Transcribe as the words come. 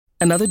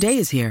Another day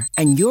is here,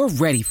 and you're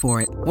ready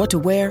for it. What to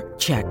wear?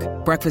 Check.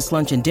 Breakfast,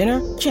 lunch, and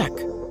dinner? Check.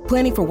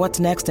 Planning for what's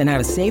next and how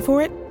to save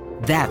for it?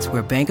 That's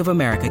where Bank of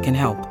America can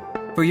help.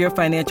 For your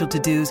financial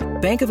to-dos,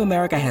 Bank of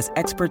America has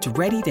experts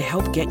ready to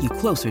help get you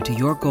closer to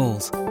your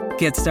goals.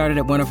 Get started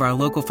at one of our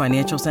local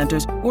financial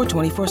centers or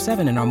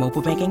 24/7 in our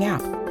mobile banking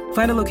app.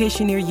 Find a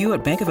location near you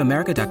at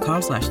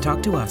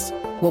bankofamerica.com/talktous.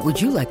 What would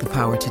you like the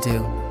power to do?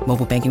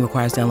 Mobile banking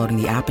requires downloading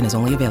the app and is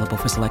only available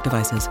for select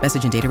devices.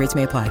 Message and data rates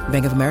may apply.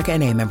 Bank of America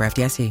N.A., member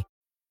FDIC.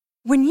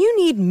 When you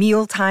need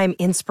mealtime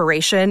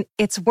inspiration,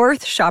 it's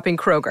worth shopping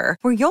Kroger,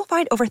 where you'll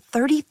find over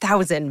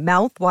 30,000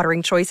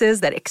 mouth-watering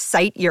choices that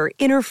excite your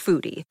inner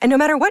foodie. And no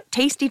matter what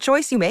tasty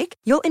choice you make,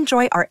 you'll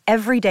enjoy our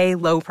everyday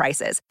low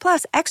prices,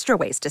 plus extra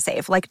ways to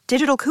save, like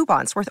digital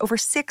coupons worth over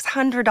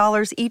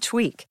 $600 each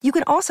week. You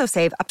can also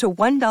save up to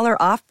 $1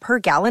 off per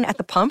gallon at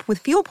the pump with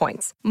fuel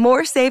points.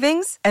 More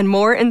savings and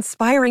more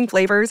inspiring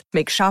flavors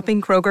make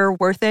shopping Kroger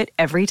worth it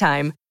every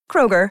time.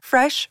 Kroger,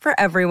 fresh for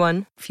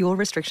everyone. Fuel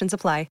restrictions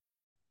apply.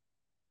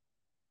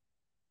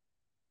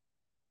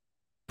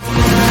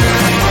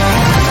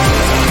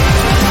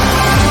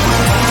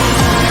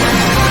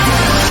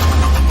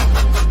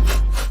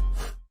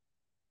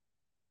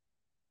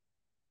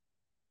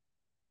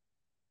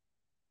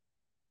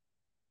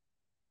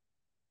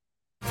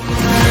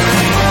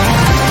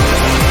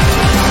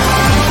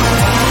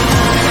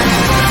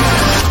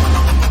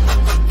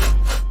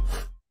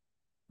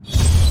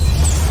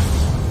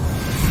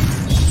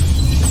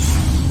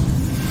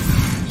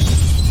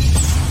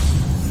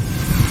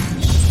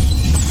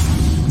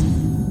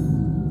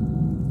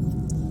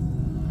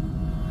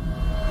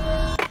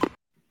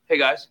 Hey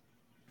guys,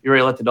 you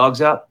ready to let the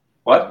dogs out?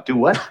 What? Do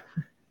what?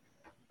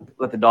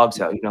 Let the dogs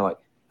out. You know, like,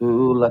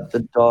 who let the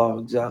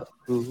dogs out?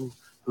 Who?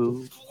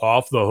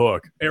 Off the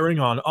Hook, airing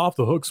on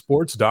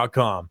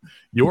offthehooksports.com.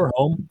 Your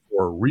home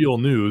for real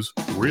news,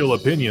 real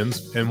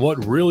opinions, and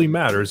what really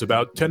matters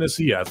about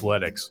Tennessee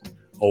athletics.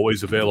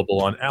 Always available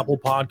on Apple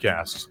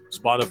Podcasts,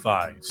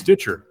 Spotify,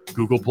 Stitcher,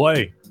 Google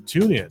Play,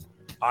 TuneIn,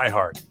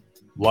 iHeart.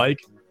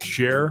 Like,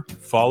 share,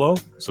 follow,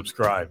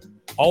 subscribe.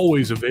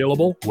 Always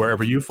available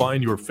wherever you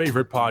find your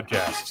favorite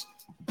podcasts.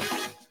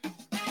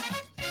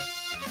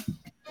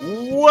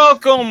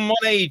 Welcome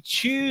on a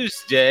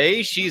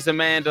Tuesday. She's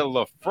Amanda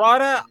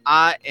LaFratta.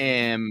 I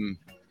am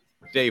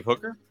Dave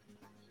Hooker.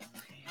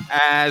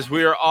 As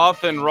we are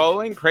off and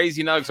rolling,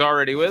 Crazy Nug's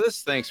already with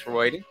us. Thanks for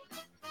waiting.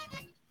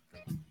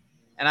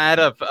 And I had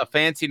a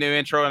fancy new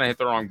intro and I hit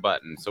the wrong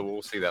button, so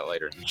we'll see that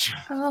later.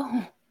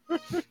 Oh,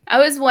 I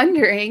was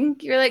wondering.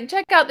 You're like,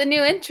 check out the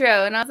new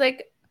intro. And I was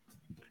like,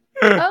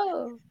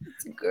 oh,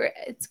 it's great.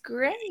 It's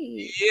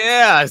great.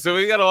 Yeah, so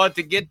we got a lot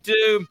to get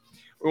to.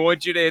 We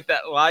want you to hit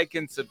that like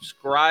and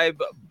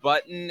subscribe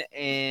button,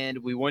 and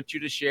we want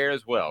you to share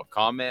as well.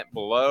 Comment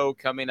below.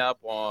 Coming up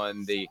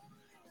on the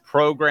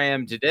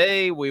program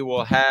today, we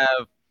will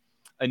have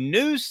a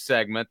news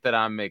segment that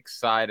I'm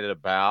excited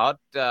about.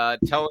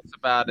 Tell us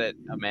about it,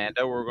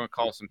 Amanda. We're going to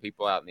call some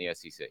people out in the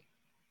SEC.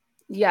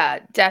 Yeah,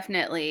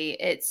 definitely.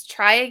 It's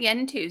Try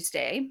Again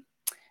Tuesday.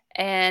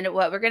 And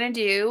what we're going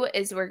to do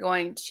is we're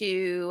going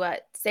to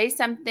say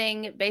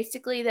something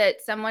basically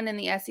that someone in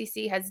the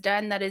SEC has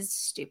done that is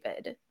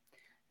stupid.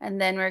 And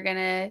then we're going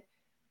to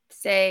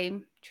say,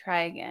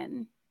 try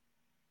again.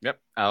 Yep,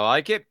 I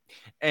like it.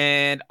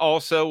 And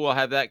also we'll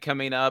have that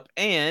coming up.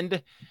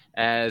 And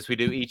as we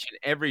do each and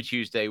every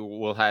Tuesday,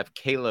 we'll have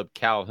Caleb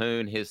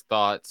Calhoun, his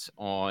thoughts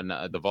on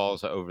the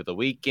Vols over the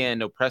weekend.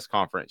 No press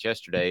conference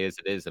yesterday as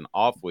it is an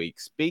off week.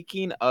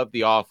 Speaking of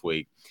the off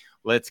week,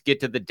 let's get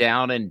to the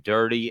down and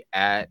dirty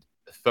at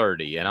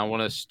 30. And I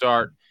want to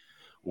start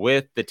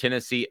with the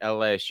Tennessee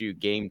LSU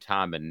game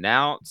time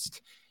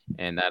announced.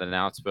 And that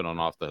announcement on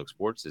Off the Hook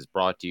Sports is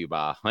brought to you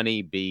by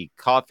Honey Bee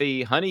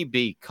Coffee. Honey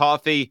Bee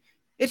Coffee,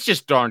 it's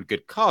just darn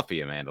good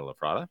coffee, Amanda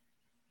LaFratta.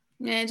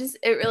 Yeah,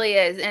 it really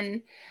is.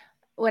 And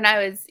when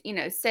I was,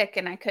 sick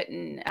and I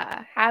couldn't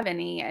have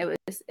any,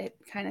 it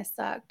kind of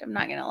sucked. I'm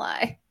not going to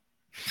lie.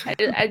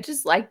 I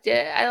just liked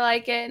it. I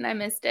like it and I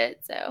missed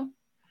it. So.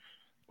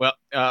 Well,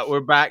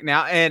 we're back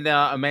now, and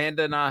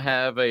Amanda and I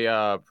have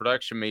a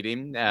production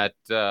meeting at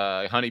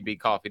Honeybee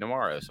Coffee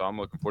tomorrow, so I'm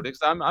looking forward to it.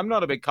 I'm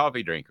not a big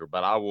coffee drinker,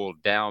 but I will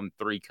down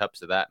 3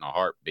 cups of that in a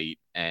heartbeat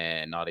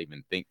and not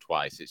even think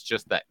twice. It's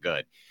just that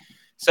good.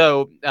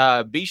 So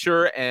be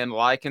sure and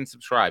like and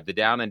subscribe. The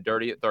Down and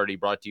Dirty at 30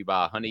 brought to you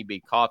by Honeybee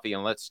Coffee,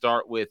 and let's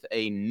start with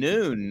a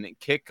noon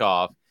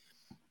kickoff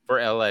for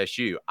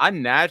LSU. I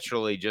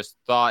naturally just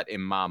thought in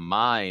my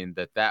mind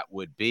that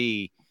would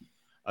be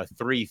a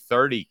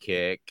 3:30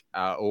 kick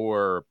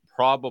or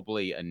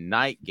probably a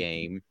night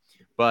game,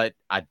 but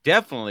I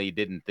definitely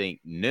didn't think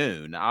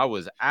noon. I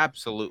was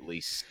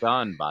absolutely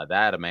stunned by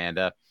that,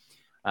 Amanda.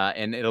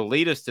 And it'll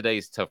lead us to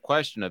today's tough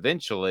question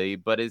eventually,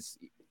 but I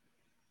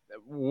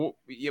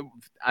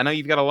know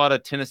you've got a lot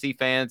of Tennessee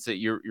fans that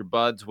you're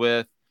buds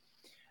with.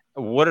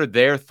 What are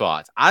their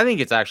thoughts? I think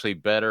it's actually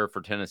better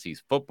for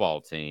Tennessee's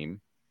football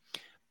team,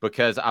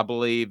 because I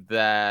believe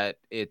that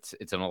it's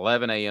an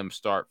 11 a.m.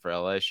 start for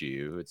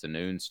LSU. It's a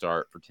noon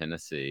start for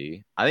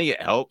Tennessee. I think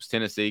it helps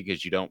Tennessee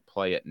because you don't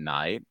play at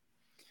night.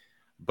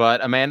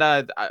 But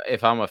Amanda,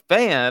 if I'm a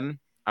fan,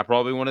 I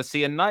probably want to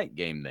see a night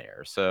game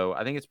there. So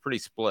I think it's pretty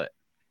split.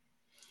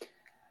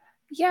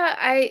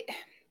 Yeah,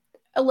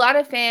 a lot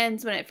of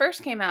fans when it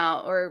first came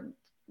out were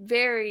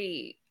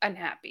very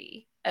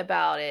unhappy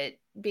about it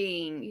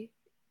being,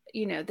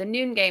 the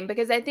noon game,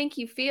 because I think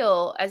you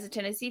feel as a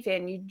Tennessee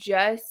fan, you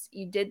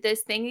did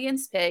this thing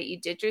against Pitt,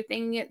 you did your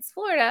thing against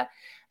Florida,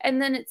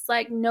 and then it's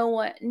like no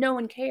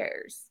one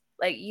cares.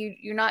 Like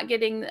you're not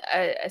getting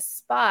a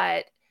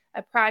spot,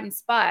 a prime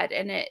spot,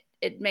 and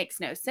it makes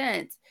no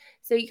sense.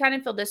 So you kind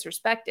of feel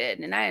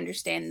disrespected, and I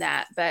understand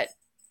that, but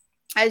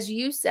as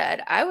you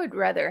said, I would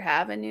rather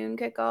have a noon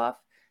kickoff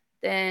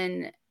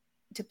than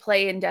to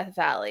play in Death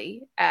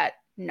Valley at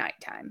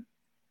nighttime.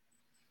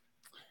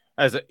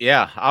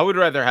 I would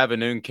rather have a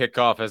noon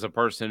kickoff as a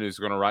person who's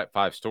going to write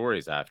 5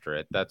 stories after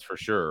it. That's for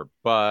sure.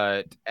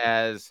 But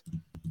as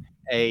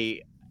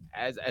a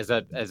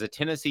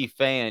Tennessee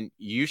fan,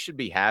 you should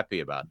be happy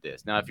about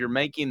this. Now, if you're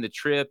making the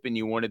trip and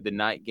you wanted the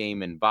night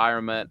game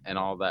environment and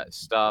all that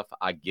stuff,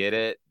 I get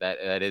it.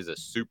 That is a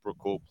super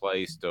cool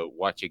place to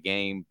watch a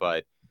game,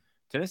 but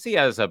Tennessee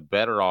has a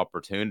better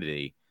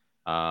opportunity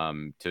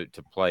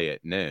to play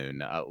at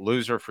noon.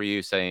 Loser for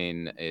you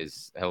saying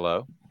is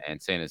hello and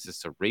saying, is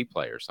this a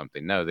replay or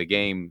something? No, the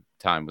game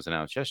time was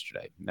announced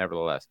yesterday,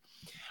 nevertheless.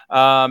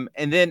 And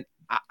then,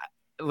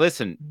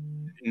 listen,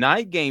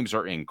 night games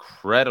are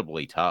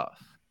incredibly tough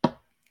to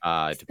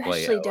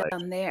play. Especially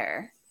down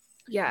there.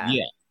 Yeah.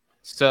 Yeah.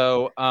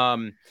 So,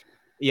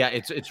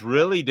 it's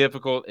really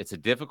difficult. It's a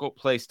difficult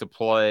place to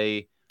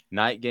play.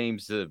 Night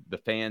games,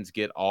 the fans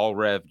get all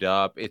revved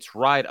up. It's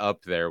right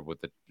up there with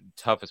the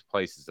toughest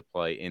places to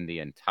play in the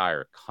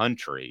entire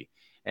country.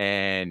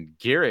 And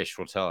Garish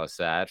will tell us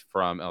that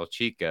from El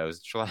Chico.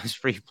 It's your last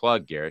free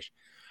plug, Garish.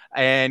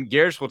 And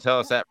Garish will tell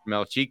us that from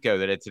El Chico,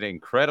 that it's an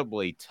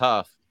incredibly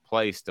tough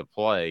place to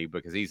play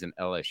because he's an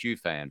LSU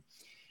fan.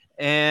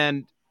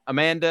 And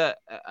Amanda,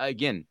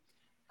 again,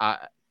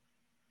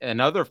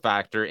 another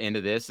factor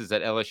into this is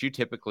that LSU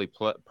typically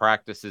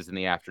practices in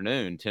the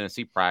afternoon.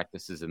 Tennessee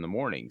practices in the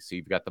morning. So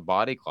you've got the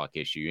body clock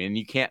issue, and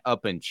you can't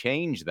up and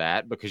change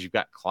that because you've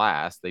got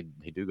class. They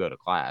do go to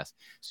class.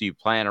 So you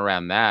plan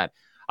around that.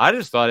 I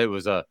just thought it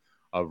was a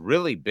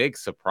really big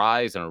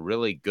surprise and a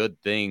really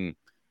good thing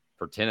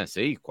for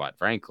Tennessee, quite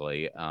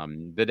frankly.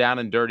 The down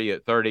and dirty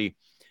at 30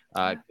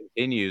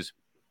 continues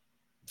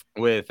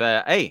with,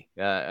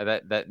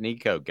 that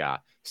Nico guy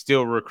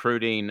still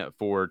recruiting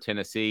for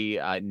Tennessee.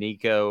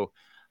 Nico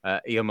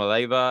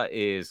Iamaleava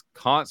is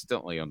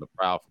constantly on the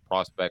prowl for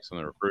prospects on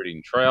the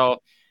recruiting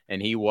trail,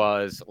 and he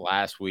was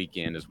last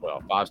weekend as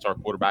well. 5-star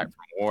quarterback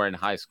from Warren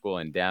High School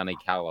in Downey,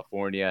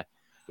 California,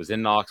 was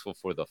in Knoxville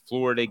for the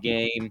Florida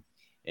game,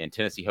 and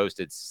Tennessee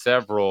hosted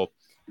several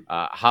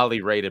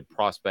highly rated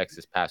prospects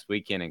this past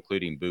weekend,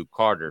 including Boo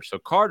Carter. So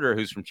Carter,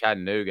 who's from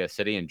Chattanooga,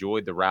 said he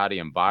enjoyed the rowdy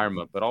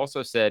environment, but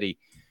also said he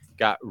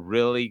got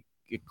really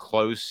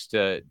close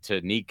to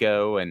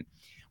Nico. And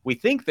we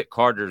think that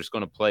Carter is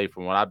going to play,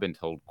 from what I've been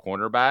told,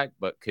 cornerback,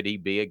 but could he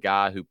be a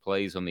guy who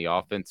plays on the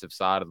offensive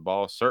side of the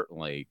ball?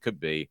 Certainly could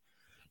be.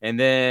 And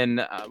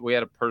then we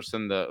had a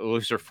person, the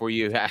loser for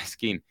you,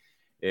 asking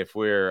if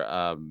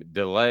we're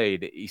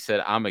delayed. He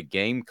said, I'm a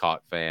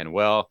Gamecock fan.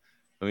 Well,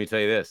 let me tell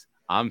you this.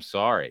 I'm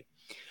sorry,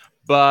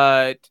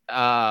 but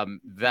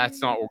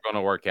that's not going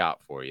to work out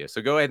for you.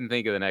 So go ahead and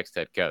think of the next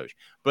head coach.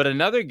 But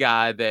another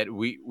guy that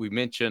we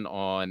mentioned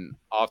on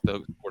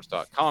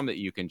offthehooksports.com that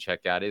you can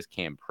check out is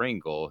Cam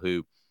Pringle,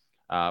 who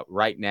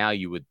right now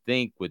you would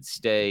think would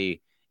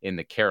stay in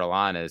the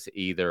Carolinas,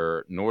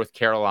 either North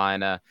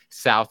Carolina,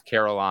 South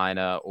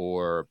Carolina,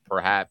 or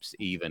perhaps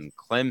even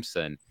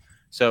Clemson.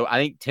 So I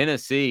think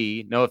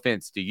Tennessee, no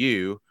offense to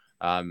you,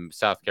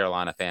 South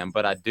Carolina fan,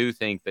 but I do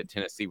think that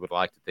Tennessee would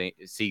like to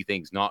see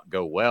things not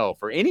go well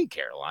for any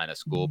Carolina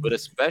school, but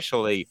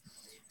especially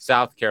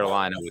South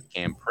Carolina with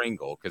Cam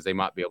Pringle, because they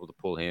might be able to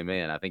pull him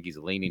in. I think he's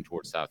leaning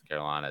towards South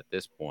Carolina at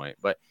this point.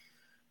 But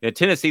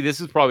Tennessee,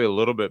 this is probably a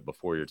little bit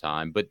before your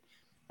time, but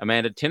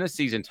Amanda,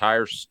 Tennessee's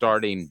entire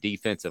starting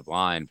defensive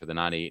line for the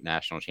 98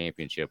 national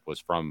championship was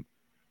from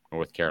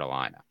North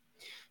Carolina.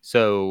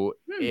 So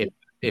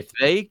if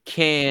they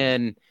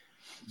can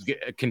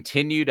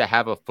continue to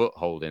have a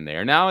foothold in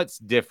there. Now it's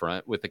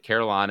different with the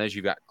Carolinas.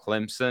 You've got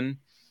Clemson,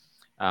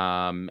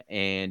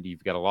 and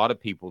you've got a lot of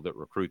people that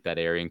recruit that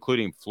area,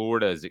 including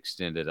Florida has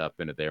extended up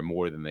into there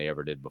more than they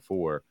ever did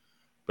before.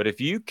 But if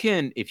you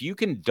can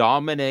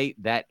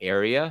dominate that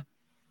area,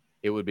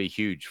 it would be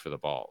huge for the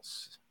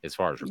Vols as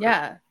far as recruiting.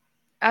 Yeah,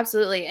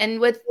 absolutely. And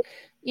with,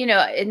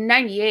 in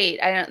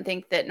 98, I don't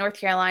think that North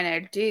Carolina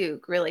or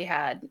Duke really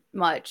had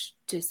much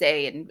to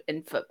say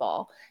in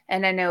football.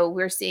 And I know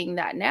we're seeing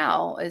that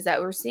now, is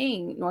that we're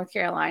seeing North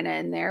Carolina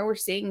in there. We're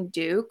seeing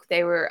Duke.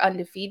 They were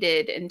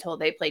undefeated until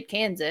they played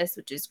Kansas,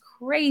 which is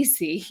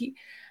crazy.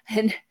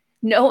 And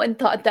no one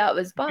thought that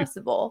was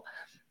possible.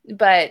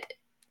 But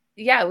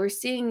yeah, we're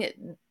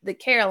seeing the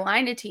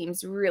Carolina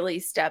teams really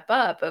step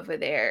up over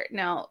there.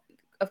 Now,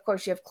 of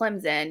course, you have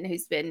Clemson,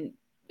 who's been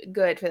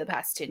good for the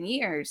past 10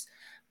 years,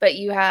 but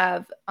you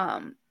have,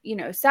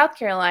 South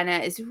Carolina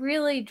is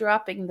really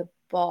dropping the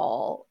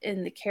ball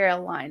in the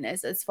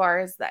Carolinas as far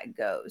as that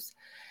goes.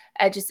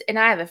 And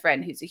I have a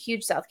friend who's a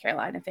huge South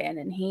Carolina fan,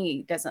 and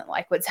he doesn't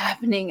like what's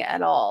happening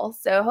at all.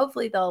 So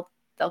hopefully they'll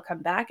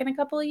come back in a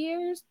couple of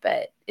years,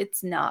 but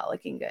it's not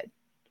looking good.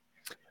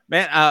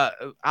 Man,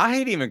 I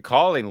hate even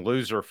calling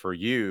Loser for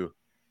You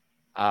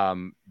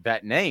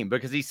that name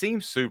because he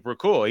seems super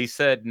cool. He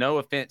said no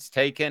offense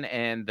taken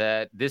and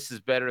that this is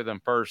better than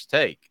First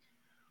Take.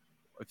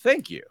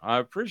 Thank you. I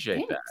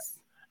appreciate that. Thanks.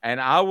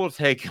 And I will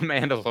take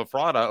Amanda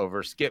LaFratta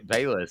over Skip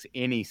Bayless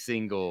any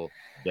single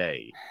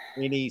day.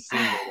 Any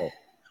single day.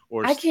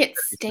 Or I can't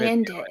Smith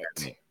stand yelling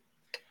at it. me.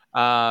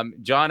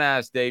 John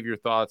asked Dave your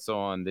thoughts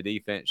on the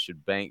defense.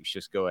 Should Banks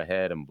just go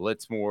ahead and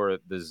blitz more?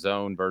 The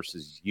zone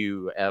versus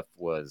UF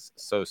was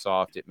so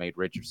soft it made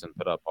Richardson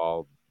put up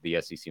all the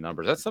SEC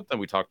numbers. That's something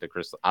I talked to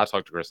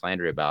Chris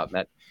Landry about, and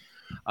that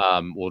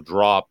will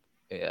drop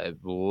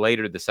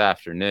later this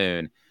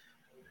afternoon.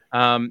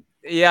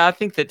 Yeah, I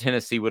think that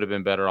Tennessee would have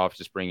been better off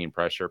just bringing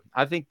pressure.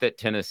 I think that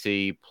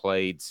Tennessee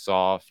played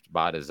soft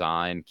by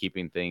design,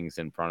 keeping things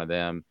in front of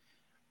them.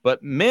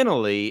 But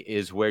mentally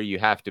is where you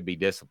have to be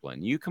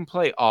disciplined. You can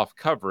play off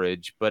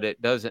coverage, but it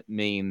doesn't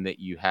mean that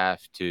you have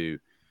to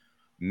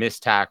miss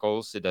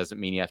tackles. It doesn't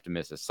mean you have to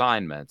miss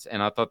assignments.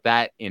 And I thought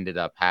that ended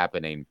up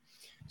happening.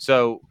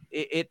 So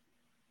it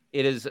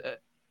is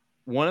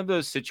one of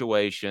those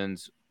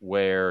situations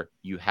where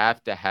you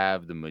have to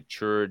have the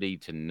maturity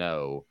to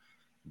know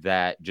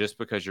that just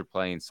because you're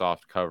playing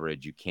soft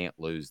coverage, you can't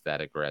lose that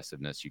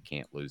aggressiveness. You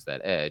can't lose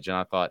that edge. And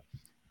I thought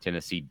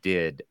Tennessee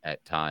did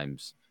at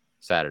times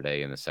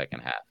Saturday in the second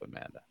half,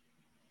 Amanda.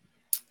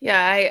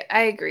 Yeah,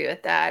 I agree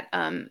with that.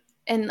 And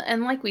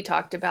like we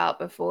talked about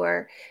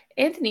before,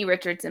 Anthony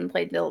Richardson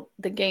played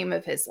the game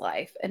of his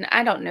life, and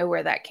I don't know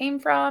where that came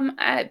from.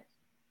 I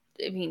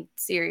mean,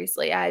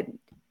 seriously,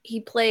 he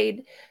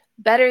played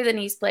better than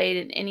he's played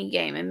in any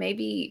game. And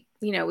maybe,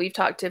 we've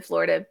talked to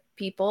Florida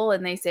people,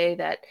 and they say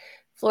that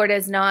Florida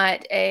is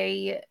not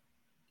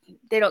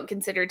they don't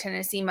consider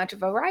Tennessee much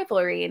of a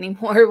rivalry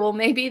anymore. Well,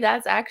 maybe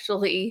that's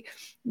actually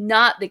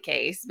not the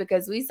case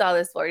because we saw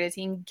this Florida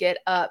team get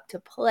up to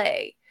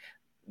play.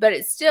 But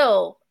it's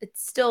still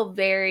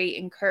very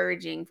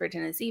encouraging for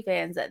Tennessee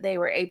fans that they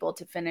were able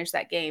to finish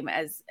that game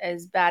as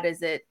bad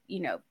as it,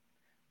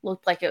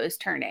 looked like it was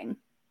turning.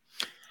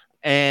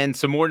 And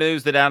some more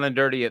news that Down and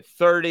Dirty at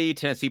 30.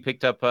 Tennessee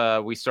picked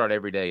up, we start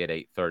every day at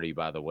 8:30,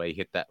 by the way.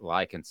 Hit that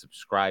like and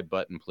subscribe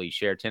button. Please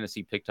share.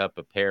 Tennessee picked up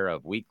a pair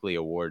of weekly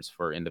awards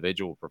for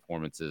individual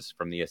performances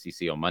from the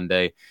SEC on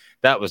Monday.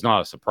 That was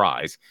not a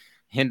surprise.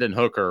 Hendon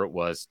Hooker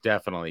was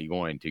definitely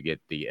going to get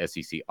the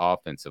SEC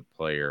Offensive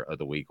Player of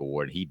the Week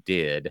award. He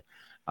did,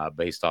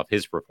 based off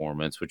his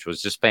performance, which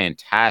was just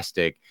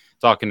fantastic.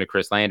 Talking to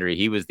Chris Landry,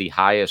 he was the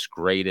highest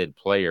graded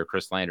player,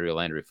 Chris Landry of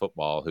Landry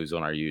Football, who's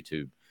on our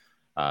YouTube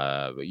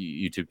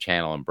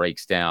channel and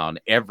breaks down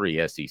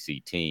every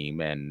SEC team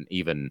and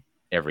even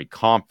every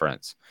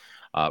conference.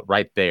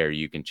 Right there,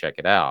 you can check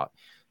it out.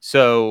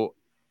 So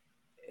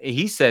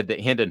he said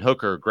that Hendon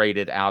Hooker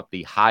graded out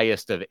the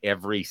highest of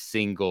every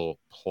single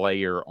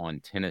player on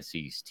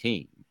Tennessee's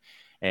team.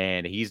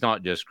 And he's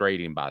not just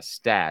grading by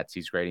stats,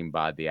 he's grading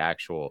by the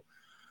actual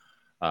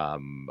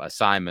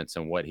assignments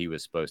and what he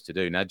was supposed to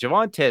do. Now,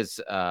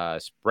 Javontes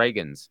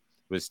Spraggins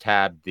was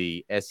tabbed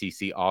the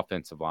SEC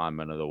Offensive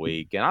Lineman of the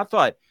Week. And I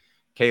thought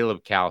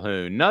Caleb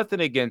Calhoun, nothing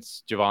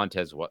against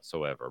Javontes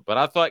whatsoever, but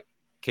I thought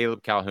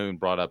Caleb Calhoun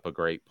brought up a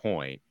great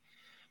point.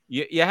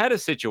 You had a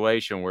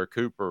situation where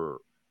Cooper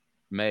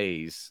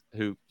Mays,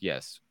 who,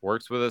 yes,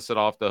 works with us at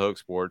Off the Hook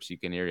Sports. You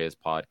can hear his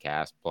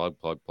podcast.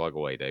 Plug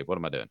away, Dave. What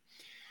am I doing?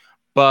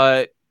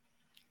 But,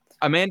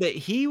 Amanda,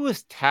 he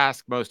was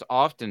tasked most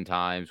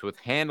oftentimes with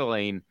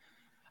handling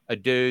a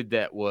dude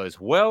that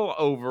was well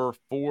over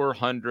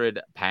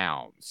 400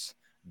 pounds,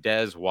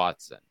 Des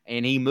Watson.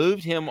 And he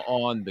moved him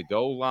on the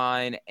goal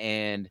line.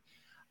 And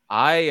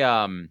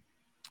I'm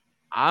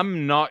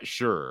not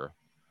sure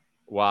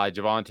why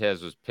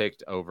Javontes was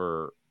picked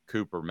over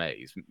Cooper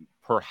Mays.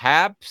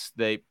 Perhaps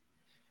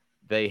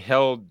they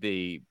held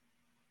the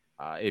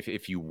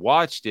if you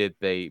watched it,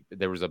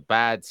 there was a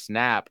bad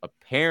snap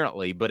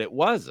apparently, but it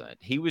wasn't.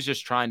 He was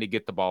just trying to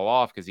get the ball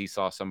off because he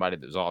saw somebody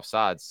that was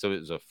offside, so it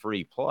was a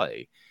free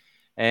play.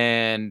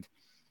 And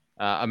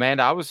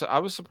Amanda, I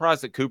was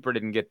surprised that Cooper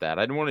didn't get that.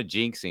 I didn't want to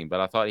jinx him, but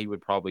I thought he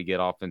would probably get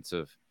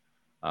Offensive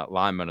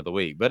Lineman of the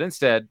Week. But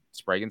instead,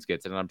 Spraggins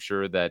gets it, and I'm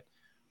sure that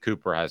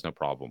Cooper has no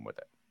problem with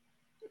it.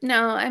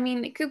 No, I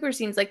mean, Cooper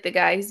seems like the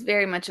guy. He's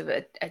very much of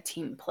a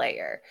team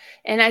player.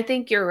 And I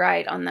think you're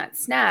right on that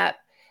snap.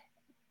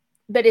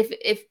 But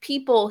if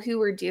people who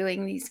were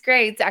doing these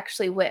grades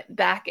actually went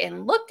back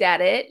and looked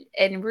at it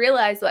and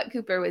realized what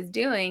Cooper was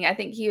doing, I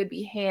think he would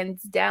be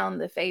hands down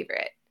the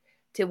favorite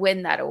to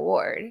win that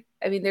award.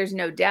 I mean, there's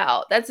no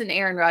doubt. That's an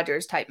Aaron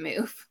Rodgers type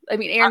move. I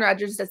mean, Aaron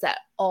Rodgers does that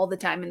all the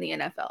time in the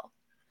NFL.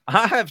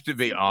 I have to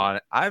be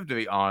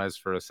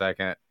honest for a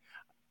second.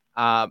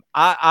 I'm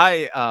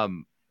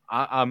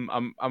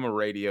a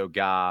radio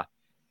guy,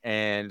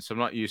 and so I'm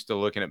not used to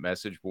looking at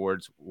message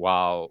boards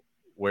while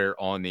we're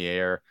on the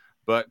air.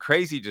 But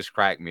crazy just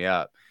cracked me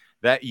up.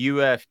 That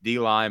UFD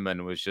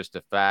lineman was just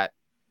a fat,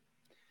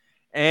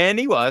 and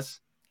he was,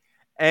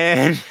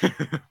 and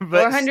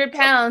but 400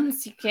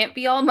 pounds. You can't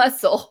be all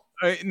muscle.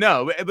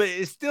 no, but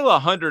it's still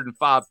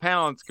 105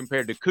 pounds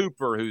compared to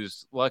Cooper,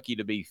 who's lucky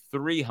to be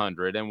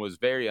 300 and was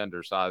very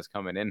undersized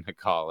coming into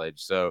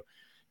college. So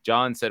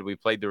John said we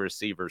played the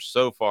receivers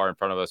so far in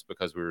front of us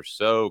because we were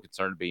so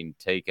concerned being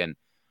taken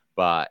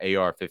by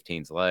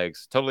AR-15's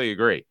legs. Totally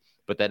agree.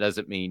 But that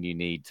doesn't mean you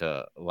need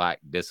to lack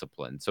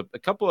discipline. So a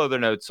couple other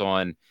notes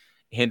on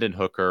Hendon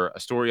Hooker, a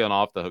story on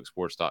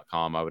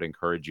offthehooksports.com I would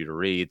encourage you to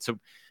read. So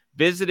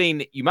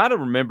visiting, you might have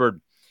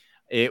remembered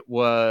it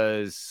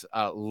was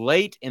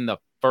late in the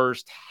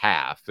first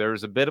half. There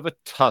was a bit of a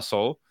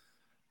tussle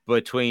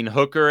between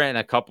Hooker and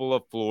a couple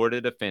of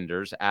Florida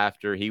defenders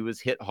after he was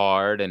hit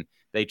hard, and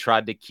they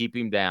tried to keep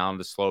him down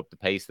to slow up the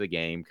pace of the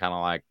game, kind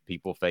of like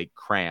people fake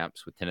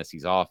cramps with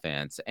Tennessee's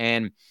offense.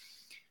 And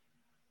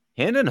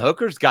Hendon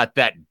Hooker's got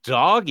that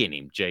dog in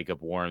him,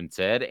 Jacob Warren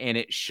said, and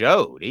it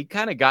showed. He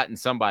kind of got in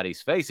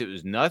somebody's face. It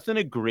was nothing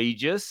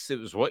egregious. It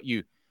was what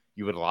you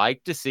would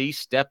like to see.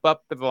 Step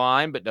up the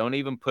line, but don't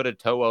even put a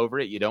toe over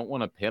it. You don't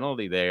want a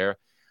penalty there.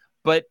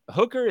 But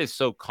Hooker is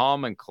so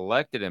calm and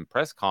collected in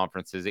press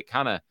conferences, it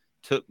kind of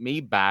took me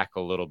back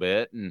a little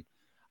bit. And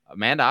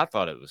Amanda, I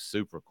thought it was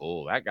super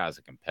cool. That guy's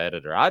a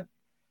competitor.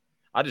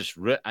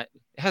 It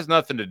has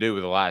nothing to do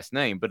with the last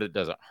name, but it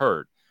doesn't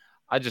hurt.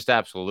 I just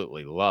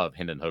absolutely love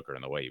Hendon Hooker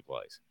and the way he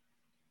plays.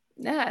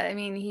 Yeah, I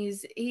mean,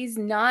 he's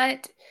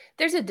not.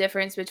 There's a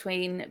difference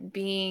between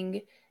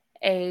being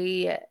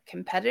a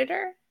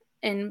competitor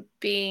and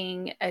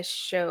being a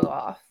show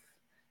off.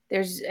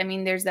 There's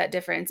that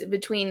difference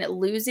between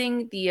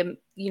losing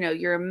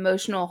your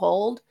emotional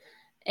hold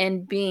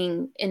and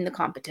being in the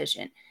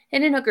competition.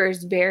 Hendon Hooker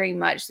is very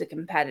much the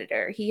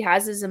competitor. He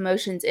has his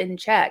emotions in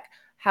check.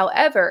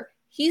 However,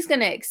 he's going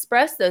to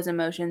express those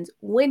emotions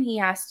when he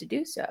has to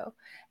do so.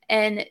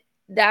 And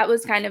that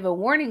was kind of a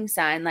warning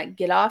sign, like,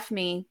 get off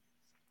me.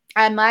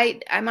 I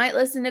might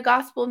listen to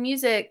gospel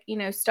music,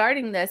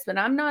 starting this, but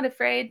I'm not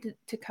afraid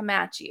to come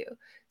at you.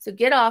 So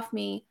get off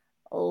me.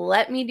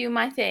 Let me do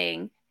my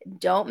thing.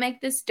 Don't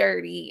make this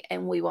dirty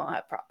and we won't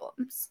have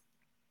problems.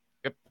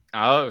 Yep.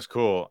 Oh, that was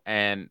cool.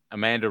 And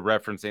Amanda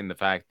referencing the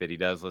fact that he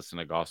does listen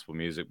to gospel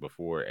music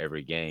before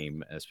every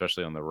game,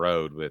 especially on the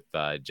road with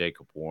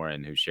Jacob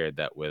Warren, who shared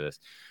that with us.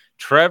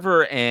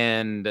 Trevor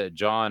and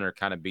John are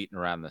kind of beating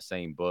around the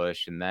same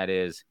bush, and that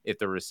is, if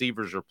the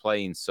receivers are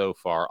playing so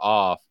far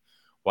off,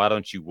 why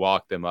don't you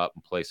walk them up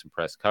and play some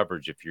press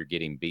coverage if you're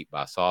getting beat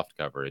by soft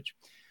coverage?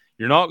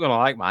 You're not going to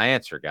like my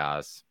answer,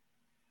 guys.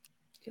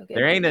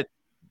 There ain't a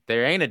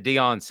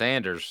Deion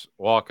Sanders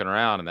walking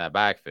around in that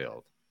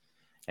backfield.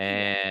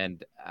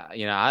 And,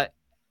 I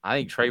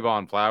think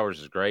Trayvon Flowers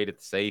is great at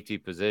the safety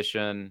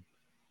position.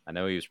 I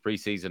know he was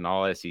preseason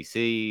all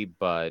SEC,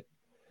 but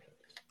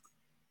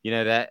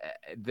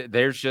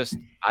there's just,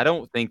 I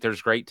don't think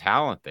there's great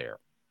talent there.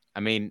 I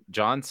mean,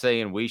 John's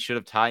saying we should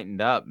have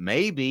tightened up,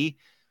 maybe,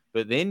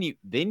 but then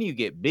you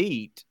get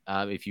beat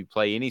if you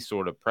play any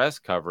sort of press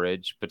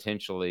coverage,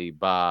 potentially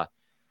by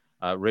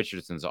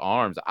Richardson's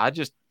arms.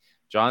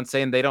 John's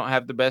saying they don't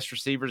have the best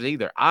receivers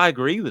either. I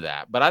agree with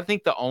that, but I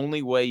think the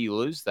only way you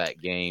lose that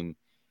game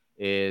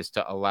is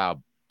to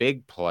allow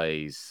big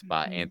plays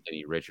by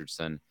Anthony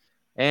Richardson,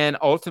 and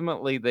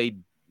ultimately they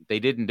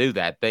didn't do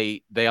that.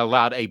 They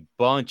allowed a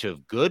bunch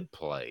of good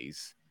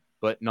plays,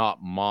 but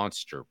not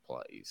monster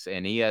plays,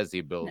 and he has the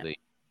ability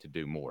to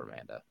do more,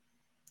 Amanda.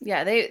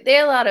 Yeah, they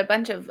allowed a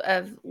bunch of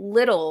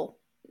little.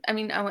 I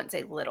mean, I wouldn't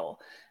say little,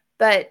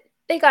 but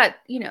they got,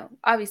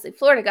 obviously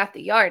Florida got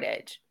the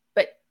yardage,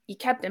 but you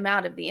kept them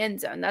out of the end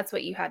zone. That's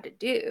what you had to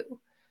do.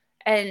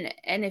 And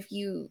if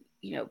you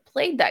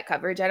played that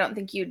coverage, I don't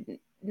think you'd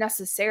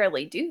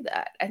necessarily do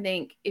that. I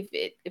think if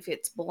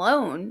it's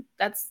blown,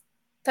 that's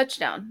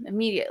touchdown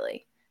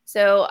immediately.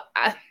 So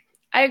I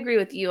agree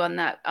with you on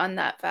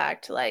that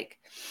fact. Like,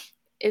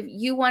 if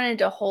you wanted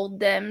to hold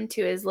them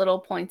to as little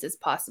points as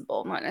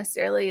possible, not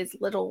necessarily as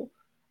little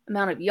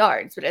amount of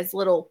yards, but as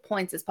little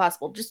points as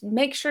possible, just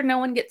make sure no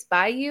one gets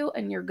by you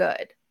and you're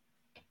good.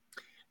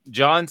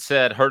 John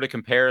said, heard a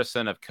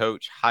comparison of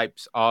Coach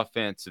Hype's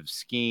offensive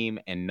scheme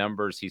and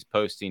numbers he's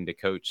posting to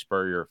Coach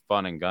Spurrier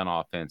fun and gun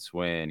offense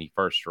when he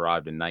first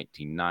arrived in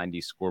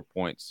 1990, score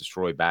points,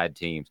 destroy bad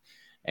teams,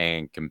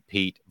 and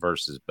compete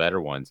versus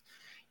better ones.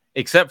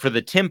 Except for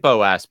the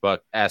tempo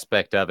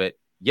aspect of it,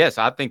 yes,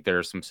 I think there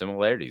are some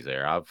similarities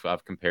there.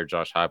 I've compared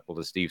Josh Heupel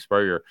to Steve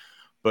Spurrier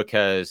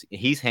because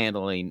he's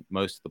handling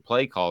most of the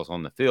play calls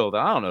on the field.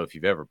 I don't know if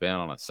you've ever been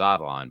on a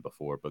sideline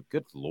before, but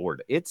good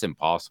Lord, it's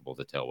impossible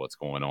to tell what's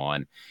going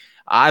on.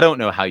 I don't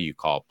know how you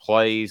call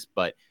plays,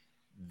 but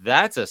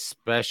that's a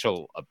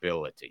special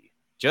ability.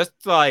 Just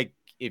like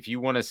if you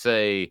want to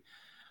say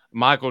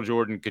Michael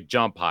Jordan could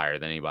jump higher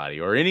than anybody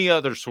or any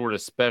other sort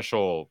of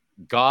special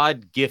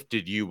God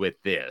gifted you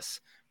with this.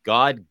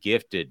 God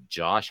gifted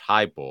Josh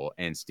Heupel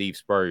and Steve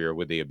Spurrier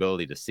with the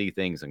ability to see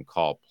things and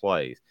call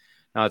plays.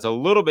 Now it's a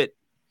little bit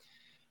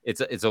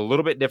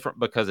different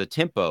because of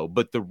tempo,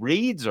 but the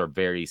reads are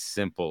very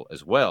simple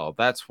as well.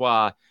 That's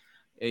why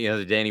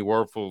the Danny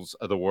Werfels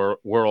of the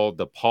world,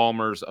 the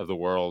Palmers of the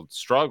world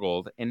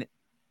struggled, and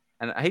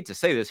I hate to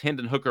say this,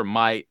 Hendon Hooker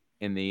might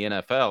in the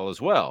NFL as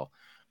well,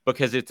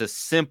 because it's a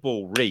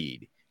simple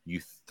read.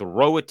 You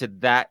throw it to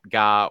that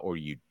guy or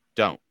you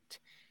don't.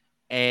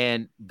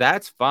 And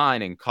that's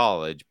fine in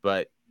college,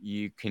 but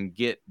you can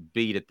get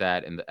beat at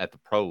that at the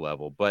pro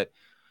level. But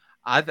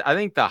I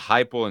think the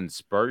Heupel and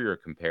Spurrier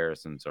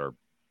comparisons are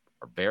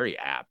very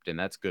apt, and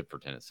that's good for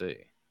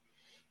Tennessee.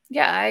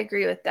 Yeah, I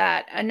agree with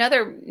that.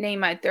 Another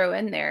name I'd throw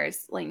in there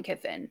is Lane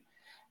Kiffin.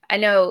 I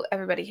know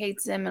everybody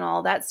hates him and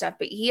all that stuff,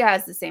 but he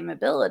has the same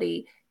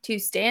ability to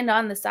stand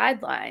on the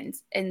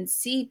sidelines and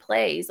see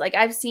plays. Like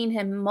I've seen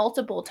him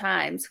multiple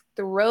times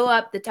throw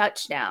up the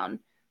touchdown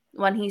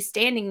when he's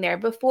standing there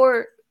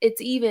before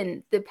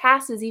the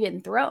pass is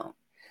even thrown.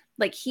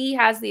 Like he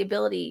has the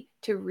ability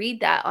to read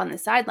that on the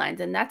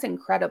sidelines, and that's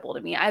incredible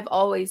to me. I've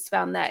always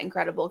found that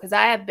incredible because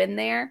I have been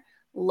there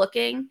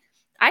looking.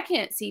 I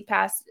can't see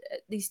past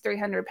these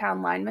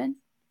 300-pound linemen.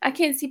 I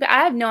can't see.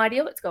 I have no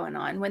idea what's going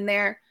on when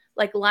they're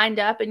like lined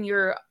up and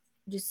you're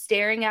just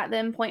staring at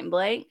them point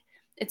blank.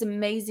 It's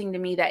amazing to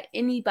me that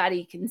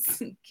anybody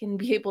can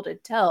be able to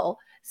tell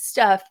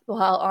stuff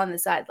while on the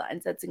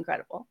sidelines. That's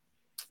incredible.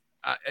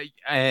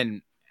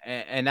 And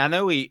I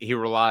know he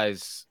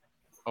relies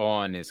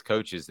on his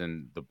coaches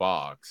in the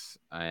box,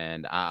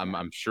 and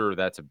I'm sure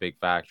that's a big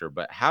factor.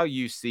 But how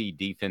you see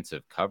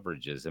defensive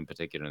coverages, in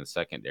particular in the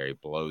secondary,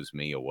 blows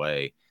me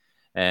away.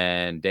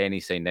 And Danny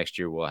saying next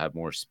year we'll have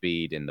more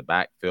speed in the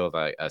backfield.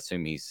 I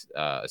assume he's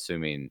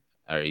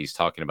he's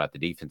talking about the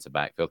defensive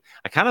backfield.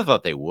 I kind of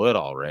thought they would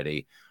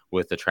already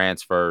with the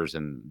transfers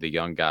and the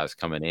young guys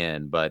coming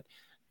in, but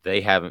they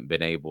haven't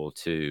been able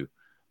to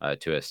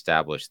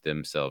establish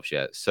themselves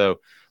yet. So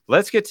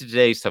let's get to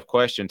today's tough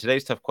question.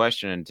 Today's tough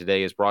question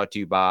today is brought to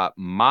you by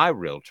my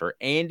realtor,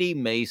 Andy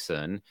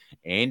Mason,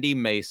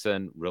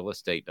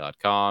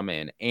 AndyMasonRealEstate.com.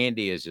 And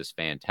Andy is just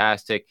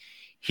fantastic.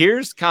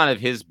 Here's kind of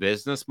his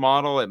business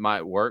model. It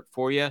might work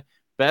for you.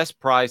 Best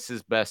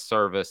prices, best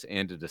service,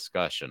 end of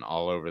discussion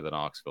all over the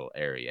Knoxville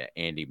area.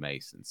 Andy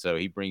Mason. So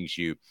he brings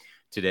you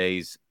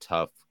today's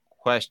tough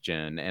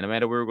question. And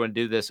Amanda, we were going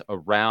to do this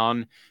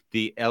around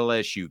the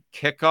LSU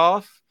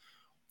kickoff.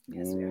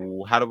 Yes,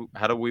 How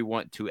do we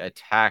want to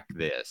attack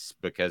this?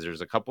 Because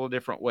there's a couple of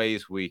different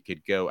ways we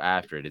could go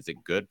after it. Is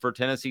it good for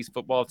Tennessee's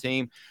football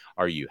team?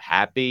 Are you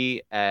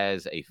happy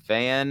as a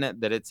fan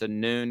that it's a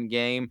noon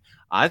game?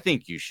 I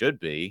think you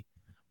should be,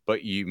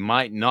 but you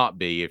might not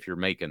be if you're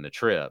making the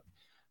trip.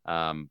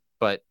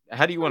 But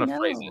how do you want to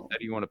phrase it? How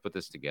do you want to put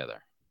this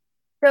together?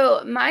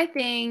 So my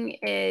thing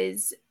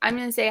is, I'm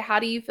going to say, how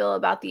do you feel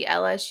about the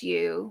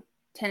LSU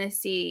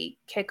Tennessee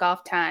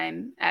kickoff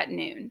time at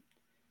noon?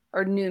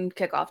 Or noon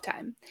kickoff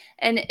time.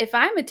 And if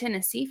I'm a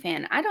Tennessee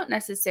fan, I don't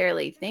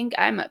necessarily think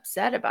I'm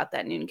upset about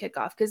that noon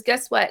kickoff, because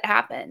guess what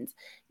happens?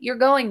 You're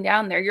going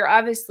down there. You're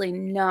obviously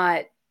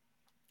not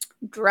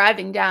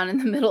driving down in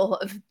the middle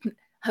of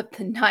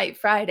the night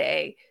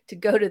Friday to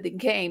go to the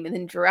game and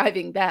then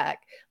driving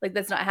back. Like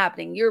that's not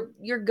happening.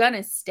 You're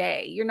gonna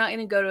stay. You're not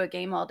gonna go to a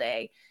game all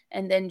day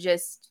and then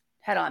just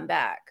head on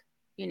back,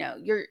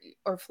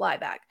 or fly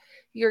back.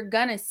 You're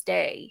gonna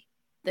stay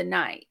the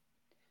night.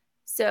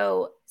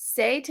 So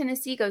say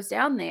Tennessee goes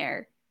down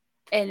there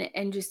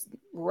and just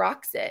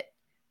rocks it.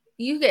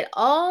 You get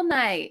all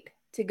night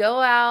to go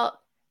out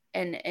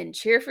and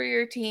cheer for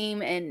your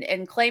team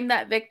and claim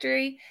that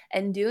victory.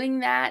 And doing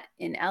that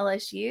in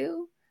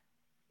LSU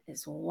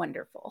is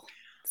wonderful.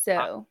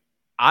 So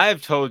I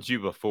have told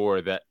you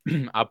before that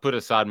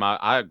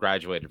I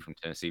graduated from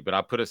Tennessee, but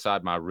I put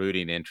aside my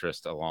rooting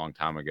interest a long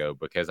time ago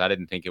because I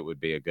didn't think it would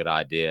be a good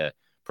idea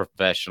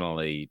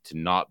professionally to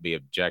not be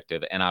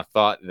objective. And I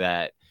thought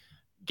that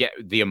get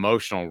the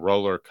emotional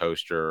roller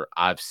coaster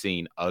I've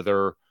seen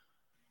other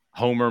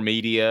Homer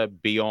media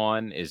be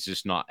on is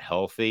just not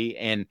healthy.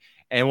 And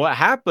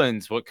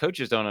what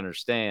coaches don't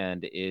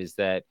understand is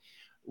that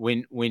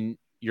when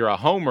you're a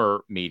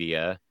Homer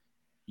media,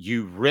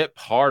 you rip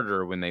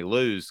harder when they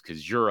lose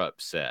because you're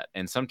upset.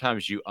 And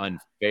sometimes you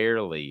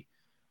unfairly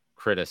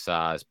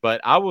criticize. But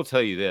I will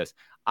tell you this.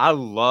 I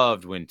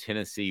loved when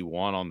Tennessee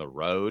won on the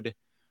road,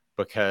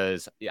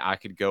 because I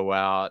could go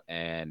out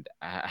and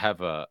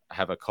have a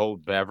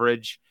cold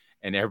beverage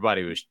and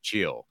everybody was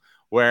chill.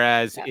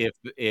 Whereas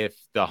if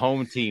the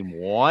home team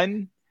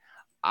won,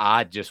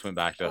 I just went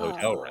back to a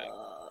hotel room.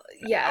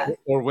 Yeah.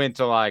 Or went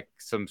to like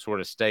some sort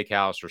of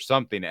steakhouse or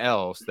something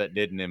else that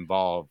didn't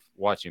involve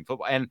watching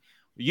football. And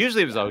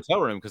usually it was a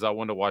hotel room because I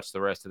wanted to watch the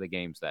rest of the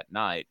games that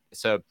night.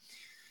 So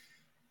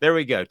there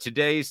we go.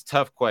 Today's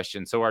tough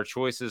question. So our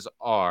choices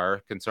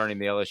are concerning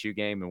the LSU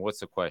game. And what's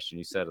the question?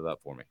 You set it up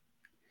for me.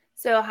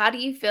 So how do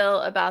you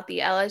feel about the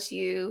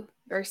LSU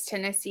versus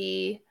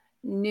Tennessee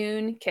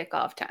noon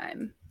kickoff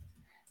time?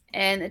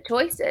 And the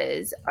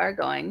choices are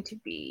going to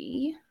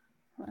be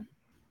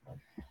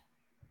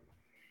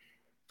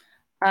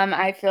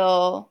I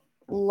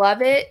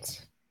love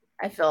it.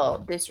 I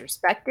feel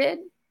disrespected.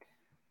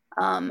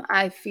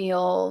 I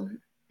feel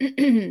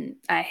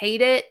I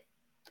hate it.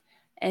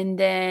 And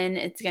then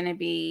it's going to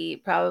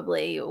be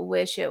probably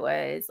wish it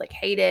was like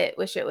hate it,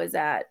 wish it was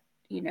at,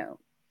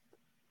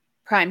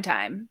 prime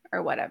time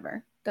or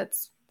whatever.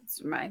 That's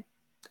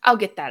I'll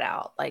get that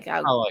out. Like I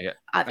like it.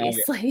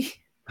 obviously.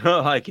 I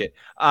like it.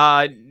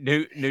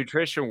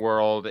 Nutrition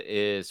World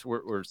is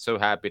we're so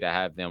happy to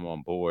have them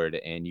on board,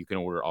 and you can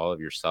order all of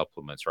your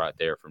supplements right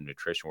there from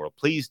Nutrition World.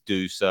 Please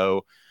do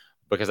so,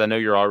 because I know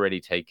you're already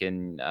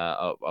taking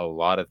a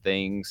lot of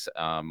things,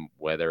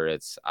 whether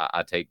it's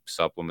I take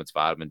supplements,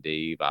 vitamin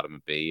D,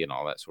 vitamin B, and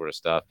all that sort of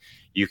stuff.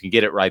 You can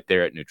get it right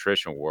there at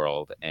Nutrition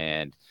World,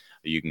 and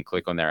you can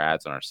click on their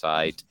ads on our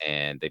site,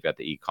 and they've got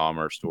the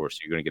e-commerce store, so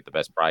you're going to get the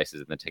best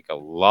prices, and they take a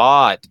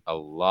lot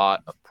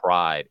of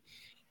pride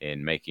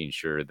in making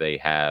sure they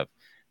have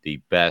the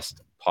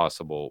best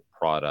possible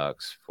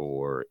products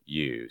for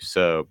you.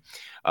 So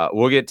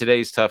we'll get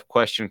today's tough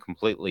question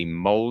completely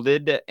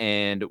molded,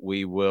 and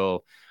we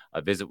will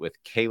visit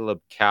with Caleb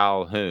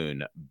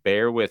Calhoun.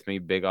 Bear with me,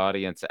 big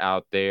audience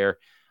out there.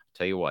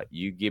 Tell you what,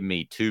 you give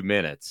me 2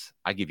 minutes,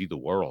 I give you the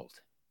world.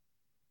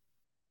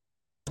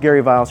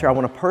 Gary Viles here. I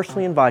want to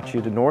personally invite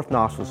you to North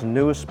Knoxville's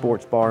newest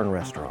sports bar and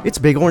restaurant. It's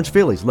Big Orange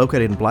Phillies,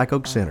 located in Black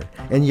Oak Center.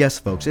 And yes,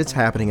 folks, it's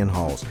happening in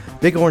Halls.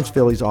 Big Orange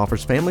Phillies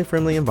offers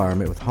family-friendly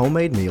environment with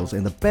homemade meals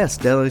and the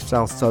best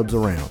deli-style subs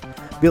around.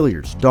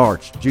 Billiards,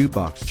 darts,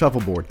 jukebox,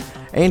 shuffleboard,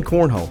 and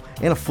cornhole,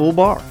 and a full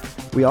bar.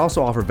 We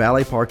also offer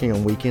valet parking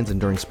on weekends and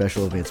during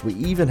special events. We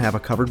even have a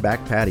covered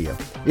back patio.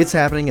 It's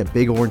happening at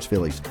Big Orange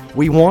Phillies.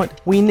 We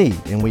want, we need,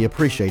 and we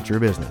appreciate your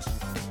business.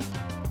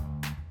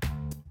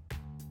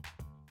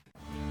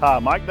 Hi,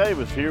 Mike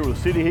Davis here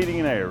with City Heating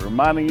and Air,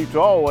 reminding you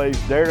to always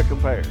dare to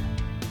compare.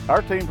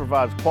 Our team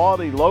provides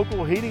quality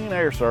local heating and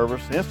air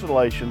service,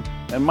 installation,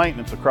 and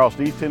maintenance across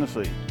East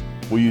Tennessee.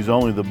 We use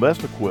only the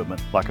best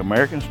equipment like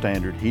American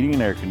Standard heating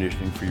and air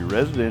conditioning for your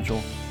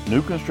residential,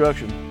 new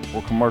construction,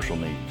 or commercial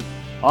needs.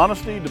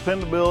 Honesty,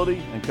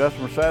 dependability, and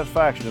customer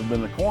satisfaction have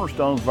been the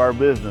cornerstones of our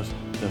business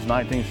since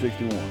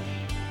 1961.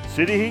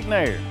 City Heat and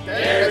Air.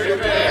 Dare to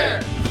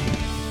compare.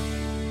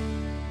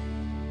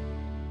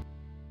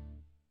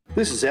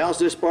 This is Al's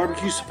Nest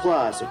Barbecue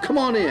Supply, so come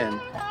on in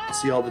and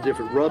see all the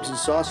different rubs and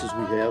sauces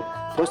we have,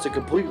 plus a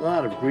complete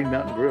line of Green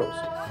Mountain grills.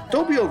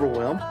 Don't be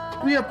overwhelmed.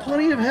 We have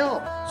plenty of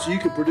help so you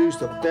can produce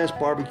the best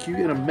barbecue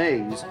and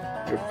amaze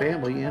your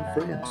family and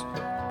friends.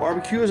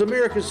 Barbecue is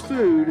America's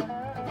food.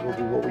 We'll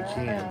do what we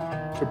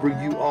can to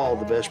bring you all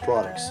the best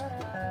products.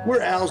 We're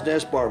Al's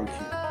Nest Barbecue,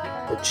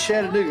 where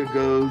Chattanooga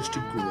goes to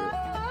grill.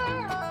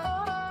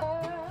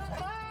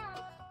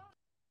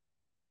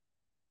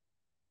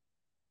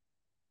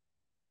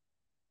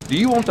 Do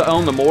you want to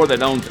own the more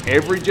that owns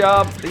every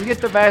job? Then get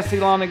to Vassey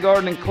Lawn and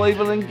Garden in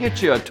Cleveland and get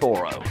you a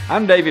Toro.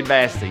 I'm David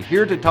Vassey,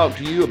 here to talk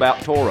to you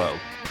about Toro.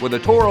 With a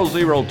Toro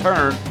Zero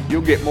Turn,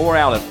 you'll get more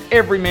out of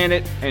every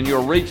minute and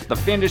you'll reach the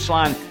finish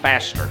line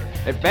faster.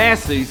 At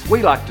Vassey's,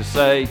 we like to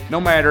say, no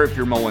matter if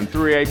you're mowing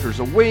 3 acres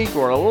a week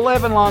or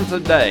 11 lawns a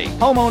day,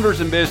 homeowners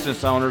and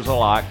business owners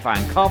alike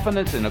find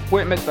confidence in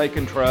equipment they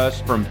can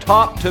trust from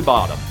top to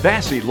bottom.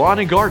 Vassey Lawn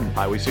and Garden,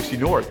 Highway 60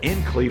 North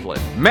in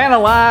Cleveland. Man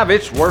alive,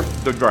 it's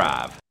worth the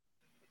drive.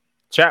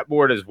 Chat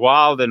board is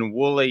wild and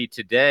woolly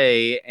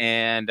today,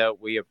 and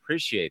we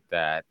appreciate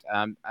that.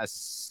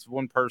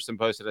 One person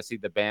posted, I see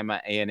the Bama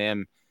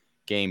A&M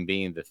game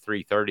being the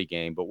 3:30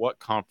 game, but what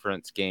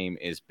conference game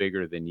is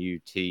bigger than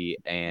UT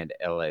and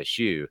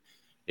LSU?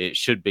 It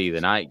should be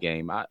the night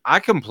game. I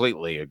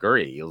completely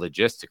agree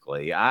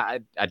logistically. I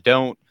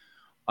don't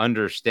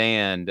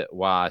understand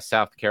why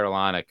South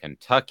Carolina,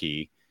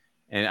 Kentucky,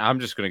 and I'm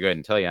just going to go ahead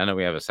and tell you, I know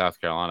we have a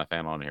South Carolina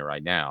fan on here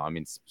right now. I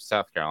mean,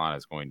 South Carolina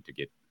is going to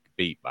get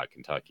beat by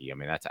Kentucky. I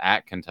mean, that's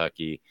at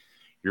Kentucky.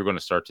 You're going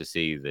to start to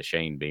see the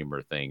Shane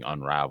Beamer thing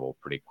unravel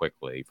pretty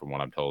quickly, from what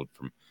I'm told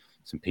from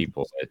some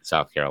people at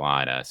South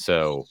Carolina.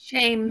 So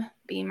Shame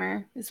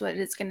Beamer is what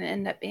it's going to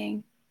end up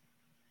being.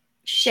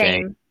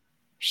 Shame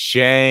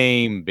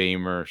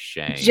Beamer.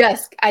 Shame.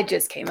 I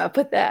just came up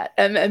with that.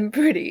 I'm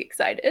pretty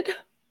excited.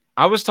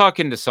 I was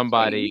talking to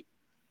somebody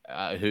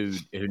who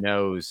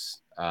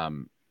knows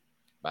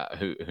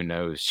who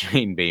knows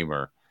Shane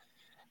Beamer,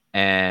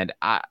 and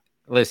I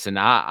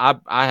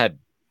had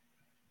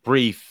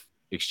brief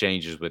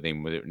exchanges with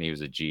him when he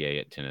was a GA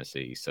at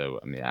Tennessee. So,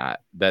 I mean,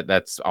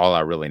 that's all I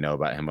really know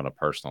about him on a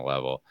personal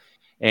level.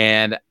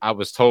 And I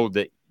was told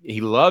that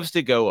he loves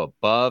to go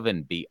above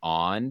and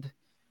beyond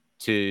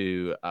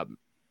to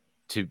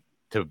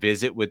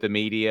visit with the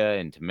media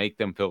and to make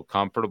them feel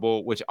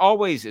comfortable, which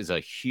always is a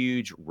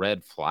huge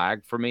red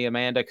flag for me,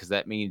 Amanda, because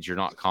that means you're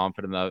not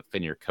confident enough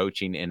in your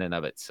coaching in and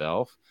of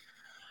itself.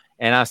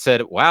 And I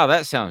said, wow,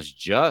 that sounds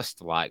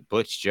just like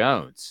Butch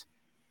Jones.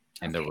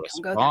 And the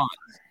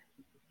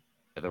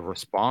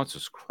response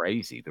was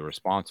crazy. The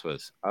response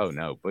was, oh,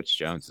 no, Butch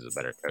Jones is a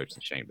better coach than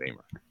Shane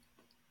Beamer.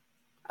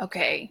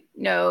 Okay.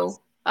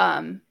 No.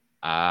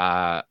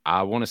 I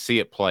want to see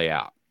it play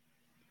out.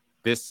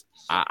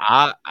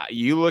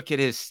 You look at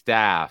his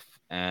staff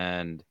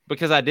And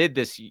because I did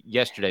this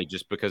yesterday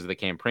just because of the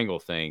Cam Pringle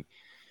thing,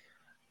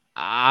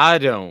 I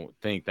don't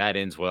think that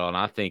ends well, and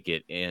I think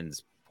it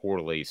ends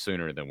poorly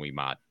sooner than we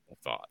might have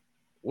thought.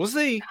 We'll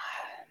see.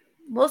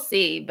 We'll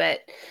see, but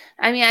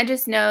I mean, I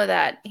just know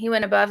that he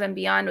went above and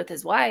beyond with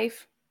his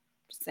wife.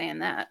 Just saying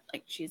that,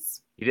 like,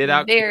 she's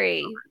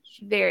very,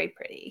 very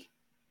pretty.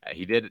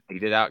 He did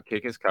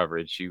outkick his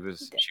coverage. She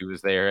was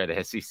there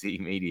at SEC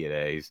Media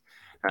Days.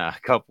 A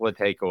couple of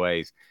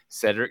takeaways.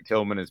 Cedric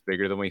Tillman is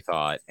bigger than we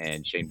thought,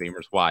 and Shane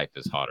Beamer's wife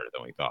is hotter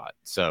than we thought.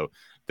 So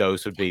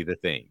those would be the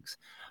things.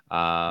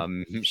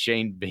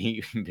 Shane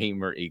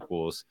Beamer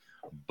equals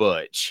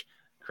Butch.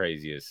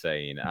 Craziest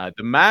saying.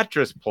 The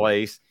mattress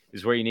place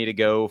is where you need to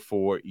go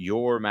for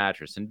your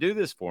mattress. And do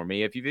this for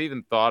me. If you've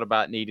even thought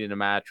about needing a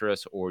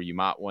mattress, or you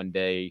might one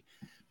day,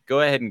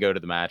 go ahead and go to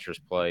the mattress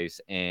place,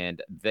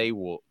 and they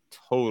will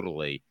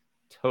totally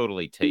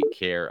take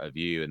care of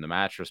you. And the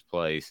mattress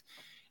place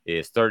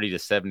is 30 to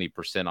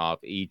 70% off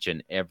each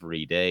and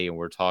every day. And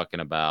we're talking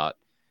about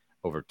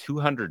over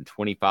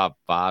 225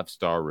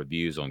 5-star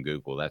reviews on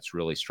Google. That's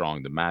really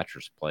strong. The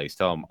mattress place.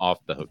 Tell them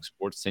Off the Hook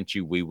Sports sent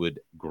you. We would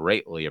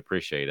greatly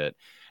appreciate it.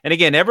 And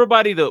again,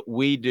 everybody that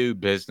we do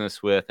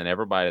business with and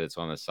everybody that's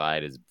on the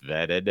site is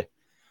vetted,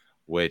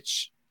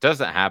 which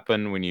doesn't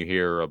happen when you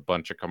hear a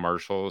bunch of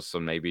commercials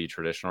on maybe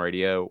traditional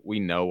radio. We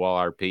know all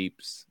our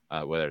peeps,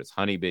 whether it's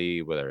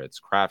Honeybee, whether it's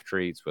Craft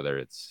Treats, whether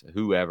it's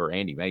whoever,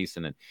 Andy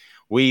Mason, and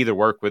we either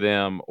work with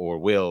them or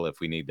will if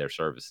we need their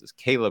services.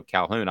 Caleb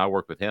Calhoun, I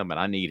work with him and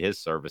I need his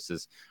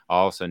services. I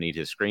also need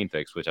his screen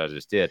fix, which I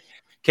just did.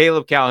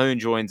 Caleb Calhoun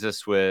joins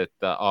us with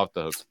Off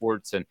the Hook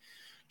Sports. And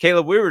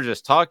Caleb, we were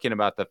just talking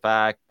about the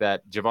fact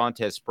that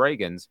Javonte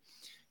Spraggins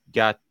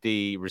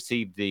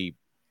received the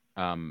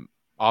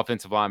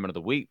Offensive Lineman of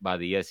the Week by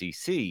the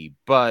SEC,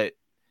 but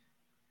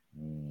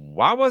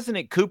why wasn't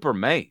it Cooper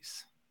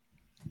Mace?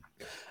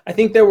 I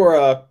think there were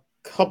a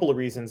couple of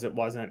reasons it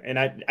wasn't, and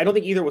I don't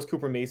think either was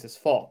Cooper Mace's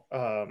fault.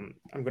 I'm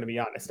going to be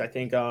honest. I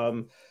think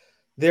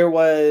there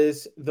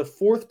was the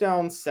 4th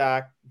down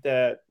sack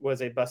that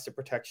was a busted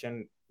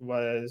protection,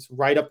 was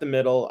right up the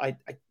middle. I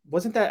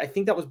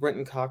think that was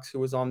Brenton Cox who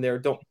was on there.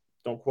 Don't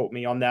quote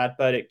me on that,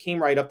 but it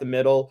came right up the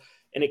middle.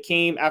 And it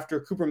came after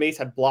Cooper Mace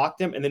had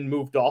blocked him and then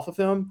moved off of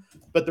him.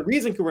 But the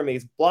reason Cooper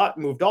Mace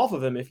moved off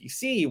of him, if you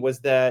see, was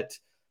that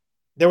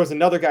there was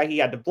another guy he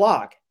had to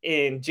block.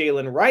 And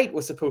Jalen Wright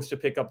was supposed to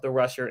pick up the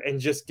rusher and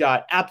just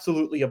got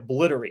absolutely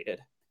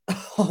obliterated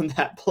on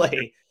that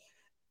play.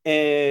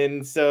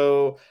 And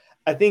so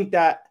I think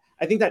that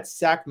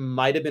sack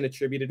might have been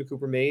attributed to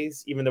Cooper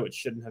Mace, even though it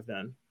shouldn't have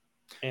been.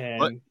 And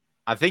but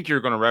I think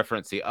you're going to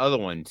reference the other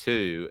one,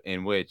 too,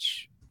 in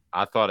which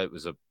I thought it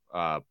was a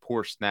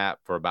poor snap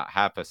for about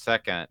half a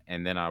second,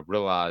 and then I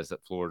realized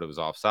that Florida was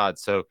offside.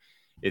 So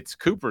it's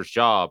Cooper's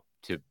job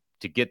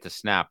to get the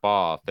snap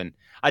off. And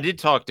I did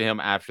talk to him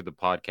after the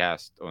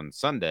podcast on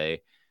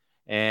Sunday,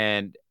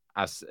 and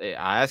I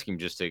asked him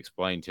just to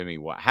explain to me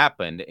what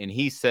happened, and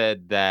he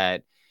said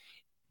that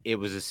it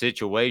was a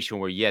situation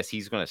where, yes,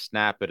 he's going to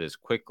snap it as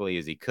quickly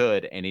as he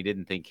could, and he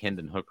didn't think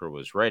Hendon Hooker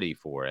was ready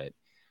for it.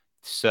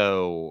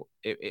 So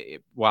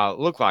while it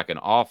looked like an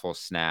awful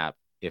snap,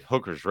 if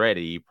Hooker's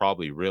ready, he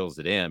probably reels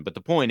it in. But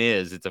the point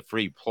is, it's a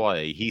free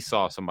play. He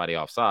saw somebody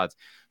offsides.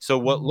 So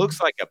what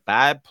looks like a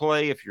bad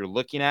play, if you're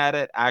looking at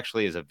it,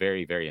 actually is a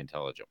very, very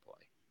intelligent play.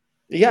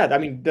 Yeah, I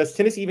mean, does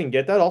Tennessee even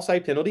get that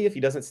offside penalty if he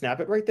doesn't snap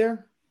it right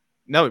there?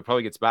 No, he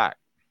probably gets back.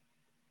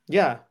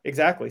 Yeah,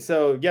 exactly.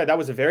 So, yeah, that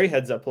was a very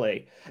heads-up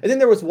play. And then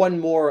there was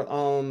one more,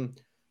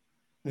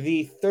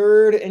 the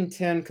 3rd and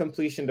 10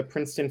 completion to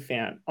Princeton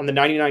Fant on the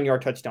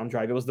 99-yard touchdown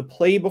drive. It was the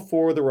play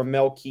before the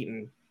Ramel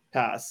Keaton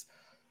pass.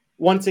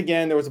 Once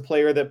again, there was a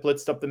player that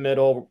blitzed up the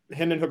middle.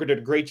 Hendon Hooker did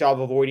a great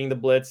job avoiding the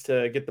blitz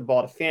to get the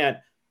ball to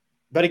Fant.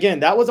 But again,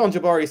 that was on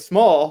Jabari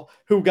Small,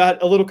 who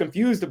got a little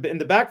confused in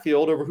the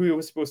backfield over who he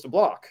was supposed to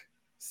block.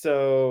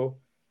 So,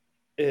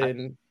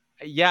 there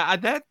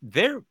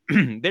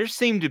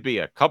seemed to be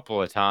a couple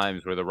of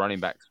times where the running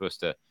back's supposed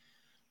to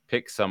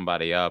pick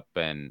somebody up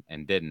and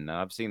didn't.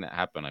 I've seen that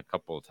happen a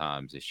couple of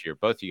times this year.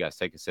 Both of you guys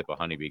take a sip of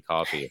Honeybee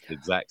coffee at the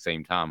exact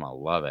same time. I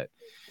love it.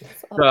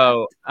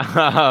 So,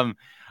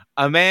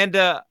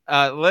 Amanda,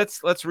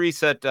 let's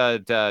reset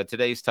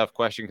today's tough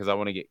question because I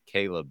want to get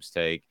Caleb's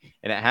take,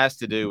 and it has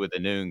to do with the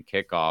noon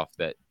kickoff.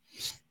 That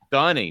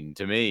stunning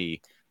to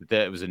me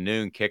that it was a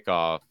noon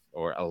kickoff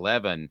or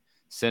 11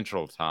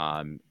 Central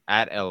Time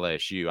at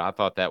LSU. I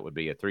thought that would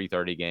be a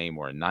 3:30 game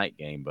or a night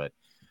game, but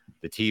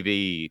the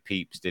TV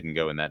peeps didn't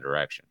go in that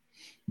direction.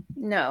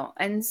 No.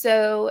 And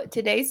so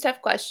today's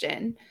tough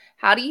question: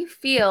 how do you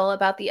feel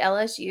about the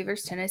LSU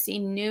versus Tennessee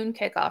noon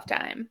kickoff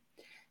time?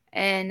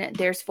 And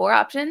there's 4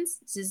 options.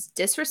 This is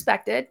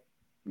disrespected,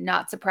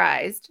 not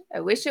surprised,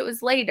 I wish it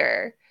was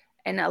later,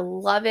 and I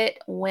love it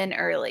when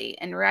early.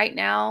 And right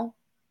now,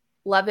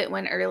 love it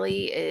when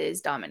early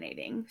is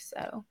dominating.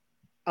 So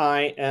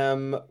I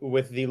am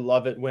with the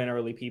love it when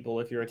early people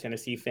if you're a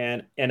Tennessee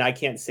fan, and I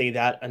can't say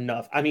that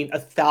enough. I mean,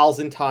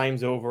 1,000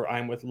 times over,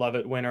 I'm with love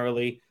it when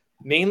early,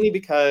 mainly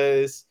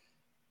because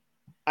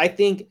I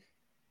think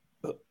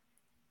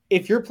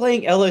if you're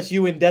playing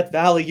LSU in Death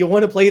Valley, you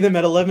want to play them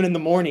at 11 in the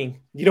morning.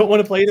 You don't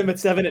want to play them at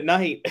 7 at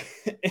night.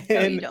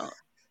 No, you don't.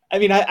 I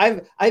mean,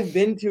 I've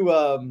been to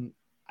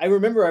I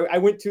remember I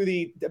went to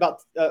the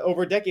about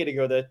over a decade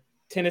ago the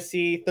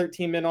Tennessee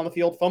 13 men on the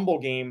field fumble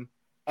game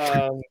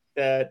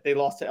that they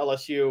lost to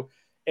LSU,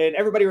 and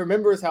everybody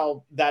remembers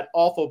how that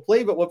awful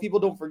play. But what people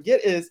don't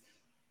forget is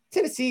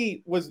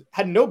Tennessee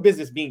had no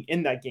business being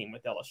in that game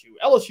with LSU.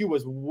 LSU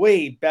was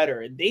way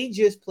better, and they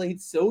just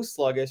played so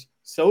sluggish,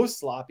 so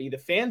sloppy. The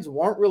fans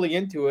weren't really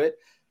into it.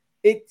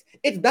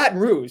 It's Baton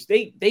Rouge.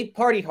 They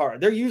party hard.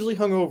 They're usually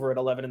hungover at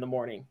 11 in the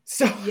morning.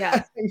 So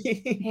yeah,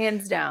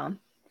 hands down.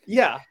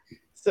 Yeah.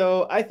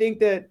 So I think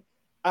that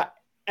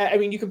I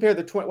mean, you compare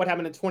what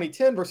happened in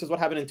 2010 versus what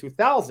happened in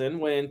 2000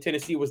 when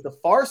Tennessee was the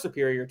far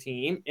superior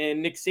team,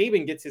 and Nick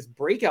Saban gets his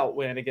breakout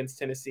win against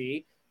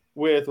Tennessee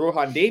with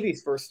Rohan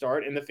Davies' first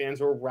start, and the fans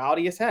were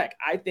rowdy as heck.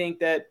 I think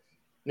that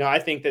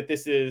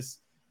this is,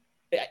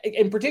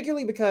 and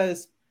particularly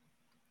because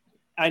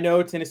I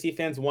know Tennessee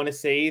fans want to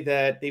say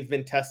that they've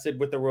been tested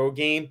with the road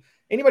game.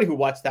 Anybody who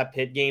watched that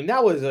Pitt game,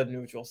 that was a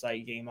neutral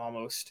site game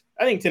almost.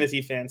 I think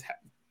Tennessee fans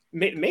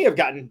may have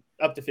gotten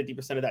up to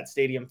 50% of that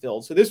stadium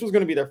filled. So this was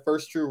going to be their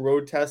first true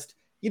road test.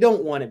 You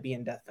don't want to be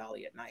in Death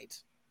Valley at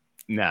night.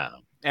 No.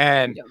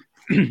 And,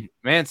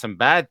 man, some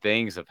bad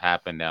things have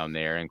happened down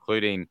there,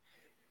 including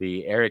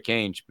the Eric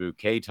Ainge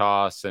bouquet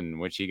toss and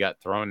which he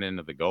got thrown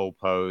into the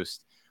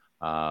goalpost.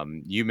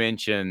 You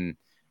mentioned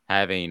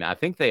I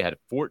think they had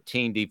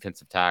 14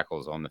 defensive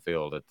tackles on the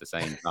field at the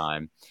same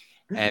time.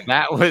 And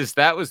that was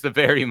the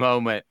very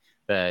moment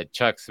that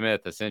Chuck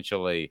Smith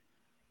essentially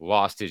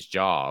lost his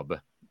job.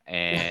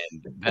 And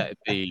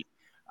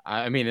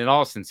I mean, in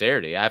all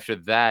sincerity, after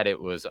that, it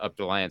was up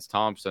to Lance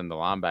Thompson, the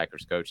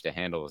linebackers coach, to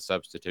handle the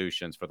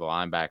substitutions for the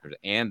linebackers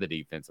and the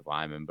defensive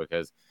linemen,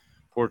 because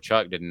poor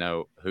Chuck didn't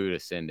know who to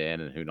send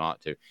in and who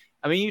not to.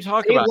 I mean, you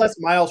talk about I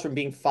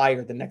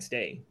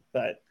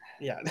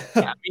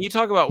mean, you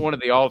talk about one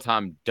of the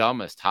all-time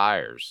dumbest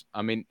hires.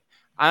 I mean,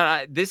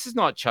 this is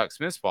not Chuck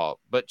Smith's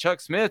fault, but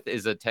Chuck Smith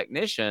is a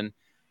technician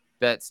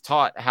that's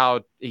taught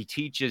how he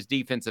teaches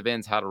defensive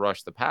ends how to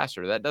rush the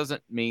passer. That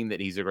doesn't mean that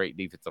he's a great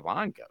defensive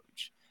line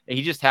coach.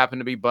 He just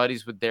happened to be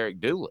buddies with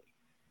Derek Dooley.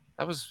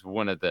 That was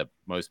one of the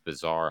most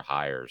bizarre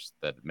hires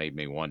that made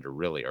me wonder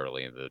really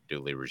early in the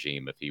Dooley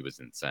regime if he was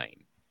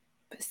insane.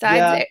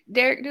 Besides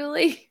Derek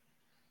Dooley?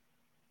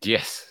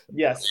 Yes.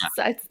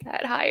 Besides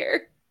that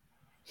hire.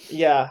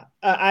 Yeah.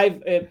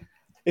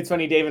 It's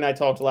funny, Dave and I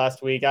talked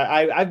last week.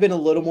 I've been a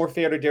little more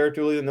fair to Derek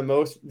Dooley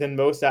than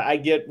most. I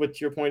get what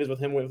your point is with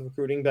him with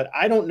recruiting, but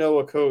I don't know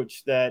a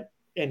coach that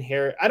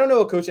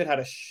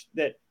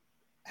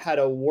had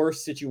a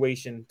worse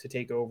situation to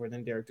take over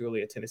than Derek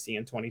Dooley at Tennessee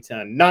in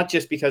 2010. Not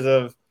just because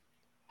of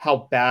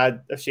how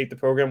bad of shape the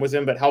program was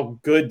in, but how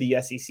good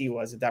the SEC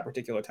was at that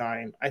particular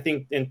time. I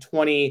think in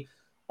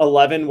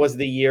 2011 was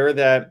the year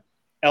that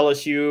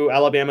LSU,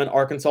 Alabama, and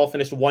Arkansas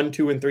finished 1,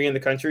 2, and 3 in the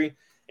country.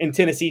 And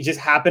Tennessee just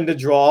happened to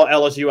draw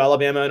LSU,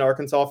 Alabama, and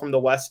Arkansas from the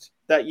West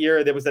that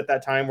year. That was at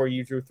that time where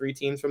you drew 3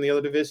 teams from the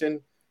other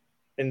division.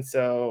 And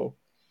so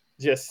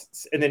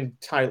and then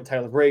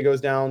Tyler Bray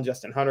goes down,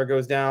 Justin Hunter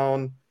goes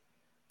down.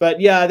 But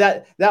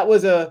yeah, that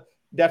was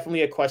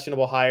definitely a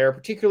questionable hire,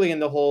 particularly in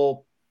the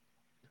whole,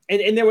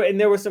 and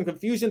there was some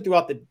confusion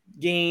throughout the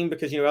game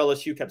because,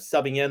 LSU kept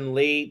subbing in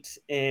late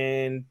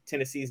and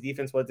Tennessee's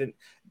defense wasn't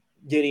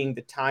getting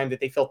the time that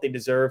they felt they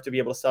deserved to be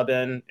able to sub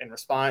in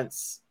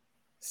response.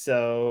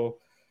 So,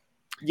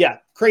 yeah,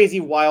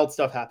 crazy, wild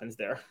stuff happens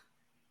there.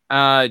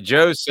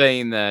 Joe's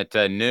saying that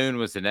noon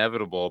was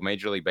inevitable.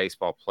 Major League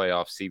Baseball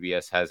playoff,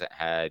 CBS hasn't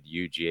had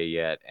UGA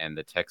yet, and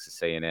the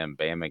Texas A&M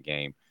Bama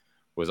game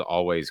was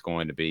always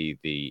going to be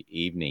the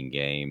evening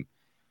game.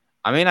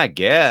 I mean, I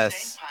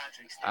guess,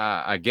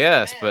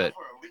 but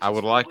I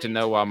would like to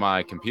know why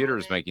my computer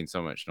is making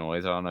so much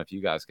noise. I don't know if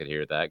you guys could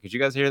hear that. Could you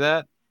guys hear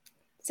that?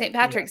 St.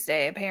 Patrick's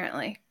Day,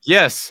 apparently.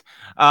 Yes.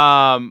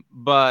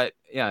 But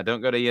yeah,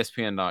 don't go to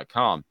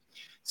ESPN.com.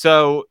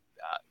 So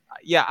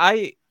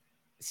I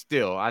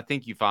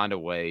think you find a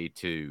way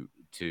to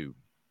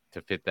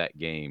fit that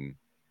game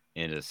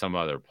into some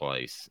other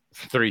place.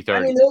 3:30. I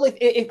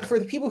mean, for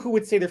the people who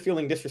would say they're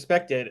feeling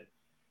disrespected,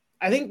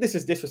 I think this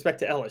is disrespect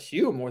to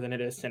LSU more than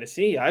it is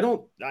Tennessee. I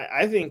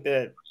think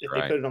that if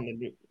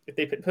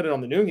they put it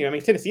on the noon game, I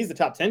mean, Tennessee's the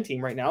top 10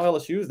 team right now.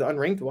 LSU is the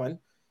unranked one.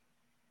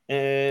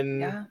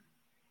 And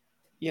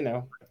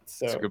so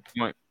that's a good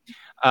point.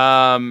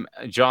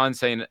 John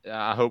saying,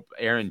 I hope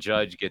Aaron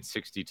Judge gets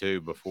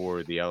 62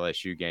 before the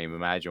LSU game.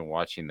 Imagine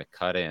watching the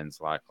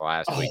cut-ins like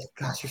last week. Oh,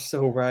 gosh, you're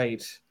so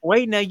right.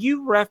 Wait, now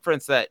you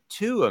referenced that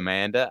too,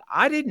 Amanda.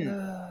 I didn't.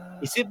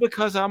 Is it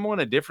because I'm on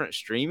a different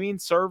streaming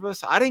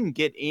service? I didn't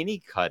get any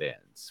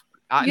cut-ins.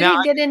 You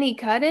didn't get any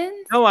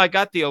cut-ins? No, I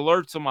got the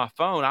alerts on my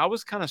phone. I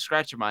was kind of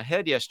scratching my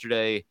head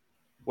yesterday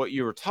what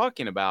you were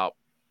talking about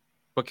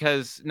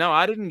because, no,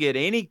 I didn't get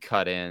any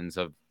cut-ins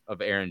of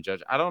Aaron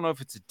Judge. I don't know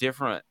if it's a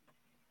different.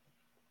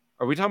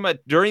 Are we talking about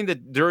during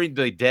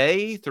the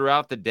day,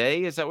 throughout the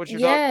day? Is that what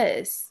you're talking about?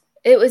 Yes.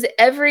 It was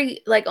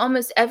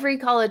almost every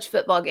college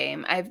football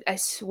game. I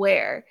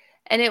swear.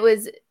 And it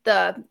was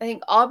I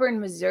think Auburn,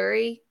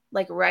 Missouri,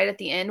 like right at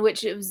the end,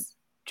 which it was,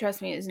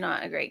 trust me, it was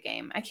not a great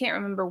game. I can't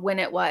remember when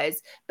it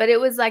was, but it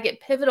was like at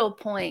pivotal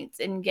points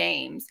in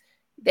games,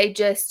 they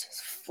just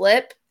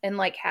flip and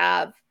like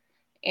have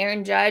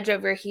Aaron Judge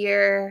over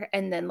here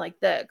and then like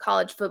the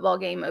college football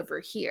game over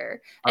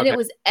here. And Okay. it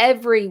was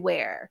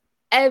everywhere,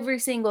 every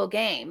single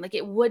game. Like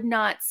it would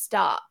not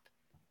stop.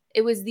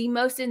 It was the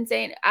most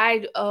insane. I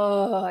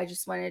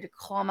just wanted to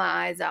claw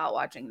my eyes out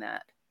watching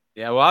that.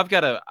 Yeah, well,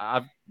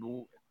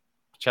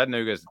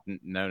 Chattanooga is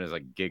known as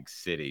like Gig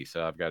City,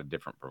 so I've got a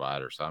different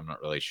provider, so I'm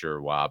not really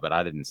sure why, but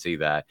I didn't see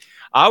that.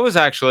 I was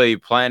actually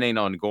planning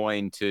on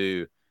going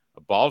to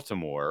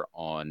Baltimore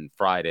on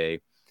Friday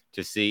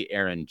to see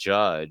Aaron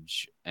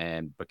Judge,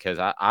 and because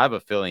I have a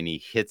feeling he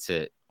hits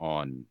it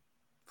on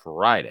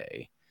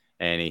Friday.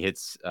 And he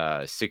hits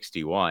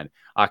 61.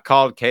 I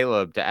called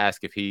Caleb to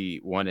ask if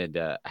he wanted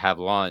to have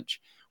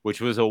lunch,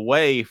 which was a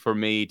way for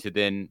me to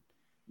then,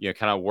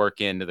 kind of work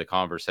into the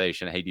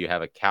conversation. Hey, do you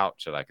have a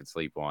couch that I could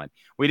sleep on?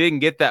 We didn't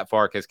get that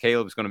far because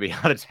Caleb's going to be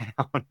out of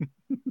town.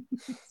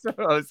 So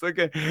I was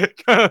looking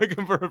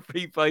for a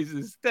free place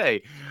to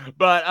stay.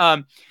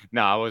 But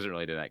no, I wasn't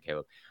really doing that,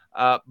 Caleb.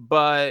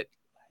 But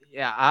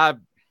yeah,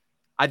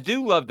 I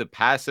do love the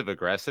passive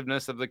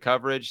aggressiveness of the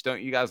coverage.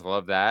 Don't you guys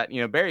love that?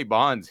 Barry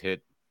Bonds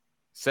hit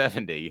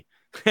 70,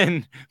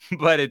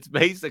 but it's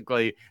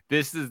basically,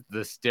 this is the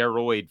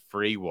steroid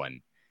free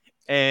one,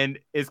 and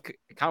it's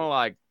kind of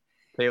like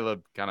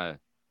Caleb kind of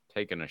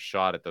taking a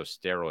shot at those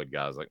steroid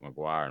guys like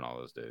McGuire and all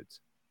those dudes.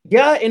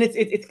 Yeah, and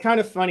it's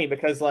kind of funny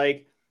because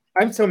like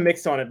I'm so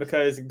mixed on it,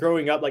 because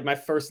growing up, like my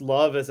first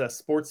love as a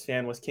sports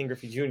fan was King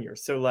Griffey Jr.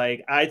 So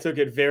like I took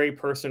it very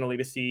personally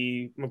to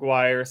see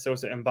McGuire,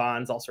 Sosa, and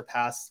Bonds all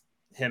surpass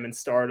him in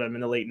stardom in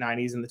the late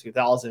 90s and the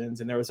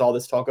 2000s. And there was all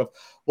this talk of,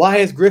 why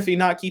is Griffey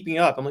not keeping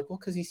up? I'm like, well,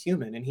 because he's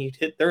human and he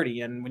hit 30.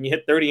 And when you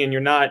hit 30 and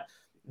you're not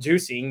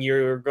juicing,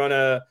 you're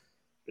gonna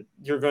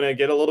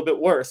get a little bit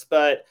worse.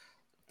 But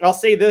I'll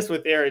say this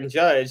with Aaron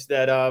Judge,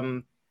 that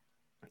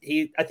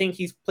I think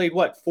he's played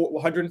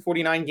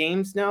 149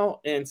 games now,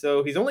 and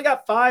so he's only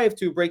got 5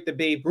 to break the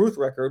Babe Ruth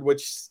record,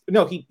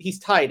 he's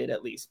tied it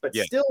at least, but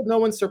still no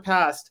one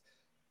surpassed,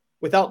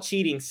 without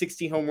cheating,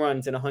 60 home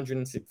runs in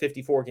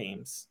 154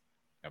 games.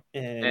 Yep.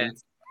 And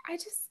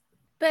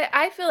but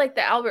I feel like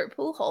the Albert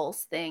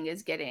Pujols thing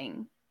is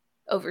getting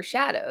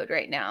overshadowed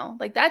right now.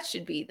 Like that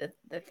should be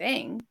the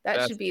thing.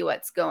 That should be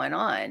what's going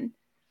on.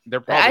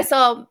 They're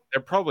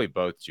probably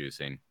both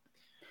juicing.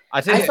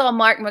 I saw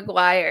Mark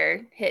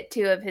McGuire hit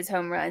 2 of his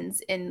home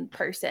runs in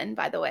person,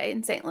 by the way,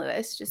 in St.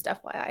 Louis, just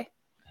FYI.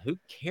 Who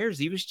cares?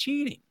 He was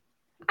cheating.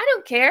 I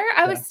don't care.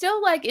 I was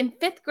still like in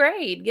 5th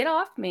grade. Get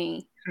off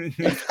me.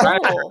 It's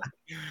cool.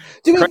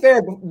 To be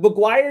fair,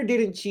 McGuire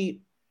didn't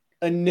cheat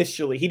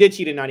initially. He did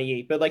cheat in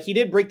 98, but like he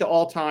did break the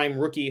all-time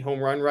rookie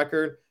home run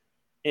record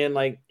in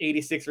like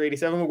 86 or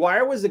 87.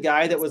 McGuire was the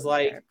guy that was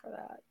like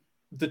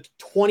the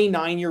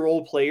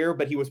 29-year-old player,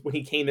 but when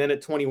he came in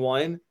at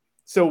 21.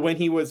 So when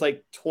he was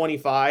like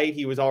 25,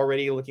 he was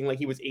already looking like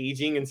he was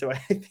aging. And so I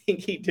think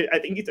he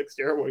took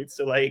steroids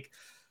to like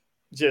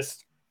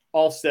just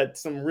offset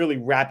some really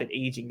rapid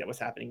aging that was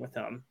happening with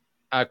him.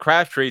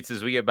 Craft Treats,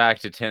 as we get back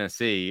to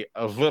Tennessee,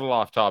 a little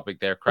off topic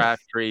there.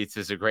 Craft Treats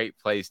is a great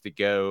place to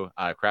go.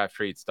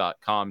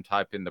 Crafttreats.com.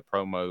 Type in the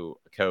promo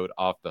code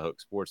Off the Hook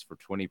Sports for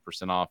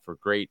 20% off for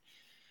great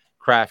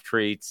craft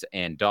treats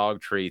and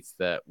dog treats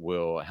that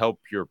will help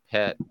your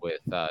pet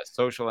with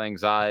social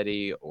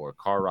anxiety or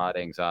car ride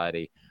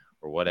anxiety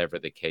or whatever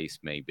the case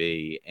may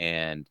be.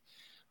 And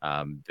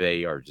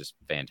they are just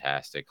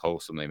fantastic,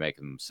 wholesome. They make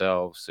them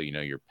themselves, so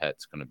your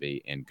pet's going to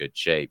be in good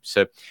shape.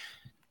 So,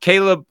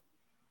 Caleb,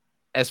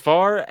 as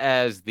far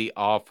as the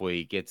off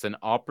week, it's an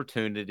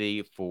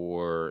opportunity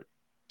for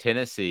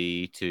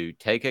Tennessee to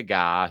take a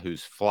guy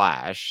who's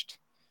flashed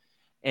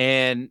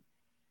and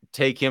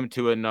take him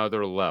to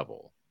another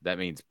level. That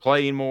means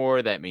playing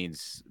more. That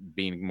means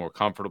being more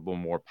comfortable,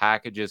 more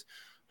packages.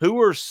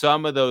 Who are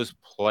some of those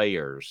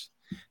players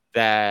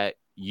that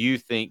you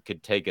think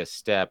could take a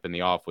step in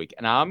the off week?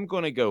 And I'm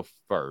going to go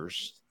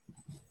first,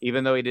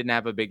 even though he didn't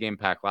have a big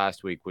impact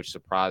last week, which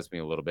surprised me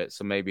a little bit.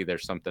 So maybe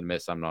there's something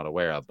missed I'm not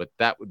aware of, but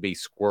that would be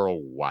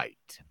Squirrel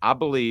White. I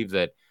believe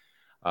that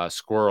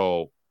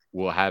Squirrel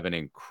will have an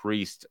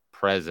increased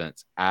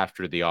presence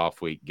after the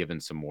off week, given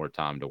some more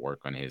time to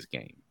work on his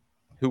game.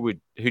 Who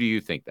do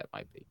you think that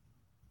might be?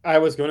 I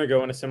was going to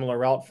go in a similar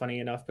route, funny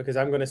enough, because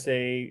I'm going to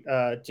say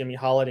Jimmy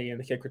Holiday in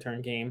the kick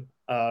return game.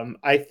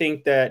 I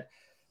think that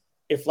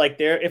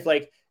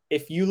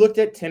if you looked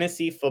at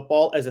Tennessee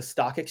football as a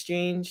stock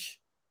exchange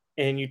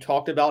and you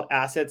talked about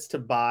assets to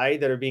buy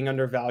that are being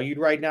undervalued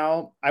right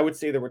now, I would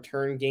say the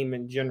return game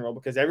in general,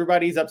 because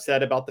everybody's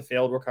upset about the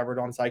failed recovered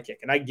onside kick.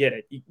 And I get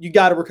it. You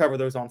got to recover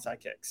those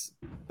onside kicks.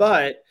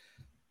 But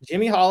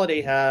Jimmy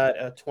Holiday had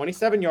a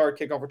 27-yard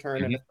kickoff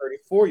return and a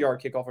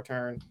 34-yard kickoff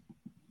return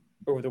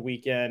over the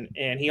weekend.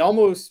 And it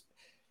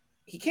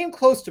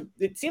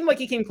seemed like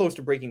he came close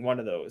to breaking one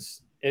of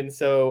those. And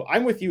so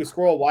I'm with you.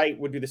 Squirrel White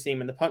would do the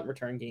same in the punt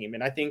return game.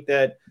 And I think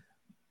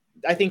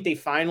they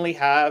finally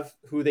have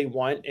who they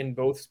want in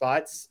both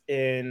spots.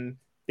 And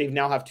they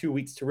now have 2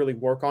 weeks to really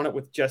work on it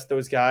with just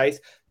those guys.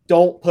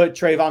 Don't put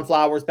Trayvon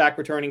Flowers back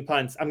returning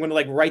punts. I'm going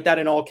to write that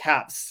in all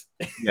caps.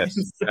 Yes,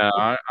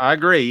 I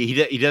agree.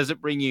 He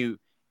doesn't bring you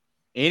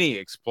any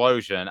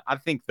explosion. I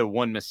think the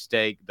one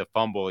mistake, the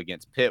fumble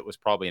against Pitt, was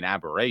probably an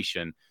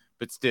aberration,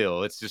 but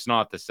still, it's just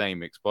not the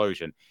same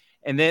explosion.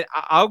 And then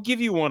I'll give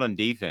you one on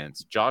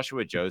defense,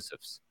 Joshua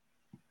Josephs.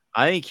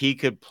 I think he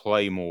could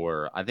play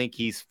more. I think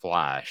he's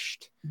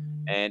flashed.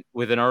 And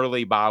with an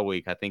early bye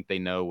week, I think they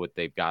know what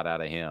they've got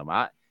out of him.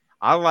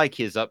 I like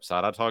his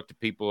upside. I talked to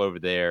people over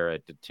there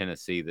at the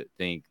Tennessee that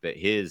think that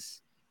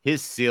his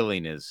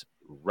ceiling is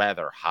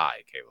rather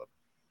high, Caleb.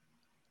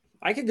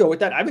 I could go with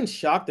that. I've been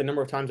shocked the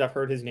number of times I've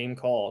heard his name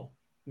called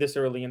this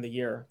early in the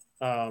year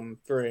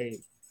for a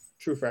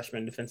true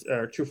freshman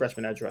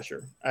edge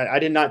rusher. I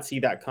did not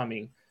see that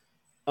coming.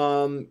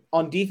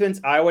 On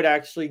defense, I would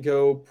actually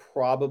go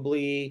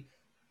probably,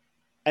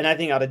 and I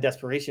think out of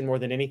desperation more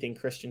than anything,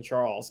 Christian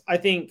Charles. I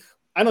don't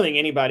think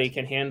anybody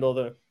can handle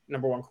the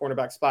number one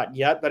cornerback spot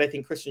yet, but I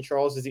think Christian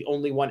Charles is the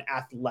only one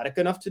athletic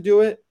enough to do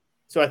it.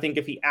 So I think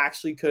if he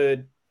actually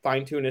could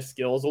fine tune his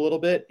skills a little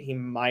bit, he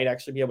might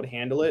actually be able to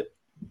handle it.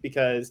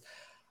 Because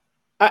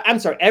I'm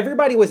sorry,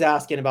 everybody was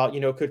asking about,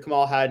 could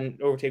Kamal Hadden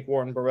overtake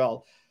Warren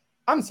Burrell?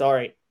 I'm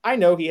sorry. I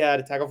know he had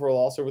a tackle for a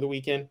loss over the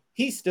weekend.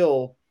 He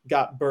still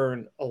got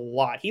burned a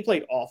lot. He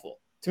played awful.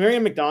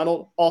 Tamarion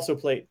McDonald also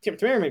played.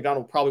 Tamarion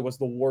McDonald probably was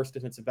the worst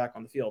defensive back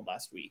on the field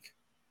last week.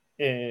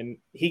 And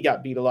he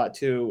got beat a lot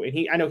too.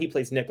 And I know he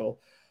plays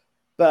nickel.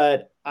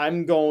 But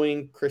I'm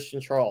going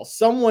Christian Charles.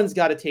 Someone's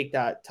got to take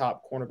that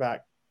top cornerback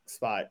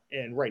spot.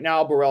 And right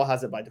now, Burrell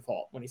has it by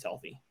default when he's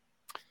healthy.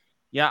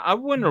 Yeah, I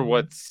wonder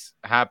what's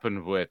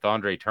happened with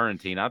Andre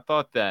Turrentine. I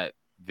thought that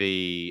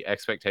the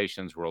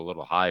expectations were a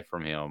little high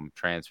from him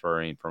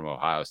transferring from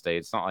Ohio State.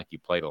 It's not like he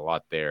played a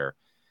lot there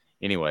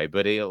anyway,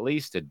 but he at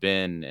least had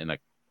been in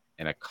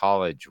a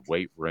college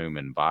weight room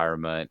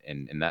environment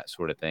and that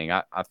sort of thing.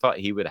 I thought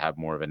he would have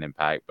more of an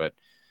impact, but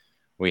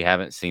we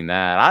haven't seen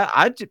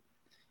that.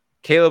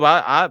 Caleb,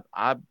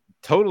 I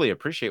totally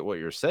appreciate what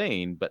you're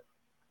saying, but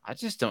I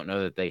just don't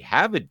know that they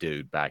have a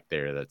dude back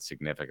there that's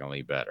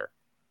significantly better.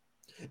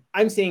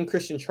 I'm saying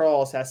Christian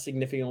Charles has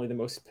significantly the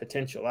most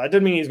potential. That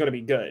doesn't mean he's going to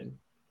be good.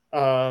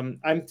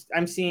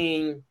 I'm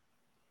seeing,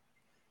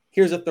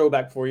 here's a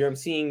throwback for you. I'm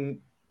seeing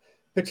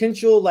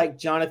potential like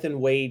Jonathan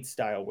Wade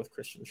style with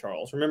Christian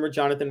Charles. Remember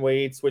Jonathan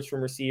Wade switched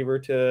from receiver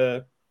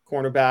to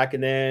cornerback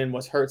and then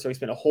was hurt. So he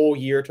spent a whole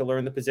year to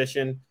learn the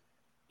position.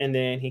 And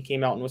then he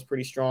came out and was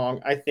pretty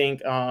strong. I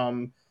think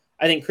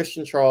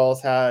Christian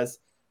Charles has,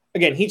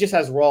 again, he just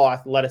has raw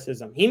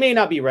athleticism. He may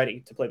not be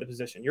ready to play the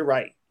position. You're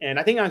right. And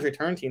I think Andre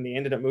Turrentine, they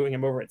ended up moving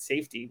him over at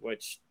safety,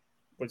 which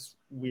was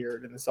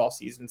weird in this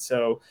offseason.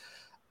 So,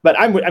 but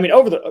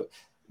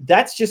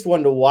that's just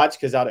one to watch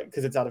because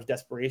it's out of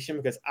desperation,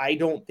 because I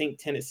don't think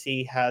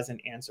Tennessee has an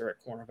answer at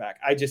cornerback.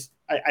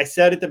 I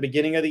said at the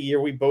beginning of the year,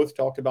 we both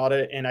talked about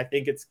it, and I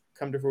think it's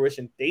come to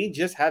fruition. They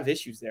just have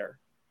issues there.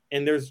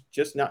 And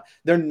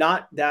they're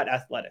not that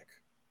athletic.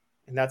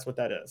 And that's what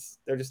that is.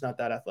 They're just not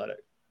that athletic.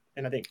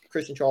 And I think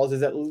Christian Charles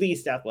is at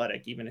least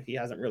athletic, even if he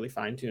hasn't really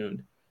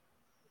fine-tuned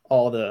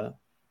all the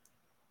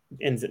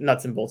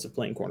nuts and bolts of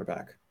playing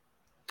cornerback.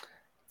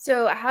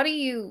 So how do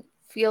you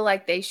feel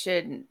like they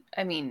should,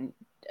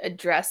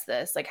 address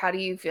this? Like, how do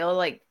you feel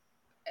like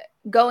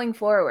going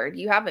forward?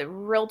 You have a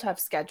real tough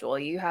schedule.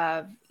 You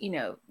have, you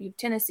have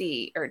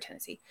Tennessee.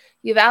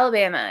 You have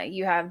Alabama.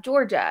 You have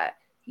Georgia.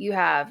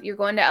 You're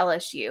going to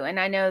LSU. And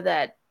I know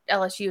that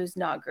LSU is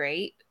not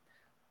great,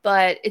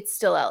 but it's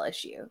still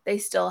LSU. They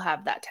still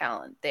have that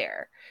talent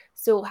there.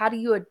 So how do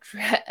you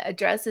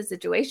address the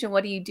situation?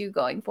 What do you do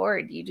going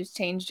forward? Do you just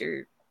change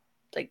your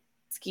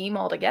scheme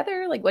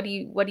altogether? Like, what do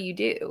you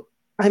do?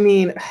 I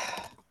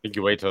think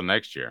you wait till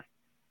next year.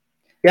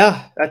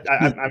 Yeah,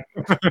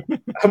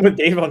 I'm with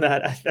Dave on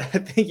that. I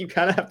think you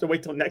kind of have to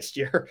wait till next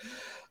year.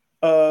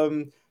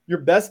 Your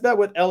best bet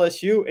with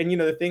LSU, and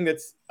the thing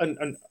that's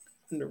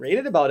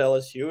underrated about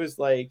LSU is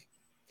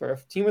for a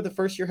team with a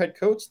first-year head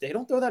coach, they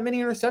don't throw that many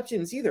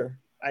interceptions either.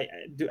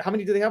 How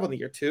many do they have on the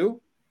year? 2?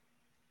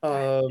 I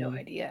have no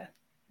idea.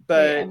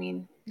 But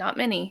not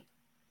many.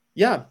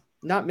 Yeah,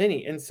 not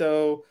many. And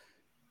so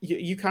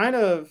you kind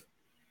of,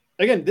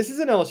 again, this is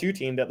an LSU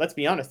team that, let's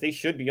be honest, they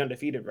should be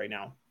undefeated right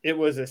now. It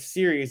was a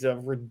series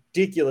of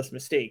ridiculous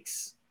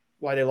mistakes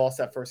why they lost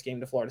that first game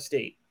to Florida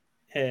State.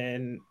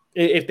 And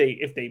if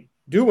they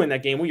do win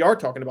that game, we are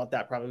talking about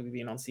that probably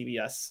being on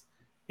CBS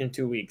in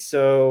 2 weeks.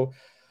 So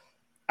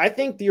I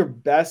think your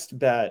best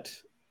bet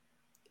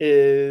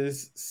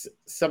is,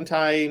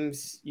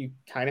 sometimes you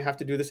kind of have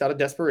to do this out of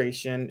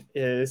desperation,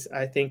 is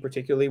I think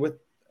particularly with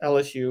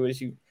LSU is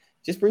you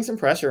just bring some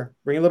pressure,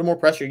 bring a little more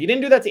pressure. You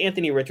didn't do that to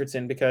Anthony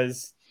Richardson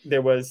because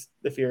there was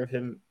the fear of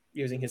him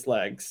using his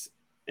legs.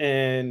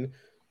 And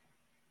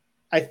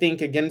I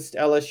think against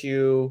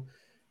LSU,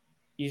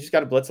 you just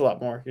got to blitz a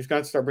lot more. You're just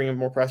going to start bringing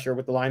more pressure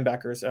with the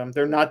linebackers.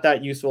 They're not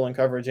that useful in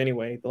coverage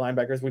anyway. The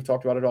linebackers, we've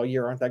talked about it all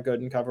year, aren't that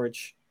good in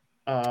coverage.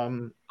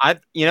 I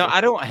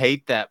don't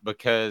hate that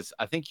because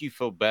I think you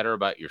feel better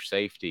about your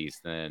safeties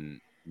than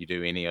you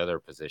do any other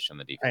position on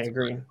the defense. I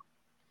agree.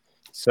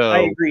 So I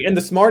agree. And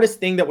the smartest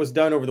thing that was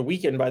done over the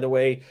weekend, by the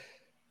way,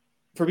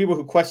 for people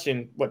who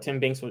question what Tim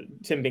Banks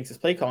is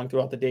play calling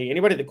throughout the day,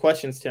 anybody that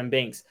questions Tim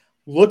Banks,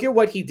 look at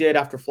what he did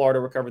after Florida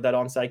recovered that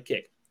onside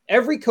kick.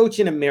 Every coach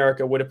in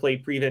America would have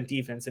played prevent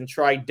defense and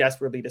tried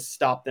desperately to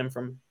stop them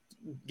from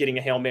getting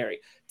a Hail Mary.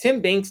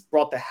 Tim Banks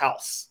brought the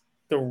house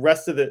the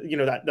rest of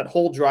the, that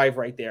whole drive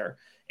right there.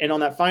 And on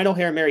that final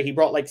Hail Mary, he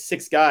brought like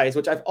 6 guys,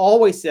 which I've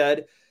always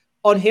said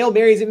on Hail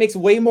Marys, it makes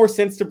way more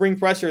sense to bring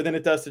pressure than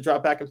it does to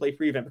drop back and play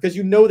prevent because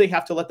they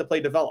have to let the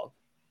play develop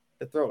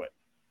to throw it.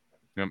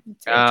 Yep.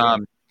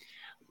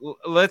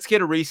 Let's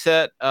get a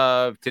reset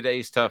of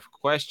today's tough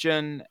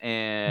question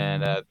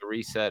and the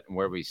reset and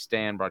where we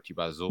stand brought to you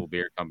by Zool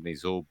Beer Company.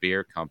 Zool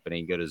Beer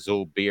Company. Go to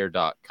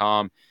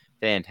zoolbeer.com.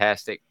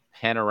 Fantastic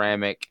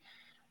panoramic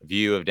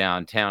view of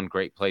downtown.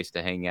 Great place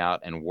to hang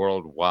out and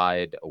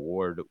worldwide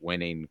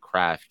award-winning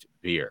craft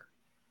beer.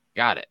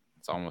 Got it.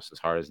 It's almost as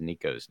hard as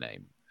Nico's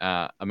name.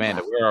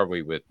 Amanda, where are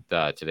we with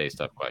today's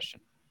tough question?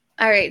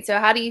 All right. So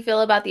how do you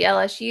feel about the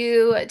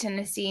LSU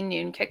Tennessee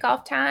noon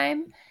kickoff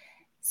time?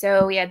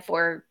 So we had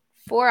four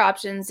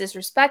options: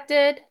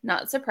 disrespected,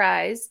 not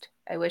surprised,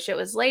 I wish it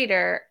was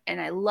later, and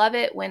I love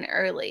it when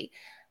early.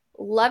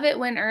 Love it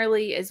when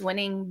early is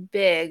winning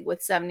big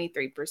with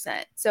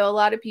 73%. So a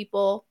lot of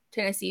people,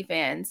 Tennessee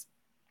fans,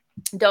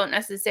 don't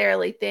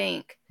necessarily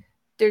think,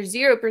 there's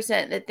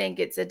 0% that think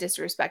it's a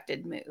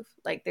disrespected move.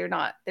 Like they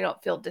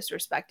don't feel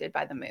disrespected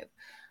by the move.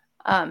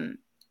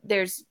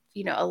 There's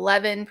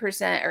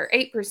 11% or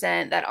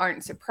 8% that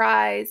aren't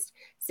surprised.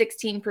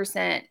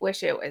 16%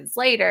 wish it was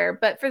later.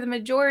 But for the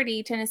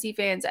majority, Tennessee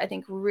fans, I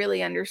think,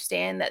 really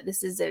understand that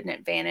this is an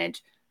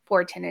advantage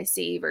for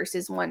Tennessee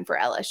versus one for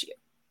LSU.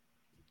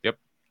 Yep.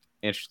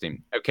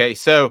 Interesting. Okay,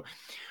 so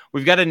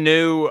we've got a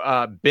new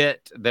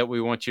bit that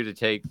we want you to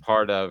take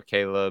part of,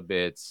 Caleb.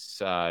 It's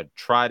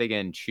Try It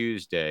Again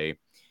Tuesday.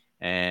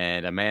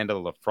 And Amanda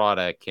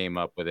LaFratta came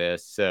up with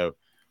this. So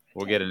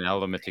we'll get an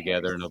element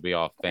together and it'll be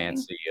all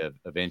fancy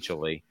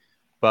eventually.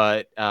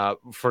 But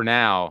for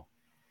now,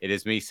 it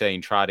is me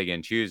saying Try It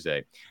Again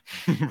Tuesday.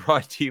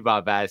 Brought to you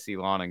by Vassy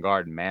Lawn and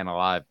Garden. Man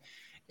alive,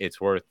 it's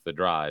worth the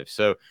drive.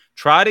 So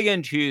Try It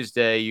Again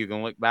Tuesday. You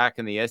can look back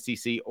in the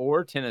SEC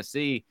or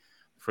Tennessee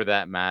for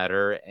that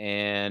matter,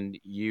 and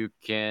you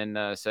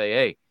can say,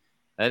 hey,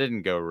 that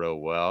didn't go real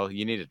well.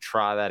 You need to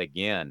try that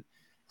again.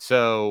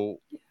 So,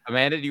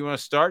 Amanda, do you want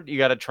to start? You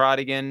got to Try It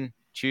Again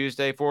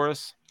Tuesday for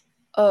us?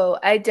 Oh,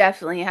 I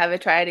definitely have a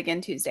Try It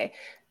Again Tuesday.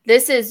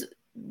 This is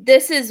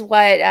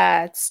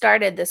what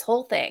started this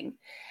whole thing.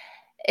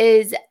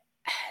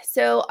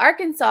 So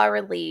Arkansas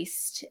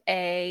released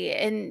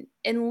in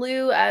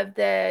lieu of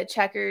the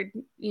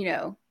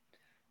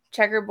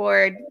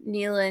checkerboard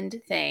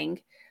Neyland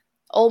thing.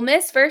 Ole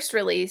Miss first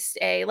released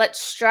a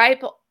let's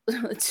stripe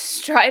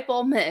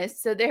Ole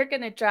Miss. So they're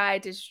going to try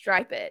to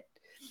stripe it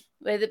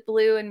with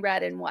blue and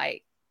red and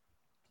white.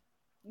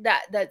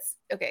 That's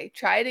okay.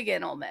 Try it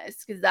again, Ole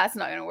Miss, because that's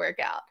not going to work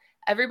out.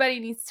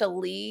 Everybody needs to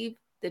leave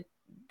the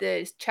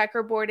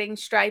checkerboarding,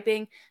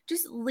 striping.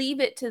 Just leave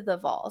it to the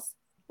Vols.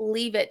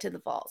 Leave it to the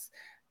Vols.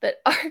 But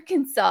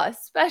Arkansas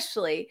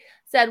especially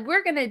said,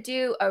 we're going to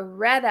do a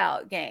red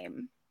out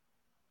game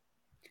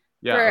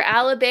for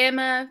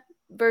Alabama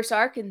versus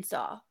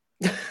Arkansas.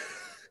 It's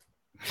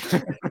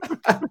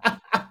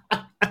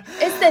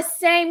the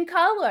same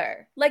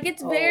color. Like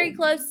it's very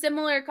close,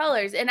 similar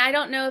colors. And I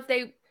don't know if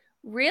they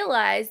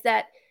realize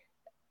that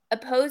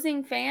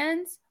opposing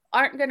fans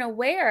aren't going to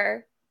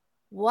wear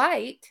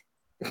white.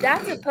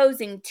 That's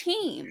opposing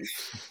teams.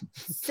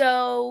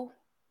 So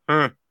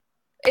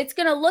it's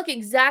going to look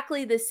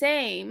exactly the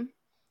same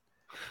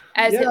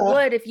as it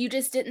would if you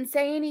just didn't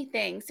say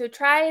anything. So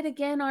try it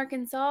again,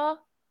 Arkansas.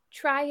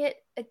 Try it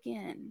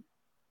again.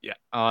 Yeah,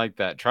 I like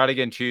that. Try It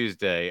Again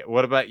Tuesday.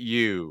 What about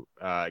you,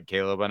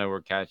 Caleb? I know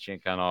we're catching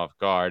kind of off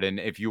guard. And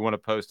if you want to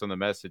post on the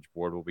message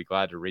board, we'll be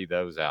glad to read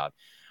those out.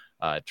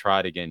 Try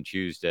It Again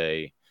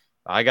Tuesday.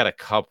 I got a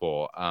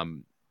couple. How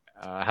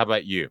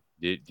about you?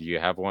 Do you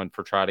have one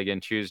for Try It Again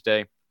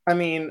Tuesday? I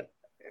mean,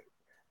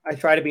 I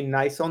try to be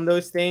nice on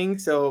those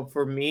things. So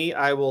for me,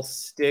 I will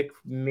stick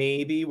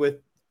maybe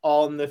with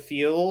on the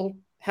field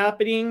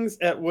happenings,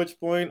 at which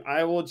point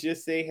I will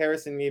just say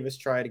Harrison Mevis,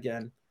 try it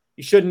again.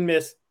 You shouldn't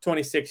miss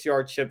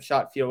 26-yard chip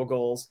shot field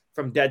goals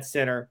from dead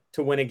center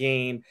to win a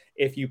game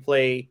if you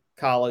play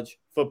college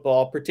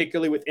football,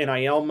 particularly with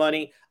NIL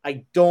money.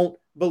 I don't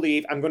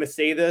believe, I'm going to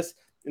say this,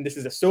 and this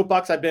is a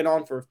soapbox I've been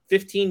on for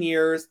 15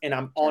 years, and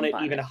I'm on it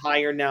even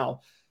higher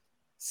now.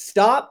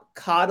 Stop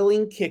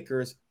coddling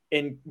kickers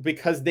and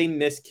because they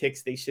miss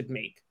kicks they should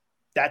make.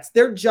 That's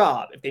their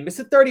job. If they miss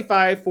a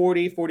 35,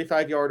 40,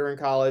 45-yarder in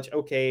college,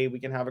 okay, we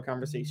can have a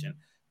conversation.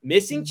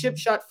 Missing chip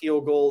shot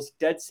field goals,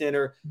 dead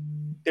center,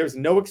 there's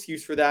no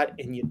excuse for that,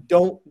 and you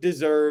don't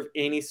deserve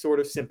any sort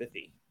of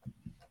sympathy.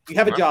 You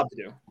have a job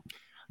to do.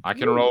 I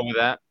can roll with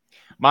that.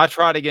 My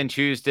Try It Again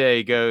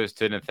Tuesday goes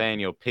to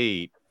Nathaniel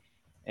Pete,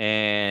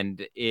 and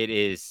it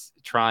is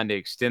trying to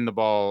extend the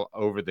ball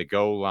over the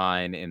goal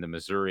line in the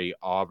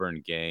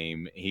Missouri-Auburn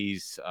game.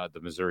 He's the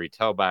Missouri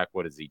tailback.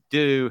 What does he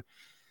do?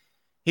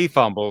 He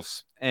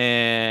fumbles,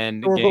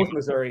 and We're both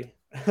Missouri.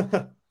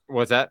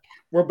 What's that?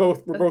 We're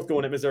both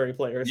going at Missouri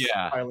players.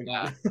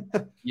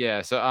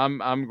 Yeah. So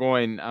I'm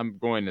going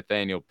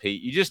Nathaniel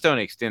Pete. You just don't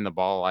extend the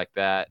ball like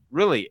that,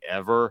 really,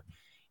 ever.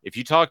 If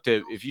you talk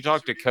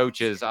to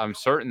coaches, I'm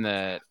certain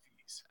that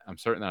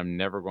I'm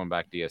never going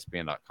back to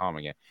ESPN.com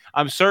again.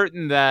 I'm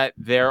certain that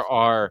there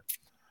are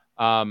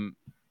times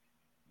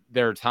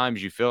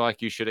you feel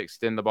like you should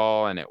extend the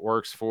ball and it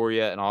works for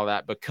you and all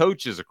that, but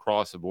coaches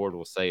across the board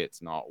will say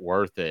it's not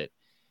worth it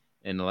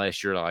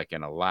unless you're like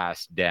in a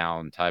last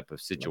down type of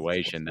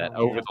situation that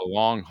over the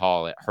long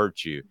haul it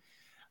hurts you.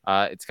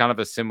 It's kind of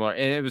a similar,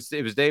 and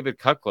it was David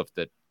Cutcliffe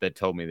that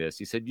told me this.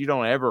 He said you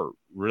don't ever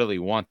really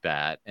want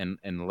that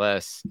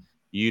unless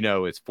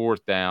it's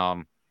fourth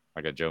down,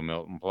 like a Joe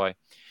Milton play,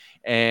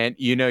 and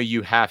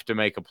you have to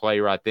make a play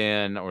right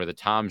then, or the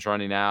time's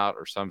running out,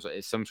 or some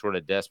sort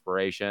of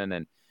desperation,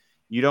 and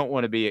you don't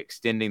want to be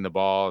extending the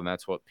ball, and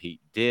that's what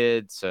Pete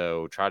did.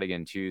 So try it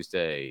again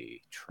Tuesday.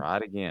 Try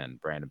it again,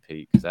 Brandon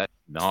Pete, because that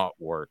did not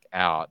work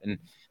out. And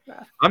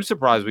I'm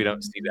surprised we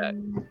don't see that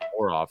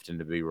more often,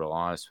 to be real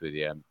honest with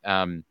you.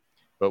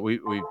 But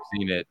we've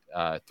seen it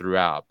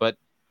throughout. But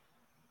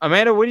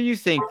Amanda, what do you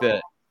think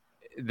that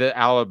the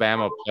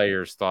Alabama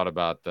players thought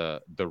about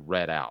the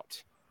red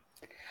out?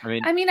 I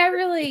bet they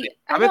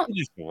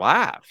just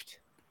laughed.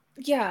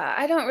 Yeah,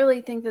 I don't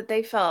really think that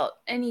they felt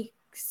any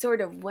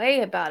sort of way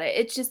about it.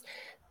 It's just,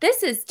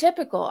 this is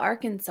typical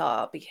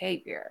Arkansas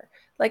behavior.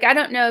 Like, I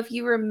don't know if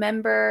you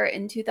remember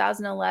in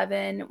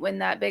 2011 when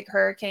that big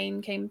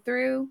hurricane came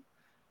through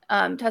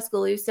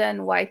Tuscaloosa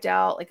and wiped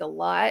out like a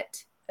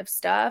lot of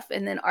stuff.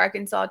 And then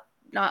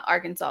not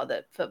Arkansas,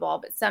 the football,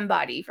 but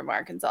somebody from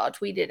Arkansas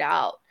tweeted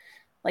out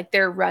like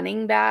they're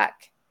running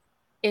back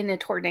in a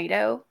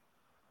tornado.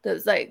 That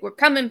was like, we're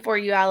coming for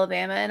you,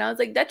 Alabama. And I was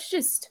like, my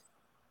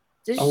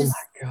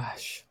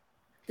gosh.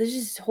 This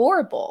is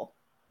horrible.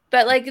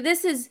 But like,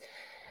 this is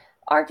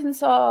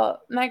Arkansas.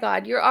 My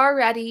God, you're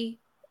already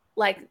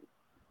like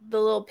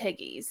the little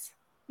piggies.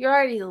 You're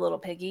already the little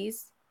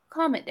piggies.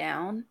 Calm it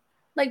down.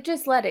 Like,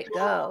 just let it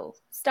go.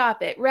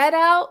 Stop it. Red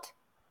out.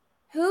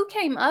 Who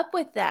came up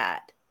with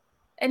that?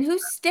 And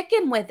who's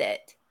sticking with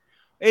it?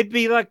 It'd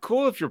be like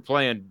cool if you're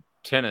playing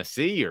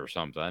Tennessee or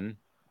something,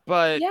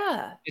 but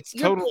yeah, it's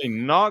totally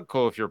not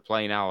cool if you're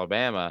playing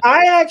Alabama.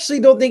 I actually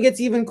don't think it's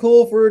even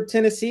cool for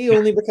Tennessee,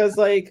 only because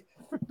like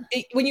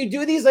when you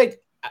do these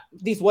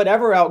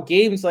whatever out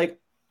games, like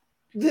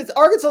this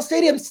Arkansas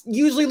Stadium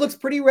usually looks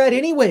pretty red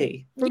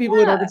anyway for people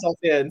in Arkansas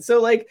fans.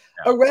 So like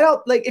a red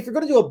out, like if you're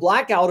going to do a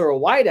blackout or a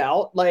white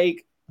out,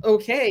 like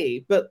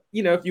okay, but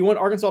if you want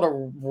Arkansas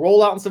to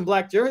roll out in some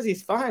black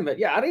jerseys, fine. But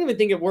yeah, I don't even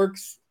think it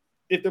works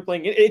if they're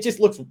playing.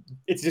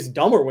 It's just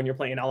dumber when you're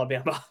playing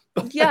Alabama.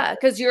 Yeah,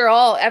 because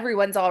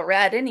everyone's all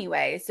red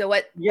anyway. So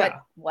what?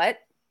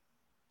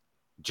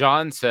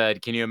 John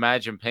said, can you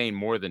imagine paying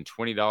more than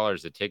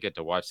 $20 a ticket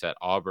to watch that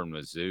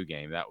Auburn-Mizzou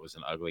game? That was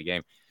an ugly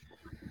game.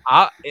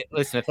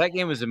 Listen, if that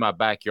game was in my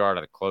backyard,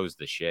 I'd close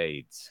the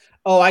shades.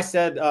 Oh, I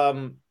said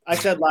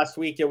last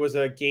week it was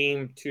a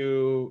game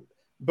to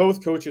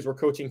both coaches were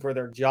coaching for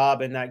their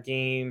job in that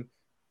game.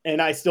 And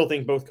I still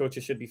think both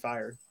coaches should be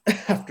fired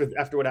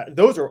after what happened.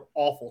 Those are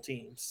awful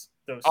teams.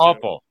 Those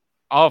awful.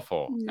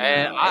 No.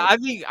 And I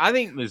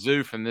think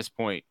Mizzou from this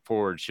point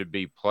forward should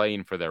be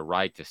playing for their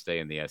right to stay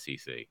in the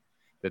SEC.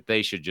 That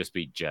they should just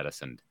be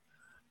jettisoned.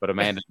 But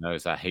Amanda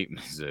knows I hate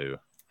Mizzou.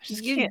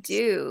 You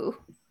do.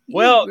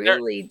 You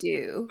really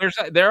do.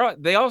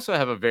 They also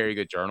have a very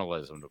good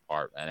journalism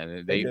department,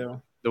 and they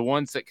do. The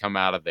ones that come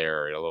out of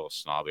there are a little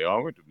snobby. Oh,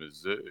 I went to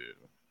Mizzou.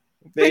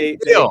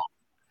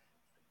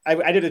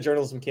 I did a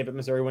journalism camp at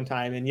Missouri one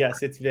time, and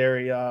yes, it's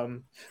very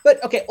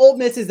but okay, Ole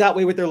Miss is that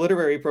way with their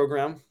literary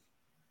program.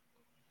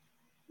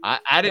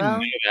 I didn't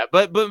know that,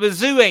 but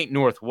Mizzou ain't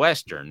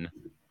Northwestern.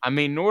 I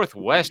mean,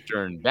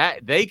 Northwestern,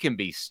 that they can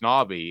be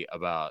snobby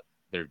about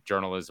their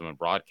journalism and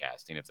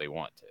broadcasting if they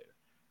want to.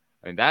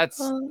 I mean,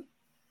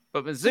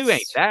 but Mizzou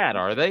ain't that,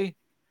 are they?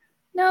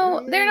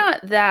 No, they're not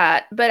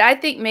that. But I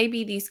think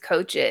maybe these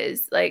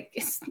coaches, like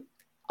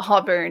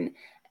Auburn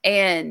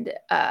and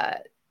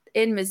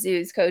in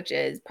Mizzou's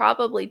coaches,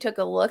 probably took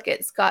a look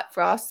at Scott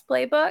Frost's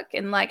playbook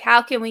and like,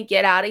 how can we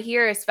get out of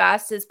here as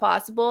fast as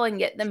possible and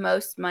get the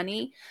most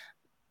money?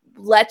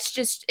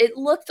 It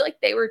looked like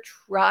they were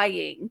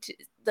trying to,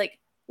 like,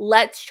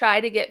 let's try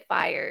to get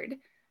fired.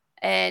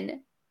 And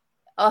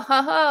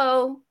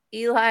Eli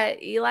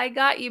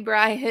got you,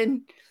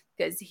 Brian,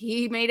 because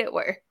he made it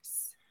worse.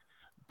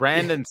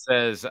 Brandon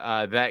says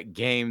that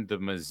game, the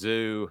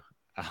Mizzou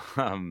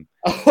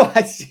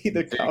I see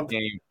the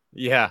game.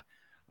 Yeah.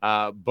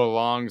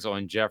 Belongs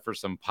on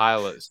Jefferson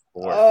Pilot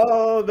Sports.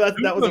 Oh, that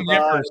was a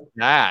vibe.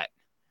 That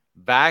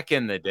back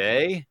in the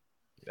day.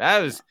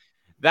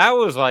 that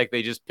was like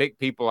they just picked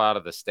people out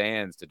of the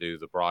stands to do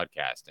the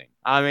broadcasting.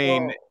 I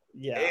mean, Well,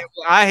 yeah.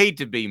 I hate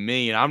to be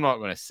mean. I'm not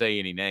going to say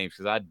any names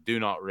because I do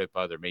not rip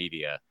other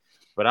media.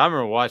 But I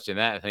remember watching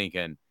that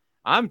thinking,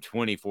 I'm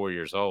 24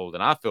 years old,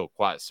 and I feel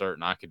quite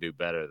certain I could do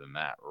better than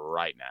that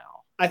right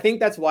now. I think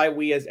that's why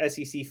we as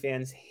SEC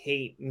fans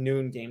hate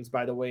noon games,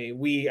 by the way.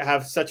 We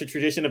have such a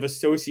tradition of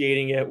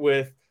associating it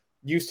with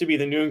used to be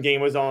the noon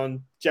game was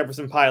on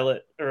Jefferson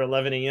Pilot or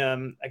 11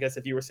 a.m., I guess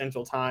if you were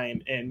Central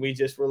Time. And we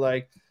just were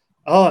like,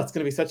 oh, it's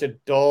going to be such a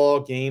dull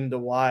game to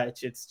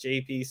watch. It's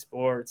JP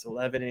Sports,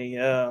 11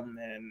 a.m.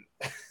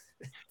 And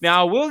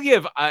now I will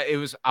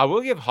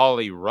give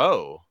Holly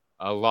Rowe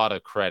a lot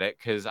of credit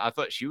because I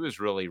thought she was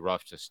really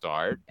rough to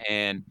start,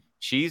 and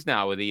she's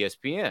now with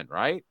ESPN,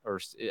 right? Or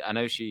I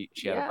know she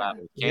had a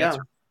battle with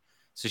cancer,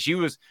 so she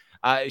was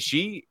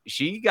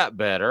she got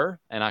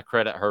better, and I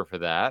credit her for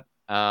that.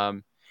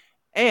 And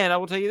I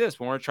will tell you this,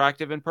 more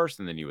attractive in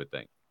person than you would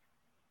think.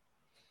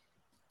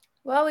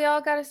 Well, we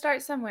all got to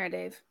start somewhere,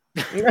 Dave.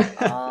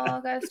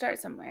 All got to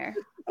start somewhere.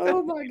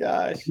 Oh my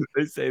gosh.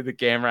 They say the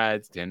camera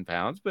adds 10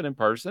 pounds, but in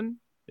person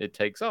it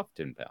takes off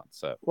 10 pounds.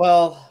 So,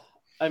 well,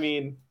 I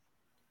mean,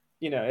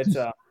 you know, it's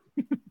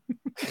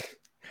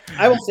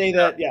I will say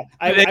that, yeah.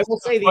 I will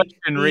say the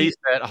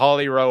reset,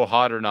 Holly Rowe,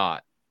 hot or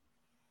not?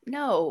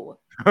 No,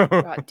 we're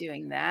not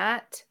doing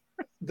that.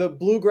 The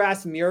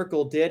Bluegrass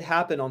Miracle did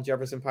happen on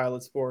Jefferson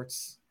Pilot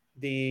Sports.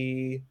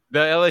 The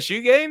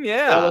LSU game,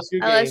 yeah.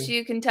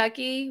 LSU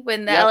Kentucky,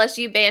 when the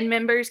LSU band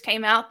members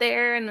came out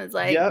there and was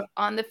like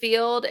on the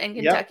field, and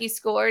Kentucky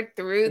scored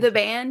through the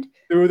band.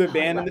 Through the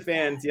band and the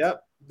fans.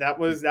 Yep. That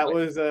was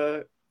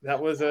a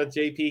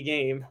JP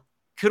game.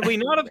 Could we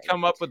not have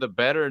come up with a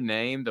better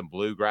name than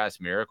Bluegrass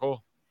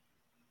Miracle?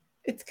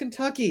 It's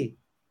Kentucky.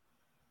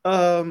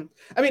 I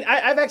mean,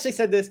 I've actually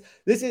said this.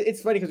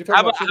 It's funny because we're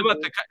talking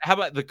how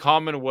about the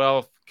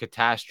Commonwealth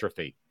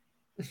Catastrophe?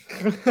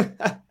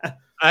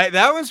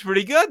 That one's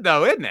pretty good,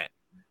 though, isn't it?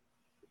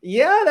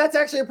 Yeah, that's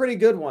actually a pretty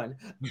good one.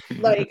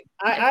 Like,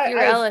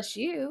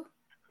 LSU.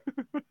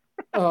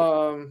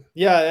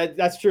 Yeah,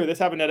 that's true. This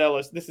happened at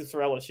LSU. This is for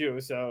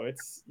LSU, so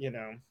it's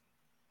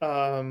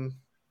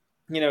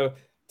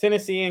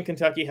Tennessee and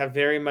Kentucky have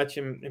very much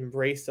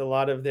embraced a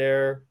lot of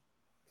their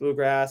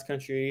bluegrass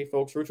country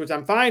folks roots, which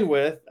I'm fine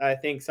with. I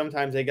think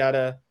sometimes they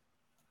gotta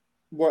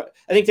work.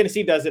 I think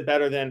Tennessee does it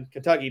better than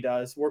Kentucky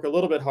does. Work a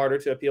little bit harder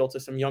to appeal to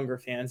some younger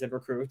fans and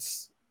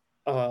recruits.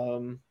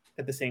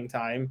 At the same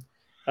time,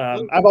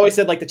 I've always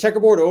said, like, the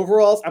checkerboard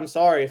overalls. I'm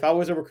sorry, if I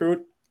was a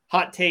recruit,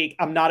 hot take,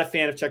 I'm not a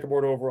fan of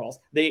checkerboard overalls.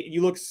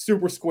 You look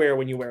super square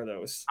when you wear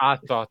those. I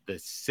thought the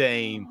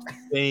same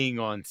thing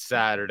on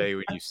Saturday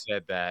when you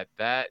said that.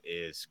 That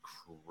is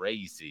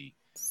crazy.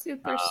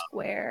 Super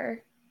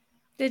square.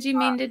 Did you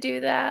mean to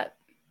do that?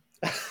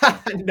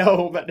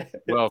 No, but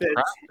well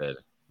crafted.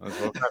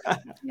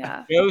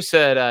 Yeah. Joe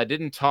said,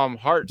 didn't Tom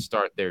Hart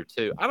start there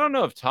too? I don't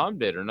know if Tom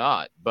did or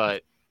not,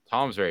 but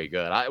Tom's very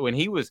good.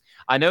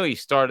 I know he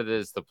started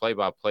as the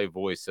play-by-play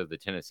voice of the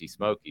Tennessee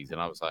Smokies,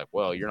 and I was like,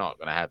 well, you're not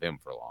going to have him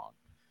for long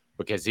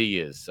because he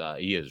is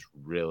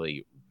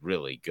really,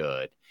 really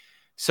good.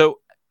 So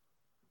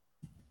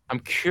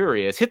I'm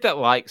curious. Hit that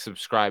like,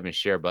 subscribe, and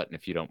share button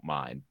if you don't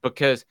mind,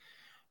 because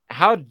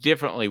how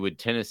differently would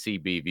Tennessee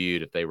be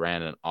viewed if they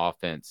ran an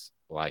offense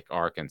like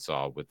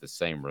Arkansas with the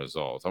same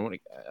results? I want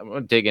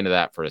to dig into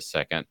that for a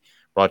second.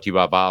 Brought to you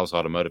by Viles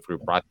Automotive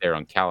Group right there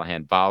on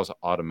Callahan. Viles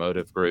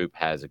Automotive Group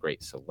has a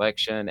great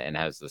selection and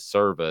has the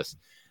service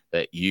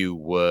that you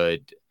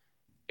would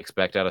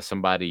expect out of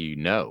somebody you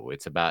know.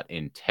 It's about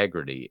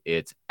integrity.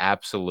 It's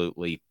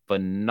absolutely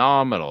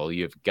phenomenal.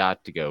 You've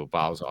got to go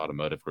Viles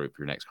Automotive Group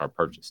for your next car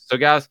purchase. So,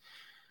 guys,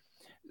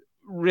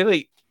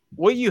 really,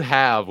 what you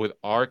have with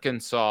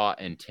Arkansas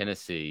and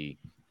Tennessee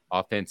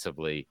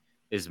offensively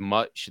is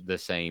much the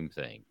same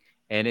thing.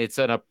 And it's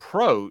an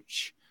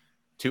approach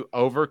to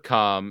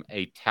overcome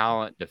a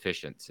talent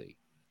deficiency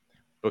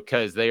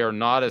because they are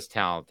not as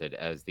talented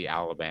as the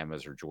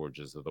Alabamas or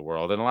Georgias of the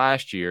world. And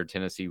last year,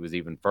 Tennessee was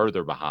even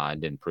further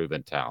behind in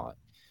proven talent.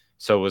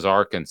 So was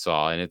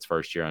Arkansas in its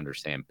first year under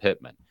Sam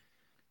Pittman.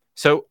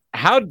 So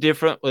how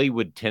differently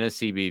would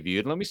Tennessee be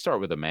viewed? Let me start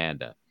with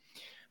Amanda,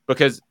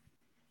 because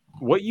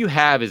what you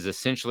have is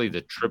essentially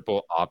the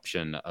triple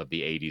option of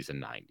the 80s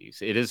and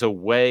 90s. It is a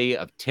way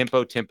of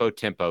tempo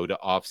to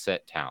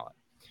offset talent.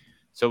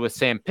 So with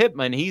Sam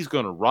Pittman, he's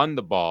going to run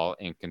the ball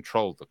and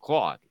control the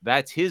clock.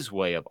 That's his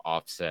way of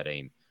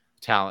offsetting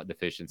talent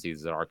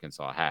deficiencies that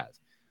Arkansas has.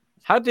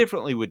 How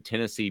differently would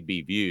Tennessee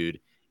be viewed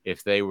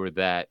if they were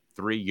that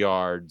 3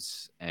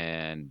 yards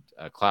and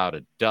a cloud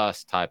of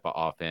dust type of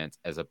offense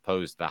as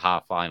opposed to the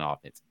high-flying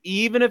offense?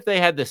 Even if they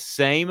had the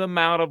same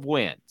amount of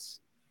wins,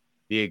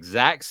 the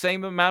exact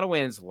same amount of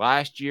wins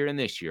last year and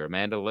this year.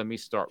 Amanda, let me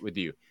start with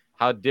you.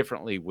 How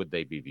differently would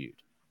they be viewed?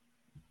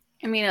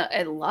 I mean,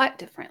 a lot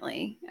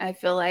differently. I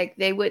feel like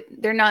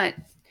they're not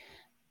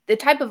the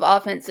type of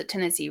offense that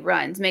Tennessee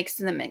runs makes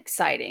them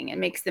exciting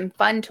and makes them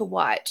fun to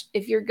watch.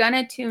 If you're going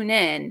to tune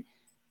in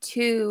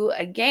to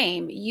a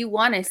game, you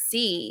want to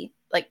see,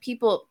 like,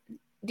 people,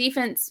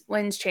 defense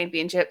wins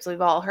championships.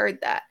 We've all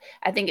heard that.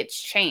 I think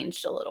it's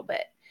changed a little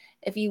bit.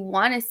 If you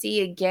want to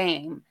see a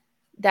game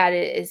that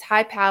is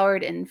high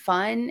powered and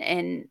fun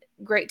and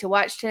great to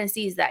watch,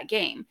 Tennessee is that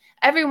game.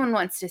 Everyone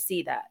wants to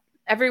see that.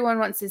 Everyone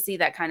wants to see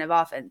that kind of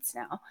offense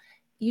now.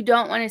 You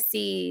don't want to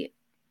see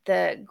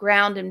the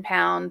ground and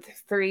pound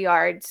 3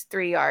 yards,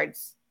 4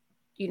 yards.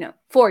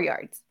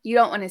 You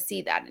don't want to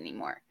see that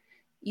anymore.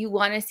 You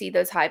want to see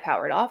those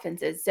high-powered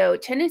offenses. So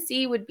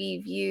Tennessee would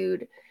be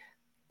viewed,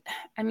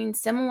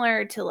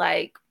 similar to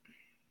I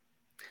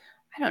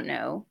don't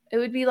know. It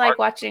would be like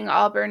watching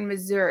Auburn,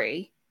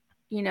 Missouri.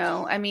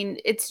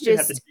 It's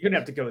just you're gonna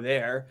have to go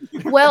there.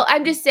 Well,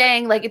 I'm just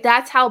saying,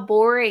 that's how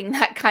boring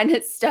that kind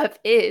of stuff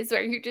is,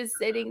 where you're just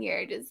sitting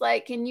here, just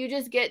can you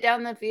just get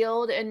down the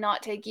field and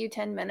not take you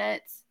 10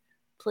 minutes?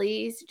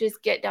 Please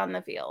just get down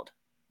the field.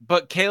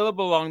 But Caleb,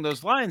 along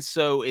those lines,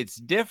 so it's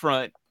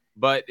different,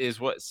 but is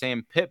what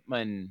Sam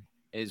Pittman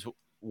is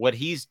what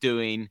he's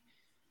doing,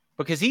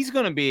 because he's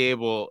going to be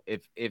able,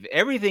 if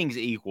everything's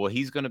equal,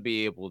 he's going to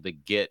be able to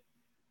get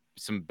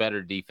some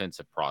better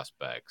defensive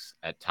prospects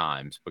at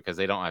times because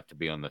they don't have to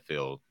be on the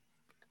field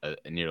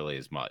nearly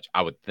as much.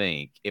 I would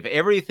think if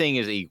everything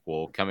is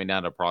equal coming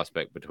down to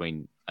prospect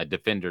between a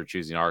defender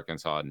choosing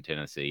Arkansas and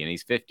Tennessee, and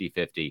he's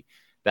 50-50,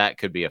 that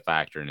could be a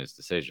factor in his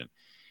decision.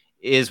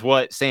 Is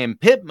what Sam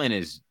Pittman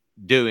is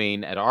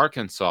doing at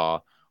Arkansas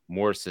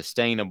more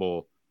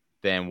sustainable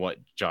than what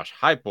Josh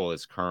Heupel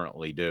is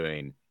currently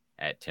doing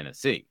at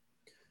Tennessee?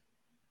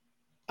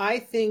 I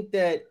think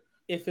that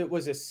if it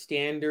was a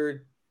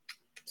standard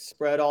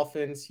spread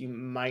offense, you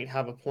might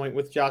have a point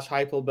with Josh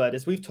Heupel, but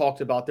as we've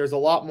talked about, there's a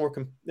lot more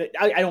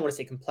I don't want to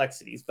say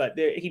complexities, but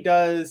he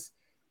does,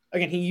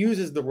 again, he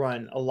uses the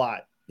run a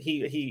lot.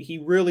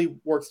 He really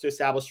works to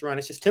establish the run.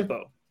 It's just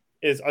tempo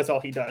is all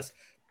he does.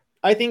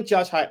 I think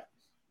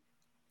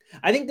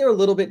I think they're a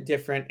little bit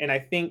different, and I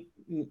think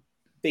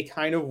they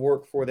kind of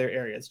work for their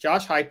areas.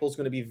 Josh Heupel is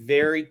going to be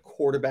very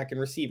quarterback and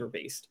receiver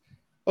based.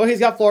 Well, he's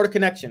got Florida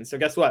connections, so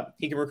guess what?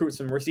 He can recruit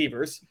some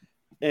receivers.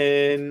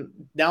 And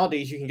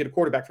nowadays, you can get a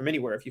quarterback from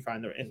anywhere if you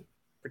find them, and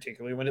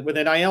particularly with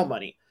NIL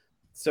money.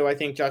 So I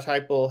think Josh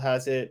Heupel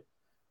has it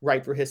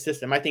right for his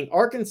system. I think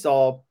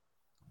Arkansas,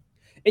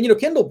 and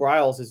Kendall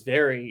Briles is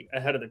very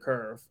ahead of the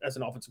curve as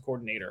an offensive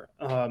coordinator.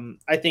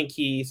 I think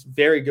he's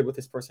very good with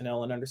his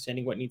personnel and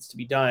understanding what needs to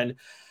be done.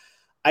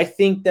 I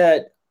think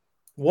that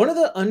one of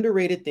the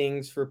underrated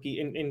things for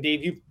and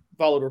Dave, you've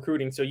followed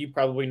recruiting, so you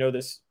probably know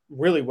this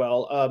really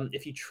well.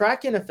 If you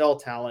track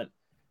NFL talent,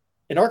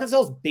 and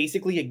Arkansas is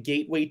basically a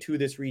gateway to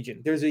this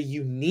region. There's a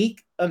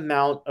unique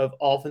amount of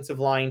offensive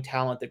line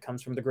talent that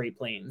comes from the Great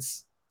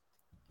Plains.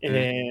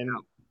 And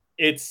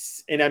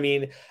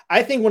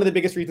I think one of the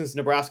biggest reasons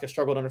Nebraska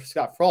struggled under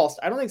Scott Frost,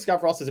 I don't think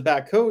Scott Frost is a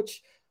bad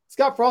coach.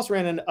 Scott Frost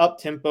ran an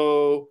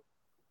up-tempo,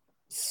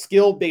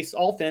 skill-based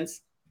offense.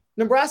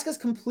 Nebraska's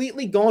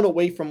completely gone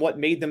away from what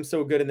made them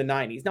so good in the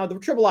 90s. Now, the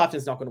triple option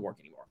is not going to work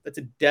anymore. That's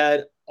a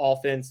dead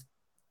offense.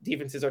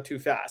 Defenses are too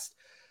fast.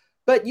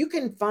 But you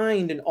can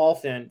find an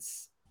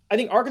offense. I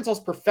think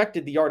Arkansas's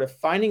perfected the art of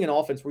finding an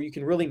offense where you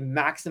can really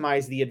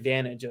maximize the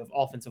advantage of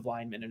offensive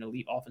linemen and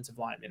elite offensive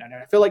linemen. And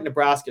I feel like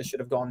Nebraska should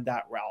have gone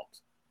that route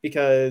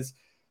because,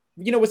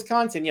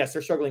 Wisconsin, yes,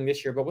 they're struggling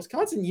this year, but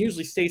Wisconsin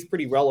usually stays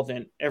pretty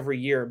relevant every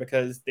year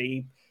because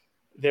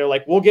they're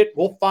like,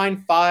 we'll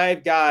find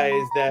 5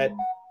 guys that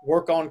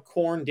work on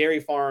corn dairy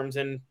farms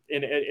and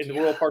in the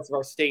rural parts of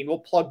our state, and we'll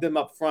plug them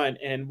up front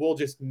and we'll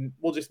just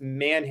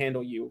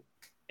manhandle you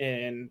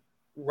and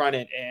run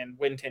it and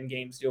win 10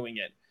 games doing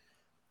it.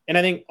 And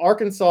I think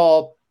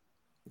Arkansas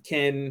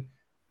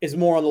is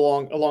more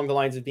along the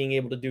lines of being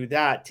able to do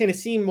that.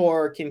 Tennessee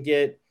more can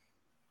get,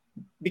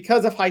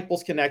 because of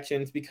Heupel's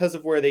connections, because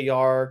of where they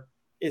are,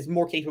 is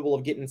more capable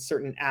of getting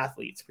certain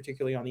athletes,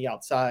 particularly on the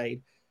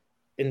outside.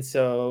 And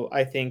so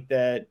I think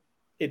that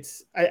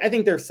I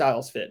think their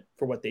styles fit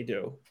for what they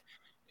do.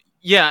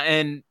 Yeah,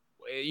 and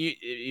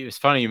it was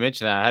funny you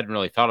mentioned that. I hadn't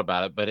really thought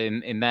about it, but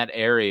in that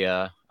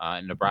area,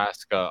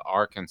 Nebraska,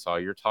 Arkansas,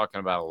 you're talking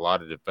about a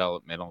lot of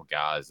developmental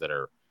guys that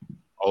are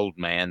old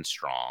man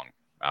strong,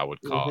 I would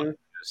call it,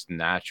 just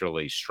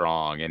naturally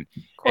strong and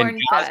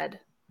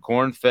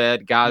corn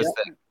fed guys,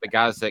 the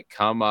guys that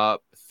come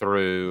up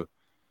through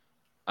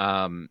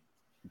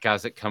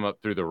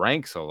the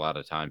ranks a lot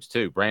of times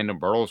too. Brandon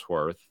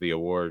Burlsworth, the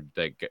award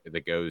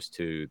that goes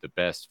to the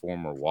best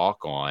former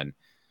walk-on,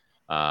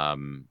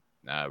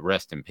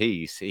 rest in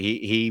peace.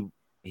 He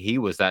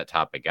was that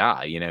type of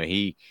guy.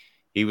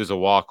 He was a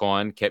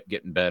walk-on, kept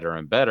getting better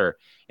and better.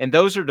 And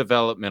those are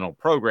developmental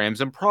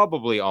programs and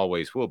probably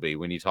always will be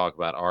when you talk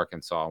about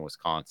Arkansas and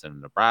Wisconsin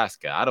and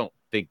Nebraska. I don't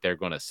think they're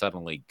going to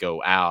suddenly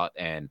go out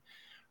and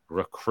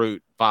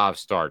recruit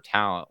 5-star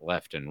talent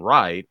left and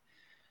right.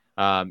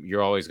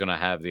 You're always going to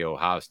have the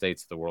Ohio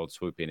States of the world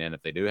swooping in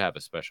if they do have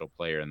a special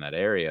player in that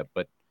area.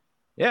 But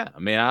yeah,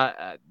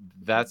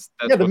 that's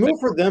the move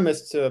for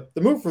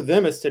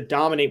them is to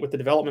dominate with the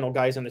developmental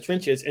guys in the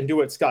trenches and do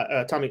what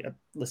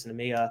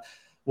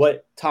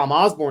what Tom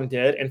Osborne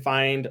did and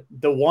find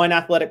the one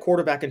athletic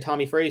quarterback in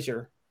Tommy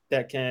Frazier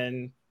that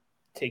can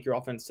take your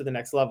offense to the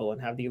next level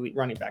and have the elite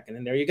running back. And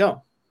then there you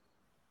go.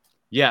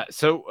 Yeah.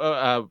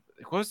 So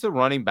what's the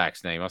running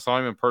back's name? I saw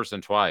him in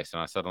person twice,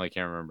 and I suddenly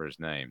can't remember his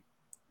name.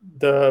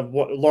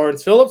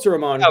 Lawrence Phillips or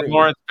Ramon?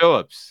 Lawrence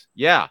Phillips.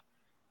 Yeah.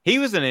 He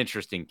was an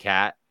interesting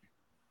cat.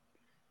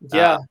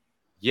 Yeah.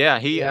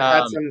 He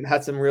had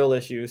some real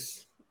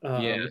issues.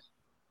 Yeah.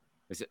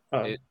 Is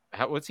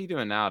what's he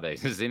doing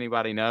nowadays? Does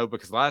anybody know?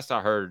 Because last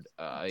I heard,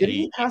 did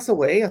he pass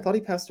away? I thought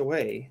he passed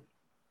away.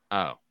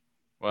 Oh,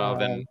 well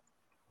then.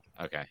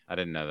 Okay, I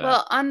didn't know that.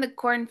 Well, on the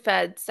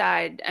corn-fed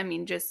side, I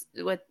mean, just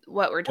with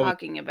what we're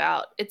talking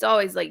about, it's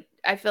always like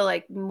I feel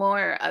like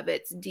more of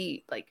it's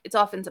deep, like it's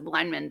offensive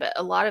linemen, but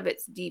a lot of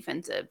it's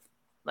defensive,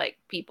 like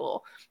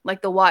people,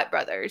 like the Watt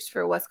brothers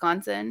for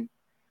Wisconsin.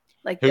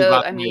 Like, who,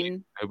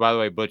 by the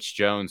way, Butch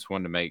Jones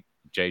wanted to make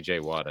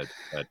J.J. Watt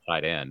a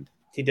tight end.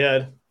 He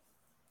did.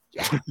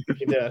 Yeah,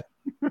 he did.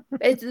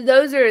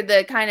 Those are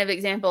the kind of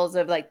examples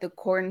of like the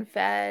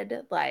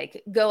corn-fed,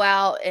 like go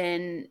out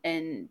and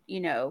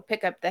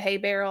pick up the hay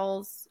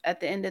barrels at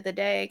the end of the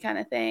day kind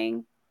of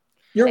thing.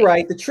 You're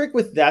right. The trick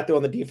with that though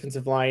on the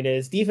defensive line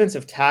is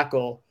defensive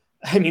tackle.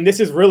 I mean, this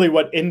is really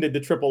what ended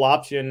the triple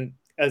option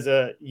as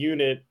a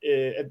unit,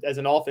 as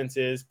an offense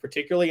is,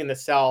 particularly in the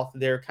South.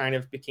 There kind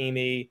of became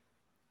a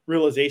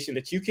realization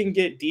that you can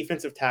get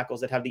defensive tackles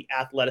that have the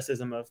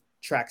athleticism of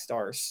track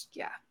stars.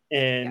 Yeah.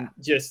 And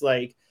just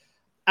like,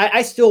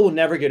 I still will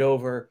never get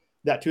over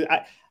that too.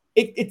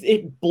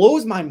 It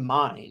blows my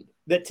mind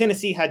that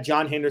Tennessee had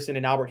John Henderson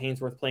and Albert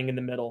Hainsworth playing in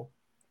the middle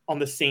on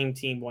the same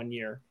team one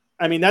year.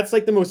 I mean, that's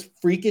like the most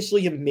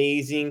freakishly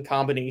amazing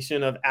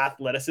combination of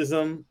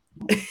athleticism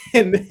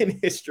in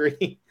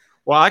history.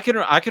 Well, I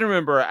can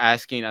remember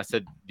asking. I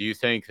said, "Do you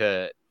think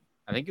that?"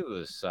 I think it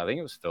was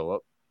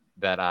Philip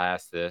that I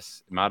asked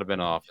this. It might have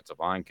been an offensive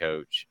line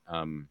coach.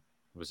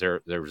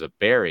 There was a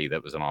Barry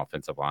that was an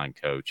offensive line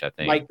coach, I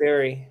think. Mike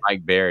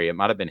Barry. It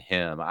might have been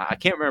him. I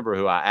can't remember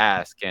who I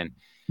asked. And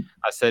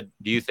I said,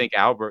 do you think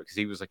Albert, because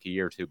he was like a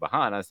year or two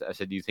behind, I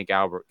said, do you think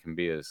Albert can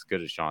be as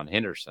good as Sean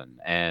Henderson?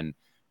 And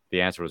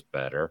the answer was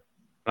better.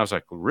 And I was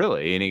like,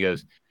 really? And he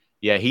goes,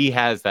 yeah, he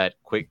has that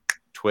quick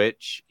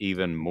twitch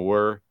even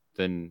more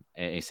than,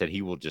 and he said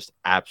he will just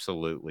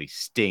absolutely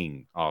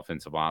sting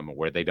offensive linemen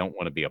where they don't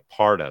want to be a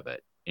part of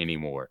it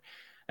anymore.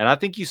 And I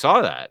think you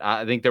saw that.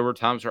 I think there were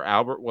times where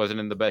Albert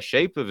wasn't in the best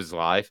shape of his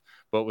life,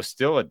 but was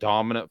still a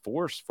dominant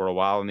force for a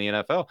while in the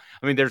NFL.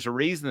 I mean, there's a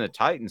reason the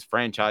Titans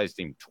franchised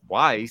him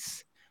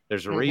twice.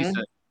 There's a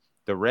reason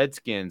the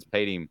Redskins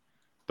paid him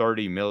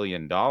 $30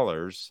 million.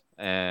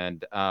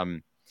 And,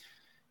 I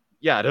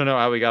don't know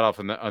how we got off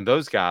on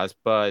those guys,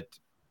 but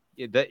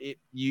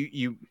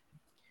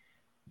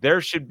there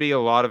should be a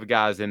lot of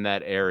guys in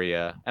that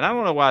area. And I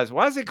don't know why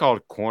is it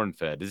called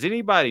corn-fed? Does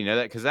anybody know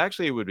that? Because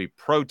actually it would be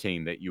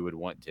protein that you would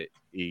want to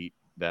eat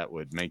that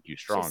would make you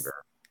stronger.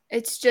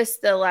 It's just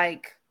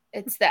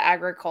it's the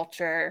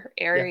agriculture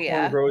area. Yeah,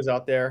 corn grows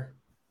out there.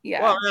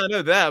 Yeah. Well, I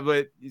know that,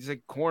 but it's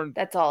like corn.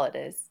 That's all it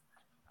is.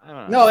 I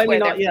don't No, know. I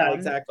mean,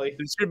 exactly.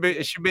 It should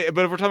be,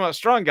 but if we're talking about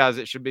strong guys,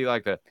 it should be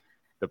like the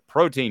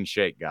protein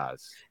shake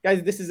guys.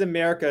 Guys, this is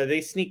America.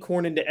 They sneak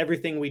corn into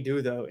everything we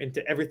do, though,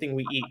 into everything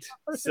we eat.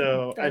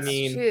 So That's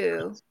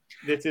true.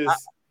 This is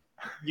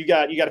you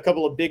got a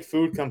couple of big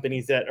food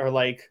companies that are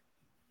like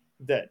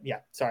that. Yeah,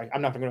 sorry,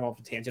 I'm not going to go off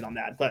a tangent on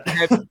that. But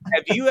have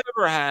you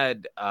ever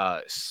had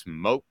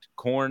smoked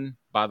corn?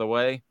 By the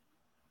way,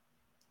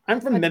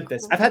 I'm from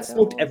Memphis. I've had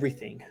smoked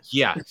everything.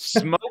 Yeah,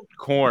 smoked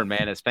corn,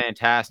 man, is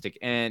fantastic.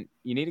 And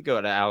you need to go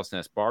to Alice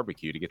Nest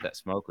Barbecue to get that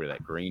smoker,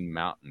 that Green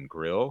Mountain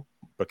Grill,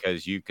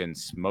 because you can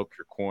smoke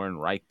your corn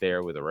right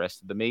there with the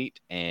rest of the meat,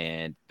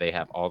 and they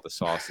have all the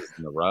sauces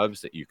and the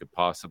rubs that you could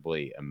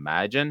possibly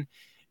imagine.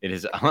 It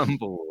is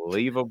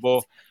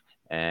unbelievable,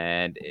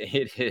 and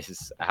it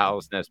is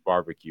Alice Nest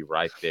Barbecue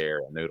right there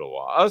in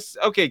Noodlewall.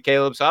 Okay,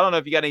 Caleb, so I don't know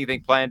if you got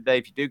anything planned today.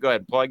 If you do, go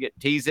ahead and plug it,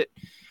 tease it,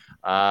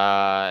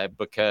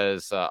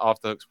 because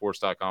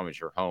offthehooksports.com is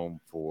your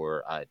home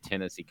for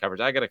Tennessee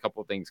coverage. I got a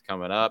couple of things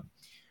coming up.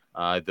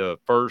 The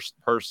first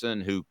person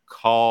who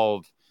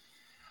called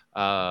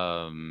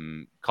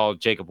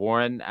Jacob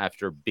Warren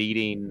after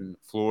beating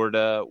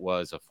Florida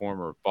was a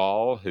former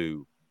Vol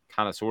who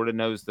kind of sort of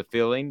knows the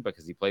feeling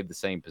because he played the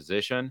same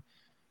position.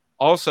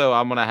 Also,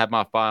 I'm going to have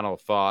my final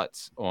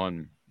thoughts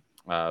on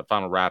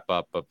final wrap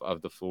up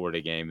of the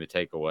Florida game, the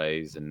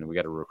takeaways, and we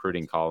got a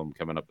recruiting column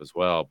coming up as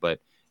well. But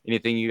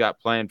anything you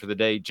got planned for the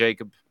day,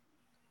 Jacob?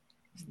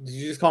 Did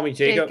you just call me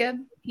Jacob?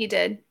 He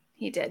did.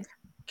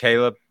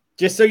 Caleb?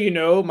 Just so you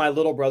know, my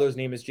little brother's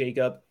name is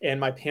Jacob, and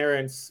my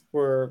parents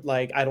were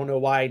like, I don't know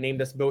why, named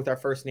us both our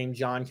first name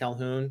John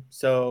Calhoun.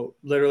 So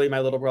literally my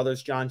little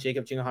brother's John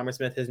Jacob Jingleheimer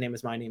Smith. His name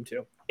is my name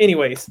too.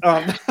 Anyways,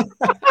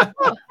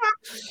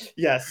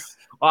 yes.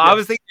 Well, I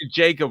was thinking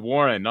Jacob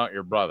Warren, not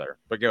your brother,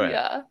 but go ahead.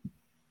 Yeah.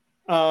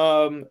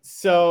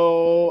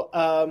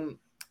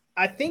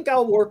 I think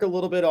I'll work a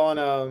little bit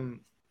on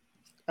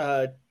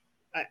I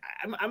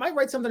might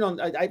write something on.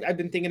 I've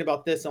been thinking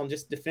about this on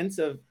just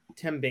defensive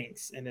Tim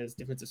Banks and his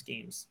defensive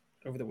schemes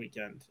over the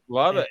weekend.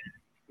 Love it.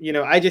 You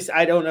know, I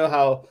don't know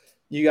how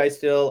you guys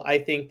feel. I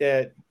think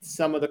that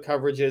some of the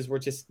coverages were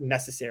just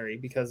necessary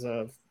because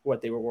of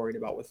what they were worried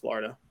about with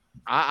Florida.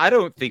 I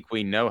don't think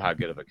we know how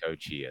good of a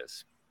coach he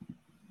is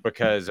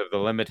because of the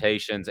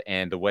limitations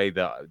and the way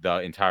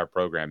the entire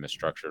program is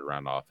structured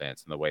around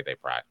offense and the way they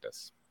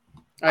practice.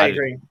 I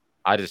agree.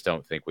 I just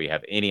don't think we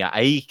have any.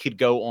 He could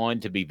go on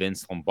to be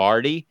Vince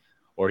Lombardi,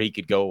 or he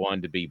could go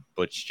on to be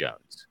Butch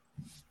Jones.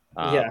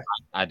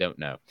 I don't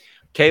know.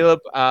 Caleb,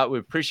 we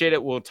appreciate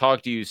it. We'll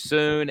talk to you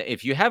soon.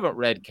 If you haven't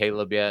read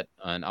Caleb yet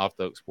on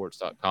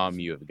offthehooksports.com,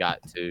 you have got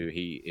to.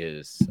 He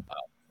is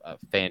a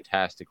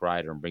fantastic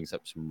writer and brings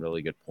up some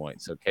really good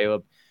points. So,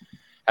 Caleb,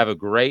 have a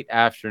great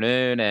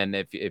afternoon. And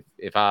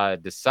if I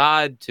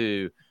decide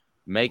to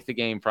make the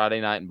game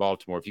Friday night in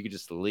Baltimore, if you could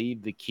just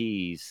leave the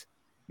keys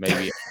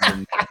maybe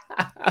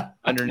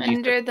underneath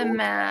under the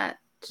mat.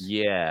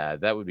 Yeah,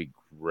 that would be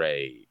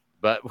great.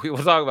 But we will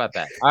talk about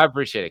that. I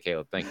appreciate it,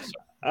 Caleb. Thank you, sir.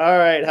 All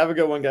right. Have a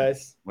good one,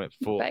 guys. Went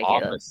full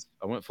office.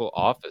 I went full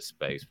office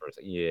space for a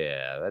second.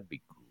 Yeah, that'd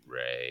be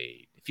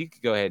great. If you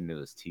could go ahead and do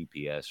those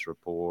TPS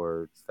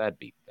reports, that'd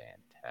be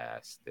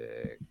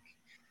fantastic.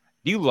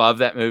 Do you love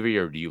that movie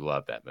or do you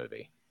love that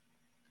movie?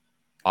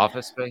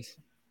 Office Space?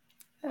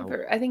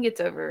 I think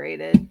it's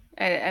overrated.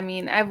 I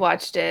mean, I've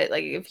watched it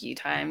like a few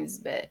times,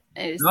 but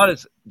it's not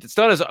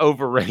as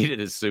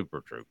overrated as Super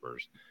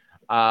Troopers.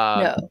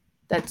 No,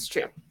 that's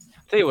true.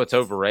 I'll tell you what's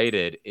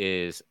overrated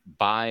is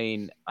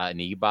buying an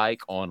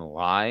e-bike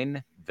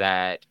online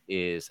that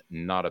is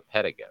not a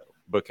Pedigo,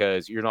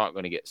 because you're not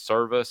going to get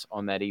service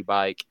on that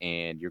e-bike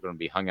and you're going to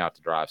be hung out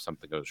to dry if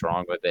something goes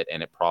wrong with it,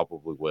 and it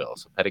probably will.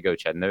 So Pedigo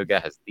Chattanooga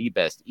has the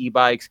best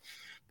e-bikes.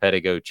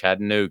 Pedigo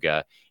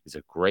Chattanooga is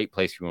a great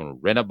place if you want to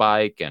rent a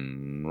bike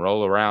and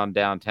roll around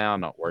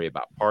downtown, not worry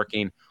about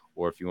parking,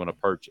 or if you want to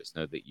purchase,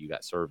 know that you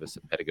got service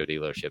at Pedigo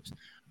dealerships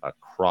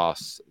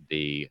across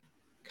the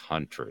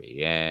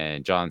country.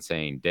 And John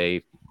saying,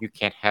 Dave, you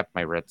can't have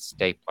my red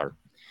stapler.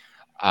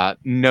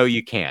 No,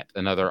 you can't.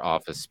 Another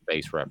Office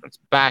Space reference.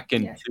 Back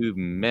in 2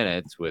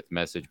 minutes with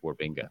Message Board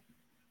Bingo.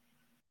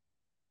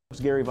 It's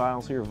Gary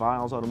Viles here,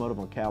 Viles Automotive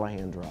on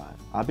Callahan Drive.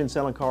 I've been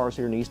selling cars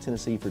here in East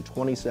Tennessee for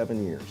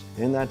 27 years.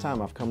 In that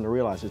time, I've come to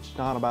realize it's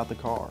not about the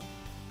car.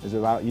 It's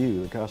about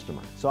you, the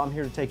customer. So I'm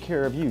here to take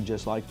care of you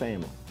just like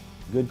family.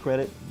 Good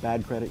credit,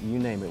 bad credit, you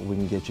name it, we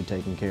can get you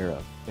taken care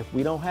of. If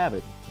we don't have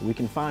it, we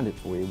can find it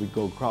for you. We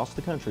go across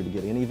the country to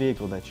get any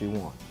vehicle that you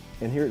want.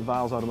 And here at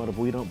Viles Automotive,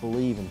 we don't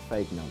believe in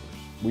fake numbers.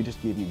 We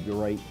just give you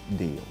great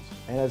deals.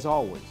 And as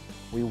always,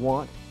 we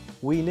want,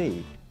 we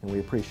need, and we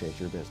appreciate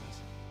your business.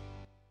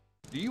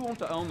 Do you want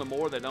to own the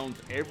more that owns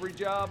every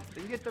job?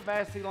 Then get to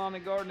Vassy Lawn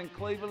and Garden in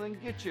Cleveland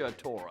and get you a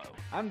Toro.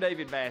 I'm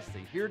David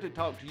Vassy, here to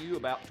talk to you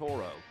about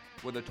Toro.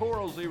 With a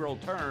Toro Zero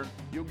Turn,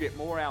 you'll get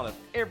more out of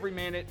every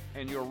minute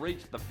and you'll reach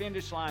the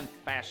finish line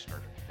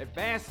faster. At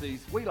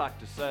Vassy's, we like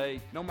to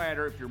say, no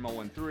matter if you're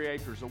mowing 3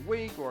 acres a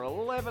week or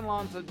 11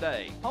 lawns a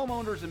day,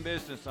 homeowners and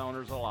business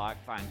owners alike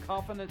find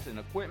confidence in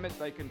equipment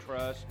they can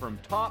trust from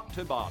top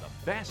to bottom.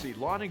 Vassy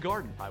Lawn and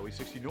Garden, Highway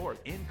 60 North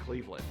in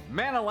Cleveland.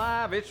 Man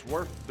alive, it's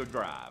worth the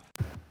drive.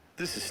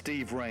 This is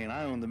Steve Rain.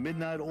 I own the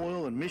Midnight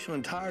Oil and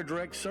Michelin Tire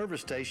Direct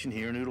service station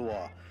here in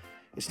Ooltewah.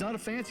 It's not a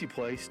fancy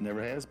place,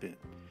 never has been,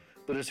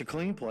 but it's a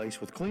clean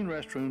place with clean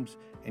restrooms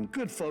and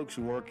good folks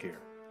who work here.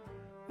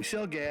 We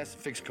sell gas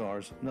and fix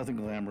cars, nothing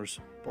glamorous,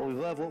 but we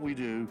love what we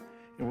do,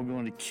 and we're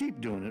going to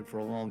keep doing it for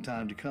a long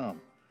time to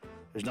come.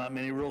 There's not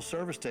many real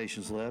service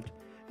stations left,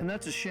 and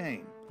that's a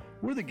shame.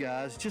 We're the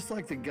guys just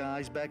like the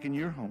guys back in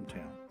your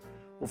hometown.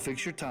 We'll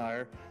fix your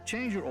tire,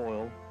 change your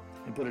oil,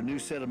 and put a new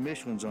set of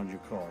Michelins on your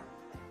car.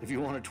 If you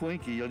want a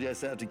Twinkie, you'll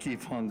just have to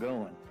keep on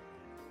going.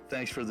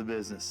 Thanks for the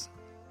business.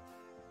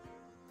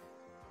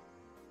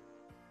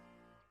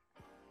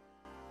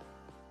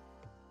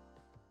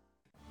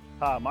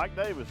 Hi, Mike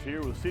Davis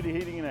here with City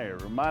Heating and Air,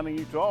 reminding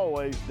you to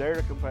always dare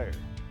to compare.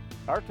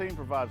 Our team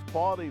provides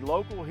quality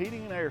local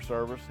heating and air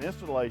service,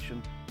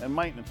 installation, and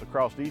maintenance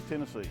across East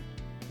Tennessee.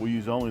 We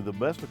use only the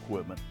best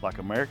equipment like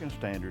American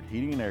Standard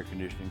heating and air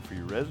conditioning for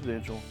your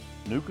residential,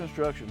 new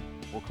construction,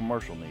 or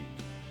commercial needs.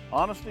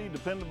 Honesty,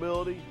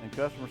 dependability, and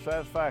customer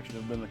satisfaction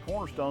have been the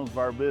cornerstones of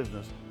our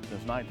business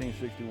since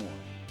 1961.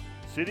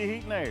 City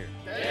Heat and Air.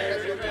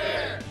 Dare to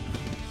compare.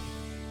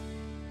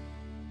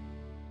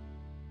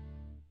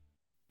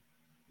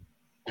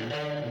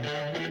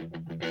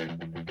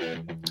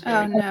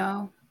 Oh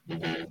no.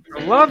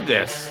 I love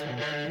this.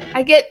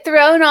 I get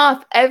thrown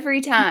off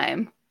every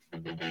time.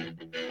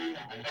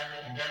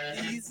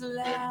 Please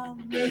allow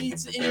me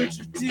to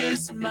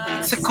introduce myself.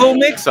 It's a cool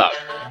mix-up.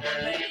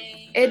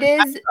 It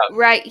is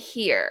right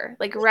here.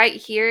 Like right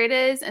here it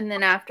is, and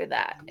then after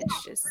that,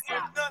 it's just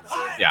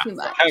too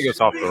much. Kind of goes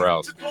off the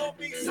rails.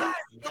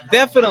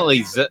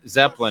 Definitely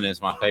Zeppelin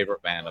is my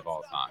favorite band of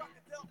all time.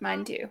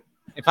 Mine too.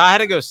 If I had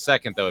to go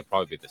second, though, it'd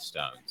probably be the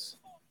Stones.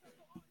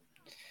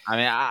 I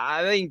mean,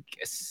 I think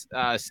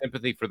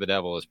Sympathy for the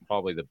Devil is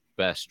probably the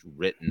best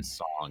written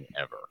song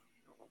ever.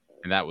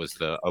 And that was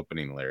the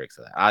opening lyrics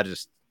of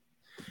that.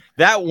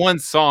 That one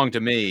song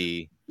to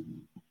me,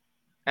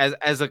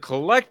 as a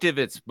collective,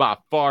 it's by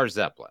far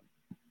Zeppelin.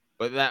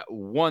 but that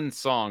one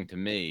song to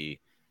me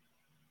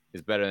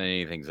is better than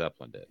anything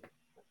Zeppelin did.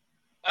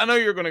 I know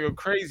you're going to go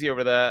crazy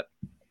over that.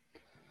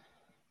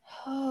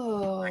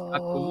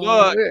 Oh,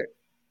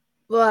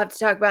 we'll have to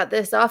talk about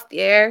this off the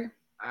air.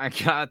 I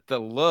got the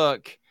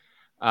look.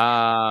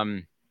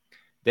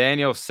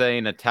 Daniel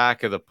saying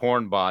Attack of the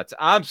Porn Bots.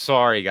 I'm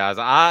sorry, guys.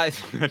 I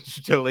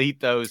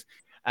delete those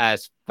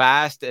as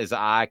fast as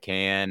I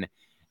can,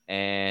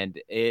 and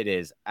it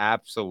is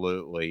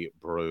absolutely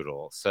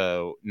brutal.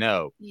 So,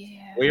 no,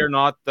 we are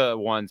not the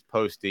ones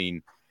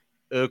posting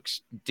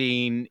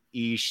Uxteen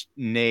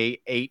Ishne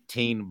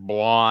 18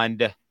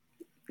 blonde.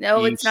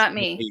 No, it's not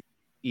me.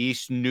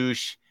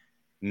 Ishnoosh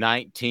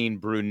 19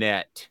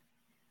 brunette.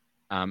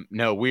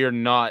 No, we are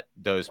not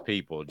those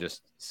people,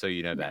 just so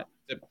you know that.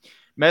 The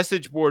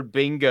message board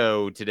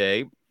bingo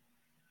today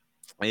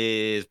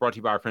is brought to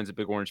you by our friends at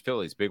Big Orange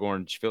Phillies. Big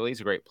Orange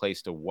Phillies, a great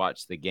place to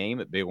watch the game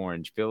at Big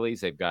Orange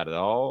Phillies. They've got it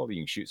all.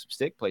 You can shoot some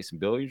stick, play some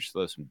billiards,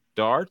 throw some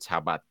darts. How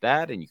about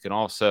that? And you can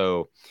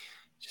also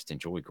just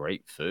enjoy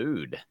great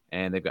food.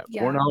 And they've got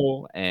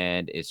cornhole,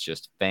 and it's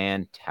just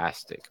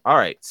fantastic. All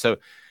right, so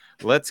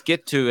let's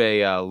get to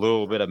a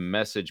little bit of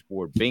message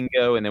board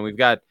bingo, and then we've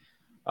got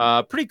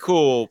pretty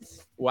cool.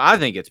 Well, I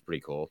think it's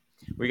pretty cool.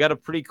 We got a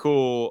pretty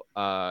cool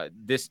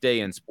this day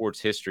in sports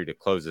history to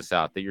close this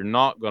out that you're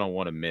not going to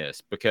want to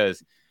miss,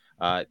 because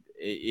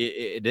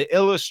it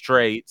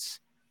illustrates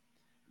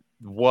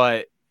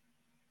what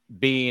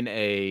being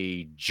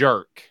a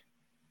jerk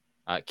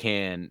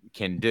can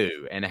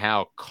do, and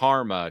how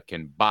karma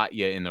can bite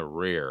you in the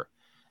rear.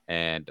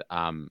 And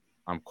I'm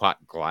quite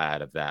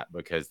glad of that,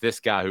 because this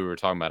guy who we were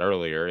talking about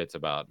earlier, it's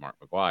about Mark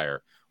McGwire,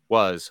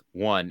 was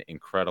one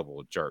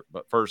incredible jerk.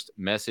 But first,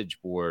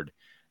 message board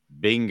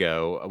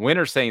bingo. A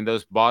winner saying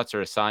those bots are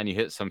a sign you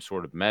hit some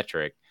sort of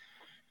metric.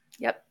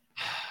 Yep.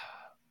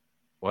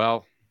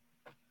 Well,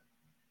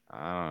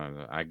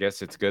 I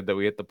guess it's good that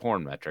we hit the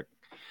porn metric.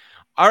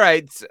 All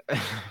right.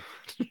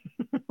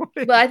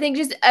 Well, I think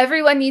just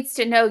everyone needs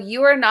to know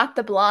you are not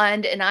the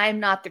blonde and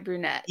I'm not the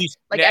brunette.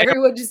 Like,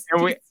 everyone just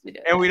needs to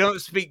know. And we don't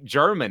speak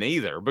German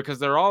either, because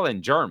they're all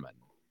in German.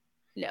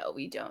 No,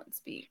 we don't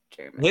speak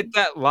German. Hit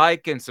that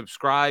like and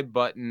subscribe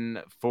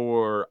button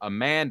for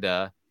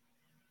Amanda,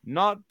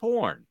 not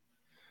porn.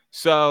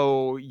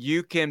 So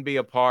you can be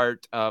a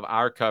part of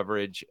our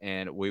coverage,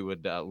 and we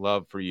would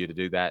love for you to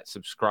do that.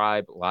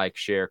 Subscribe, like,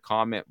 share,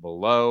 comment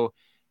below.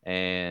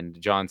 And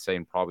John's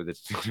saying probably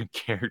the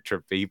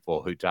character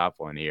people who type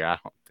one here. I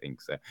don't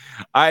think so.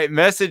 All right,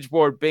 message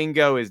board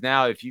bingo is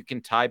now. If you can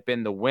type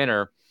in the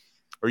winner,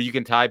 or you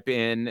can type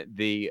in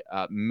the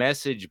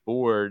message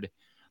board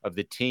of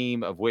the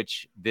team of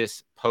which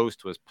this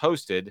post was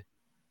posted.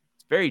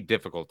 It's very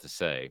difficult to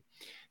say.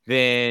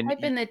 Then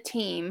type in the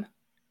team.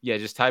 Yeah,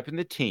 just type in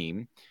the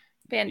team.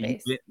 Fan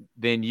base.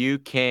 Then you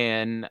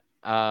can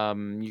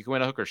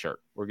win a hooker shirt.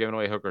 We're giving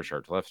away hooker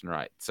shirts left and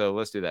right. So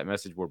let's do that.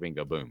 Message board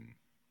bingo. Boom.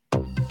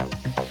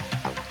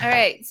 All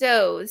right.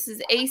 So this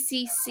is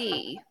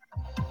ACC.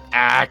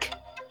 Ack.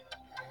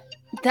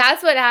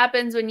 That's what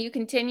happens when you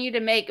continue to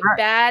make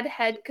bad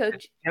head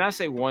coach. Can I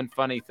say one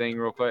funny thing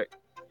real quick?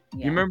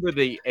 Yeah. You remember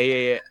the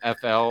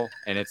AAFL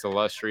and its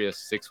illustrious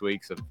 6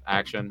 weeks of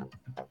action?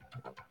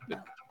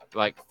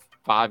 Like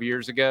 5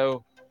 years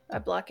ago? I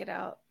block it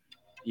out.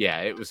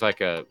 Yeah, it was like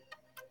a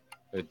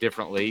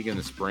different league in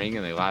the spring,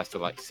 and they lasted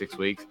like 6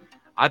 weeks.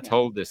 I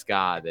told this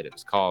guy that it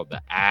was called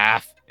the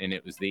AF, and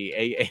it was the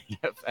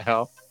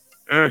AAFL.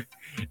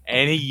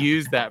 And he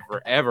used that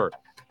forever.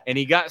 And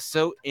he got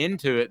so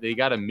into it that he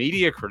got a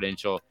media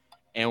credential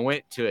and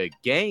went to a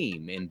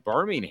game in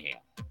Birmingham.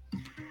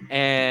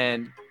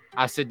 And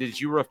I said, did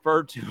you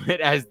refer to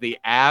it as the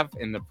AF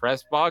in the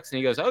press box? And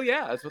he goes, oh,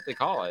 yeah, that's what they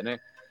call it. And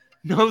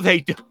no, they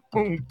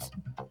don't.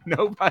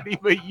 Nobody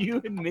but you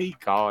and me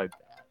call it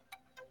that.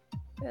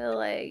 I feel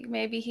like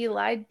maybe he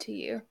lied to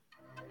you.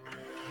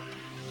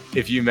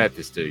 If you met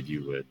this dude,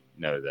 you would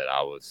know that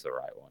I was the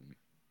right one.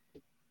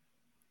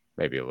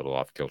 Maybe a little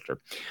off kilter.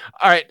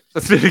 All right,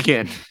 let's do it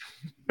again.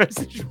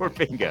 Message for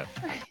bingo.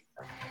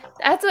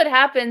 That's what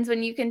happens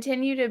when you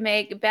continue to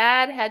make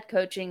bad head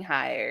coaching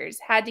hires.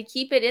 Had to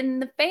keep it in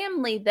the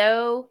family,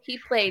 though. He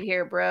played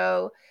here,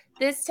 bro.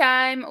 This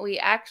time, we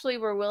actually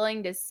were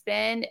willing to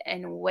spend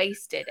and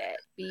wasted it.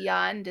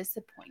 Beyond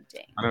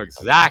disappointing. I know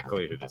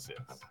exactly who this is.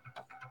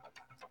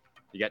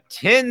 You got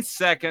 10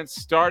 seconds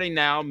starting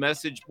now.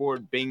 Message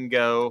board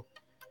bingo.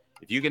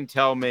 If you can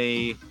tell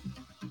me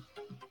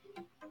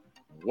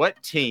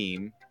what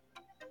team's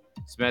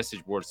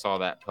message board saw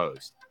that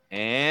post.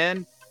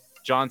 And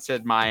John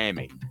said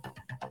Miami.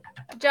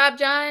 Good job,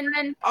 John.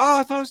 Oh,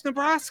 I thought it was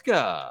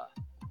Nebraska.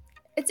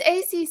 It's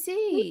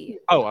ACC.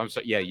 Oh, I'm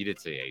sorry. Yeah, you did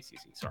say ACC.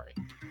 Sorry.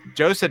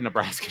 Joe said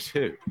Nebraska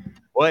too.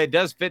 Well, it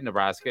does fit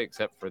Nebraska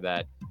except for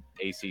that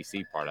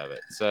ACC part of it.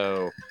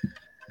 So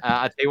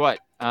I tell you what.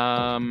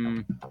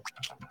 So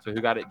who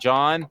got it?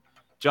 John.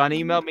 John,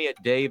 email me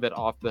at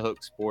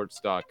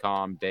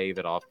dave@offthehooksports.com.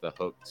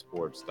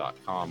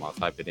 dave@offthehooksports.com. I'll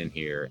type it in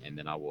here and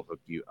then I will hook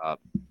you up.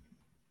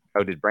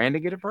 Oh, did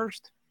Brandon get it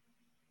first?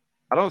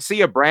 I don't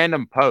see a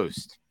Brandon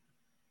post.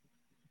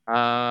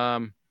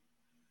 That's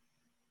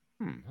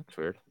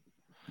weird.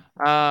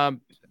 I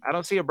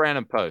don't see a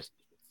Brandon post.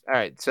 All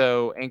right,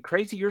 so and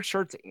crazy, your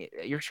shirt's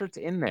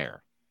in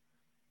there.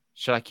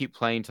 Should I keep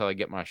playing till I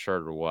get my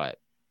shirt or what?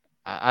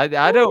 I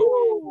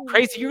don't.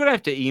 Crazy, you're gonna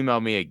have to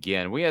email me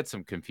again. We had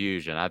some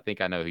confusion. I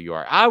think I know who you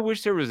are. I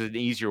wish there was an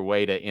easier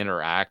way to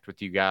interact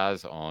with you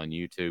guys on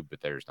YouTube, but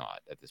there's not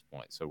at this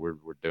point. So we're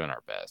doing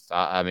our best.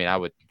 I mean, I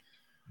would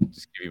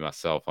just give you my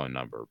cell phone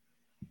number,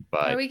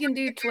 but Or we can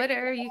do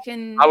Twitter. You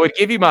can. I would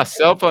give you my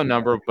cell phone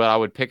number, but I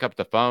would pick up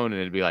the phone and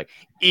it'd be like,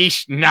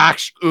 Ish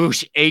Nox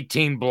Oosh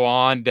 18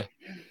 blonde.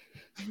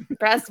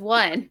 Press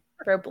 1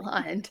 for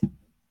blonde.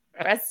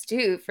 Press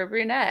 2 for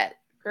brunette.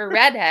 For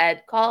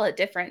redhead, call a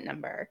different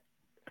number.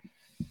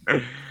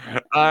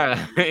 All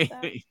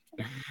right.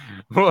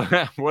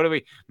 What do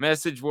we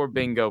message war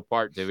bingo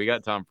part 2? We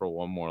got time for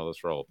one more.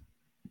 Let's roll.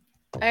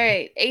 All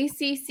right.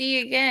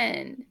 ACC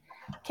again.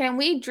 Can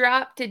we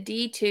drop to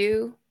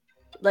D2?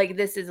 Like,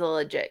 this is a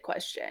legit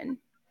question.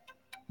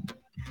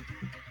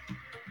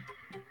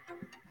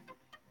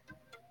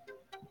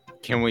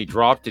 Can we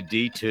drop to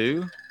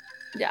D2?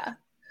 Yeah.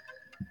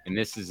 And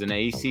this is an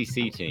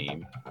ACC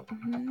team.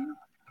 Mm-hmm.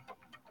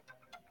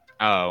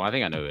 Oh, I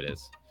think I know who it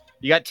is.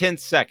 You got 10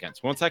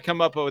 seconds. Once I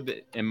come up with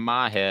it in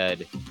my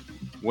head,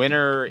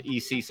 winner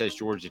EC says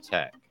Georgia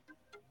Tech.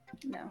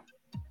 No.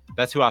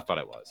 That's who I thought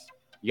it was.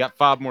 You got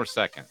 5 more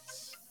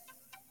seconds.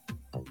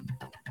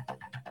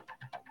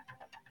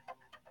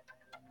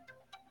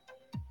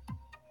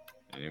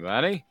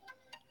 Anybody?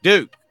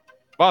 Duke,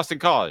 Boston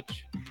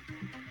College,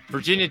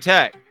 Virginia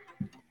Tech.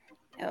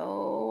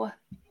 No.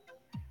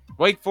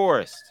 Wake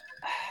Forest.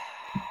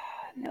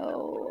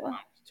 No.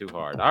 It's too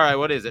hard. All right,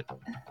 what is it?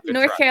 Good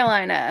North try.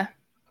 Carolina.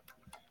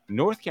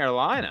 North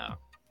Carolina.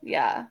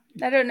 Yeah.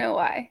 I don't know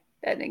why.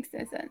 That makes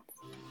no sense.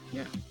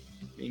 Yeah.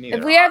 Me neither.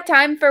 If we have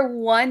time for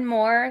one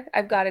more,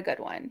 I've got a good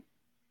one.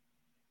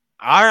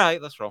 All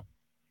right, let's roll.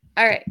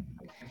 All right.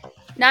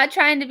 Not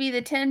trying to be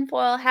the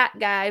tinfoil hat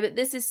guy, but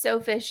this is so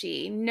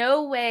fishy.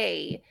 No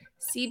way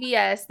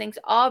CBS thinks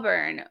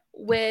Auburn,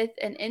 with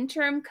an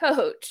interim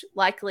coach,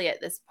 likely at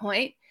this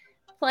point,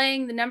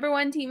 playing the number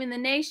 1 team in the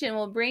nation,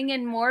 will bring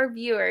in more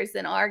viewers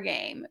than our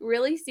game.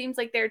 Really seems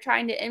like they're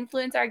trying to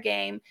influence our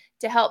game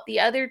to help the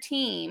other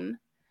team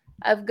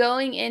of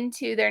going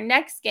into their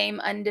next game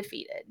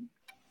undefeated.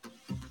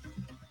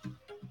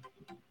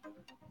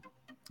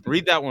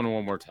 Read that one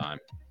more time.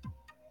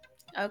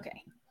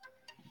 Okay.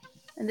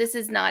 And this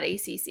is not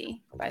ACC,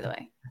 by the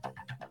way.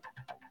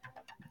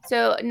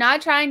 So,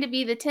 not trying to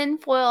be the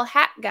tinfoil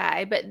hat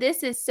guy, but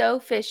this is so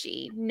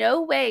fishy.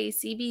 No way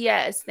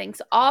CBS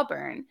thinks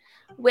Auburn,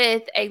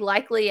 with a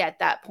likely at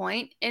that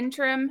point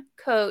interim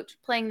coach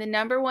playing the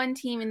number 1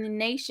 team in the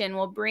nation,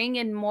 will bring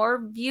in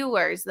more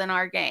viewers than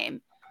our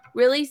game.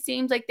 Really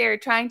seems like they're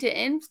trying to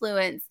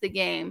influence the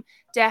game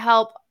to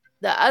help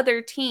the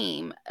other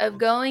team of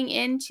going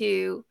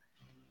into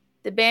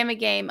the Bama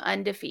game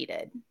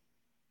undefeated.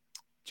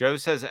 Joe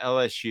says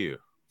LSU.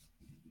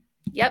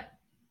 Yep.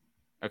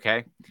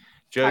 Okay.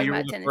 Joe, Talking you were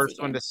about the Tennessee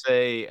first one game. to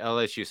say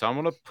LSU. So I'm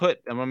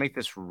gonna make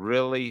this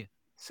really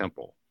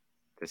simple.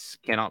 This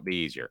cannot be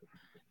easier.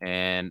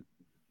 And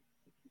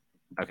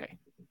okay.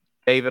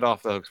 David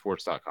off the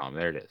hooksports.com.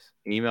 There it is.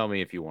 Email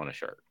me if you want a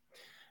shirt.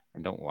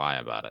 And don't lie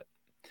about it.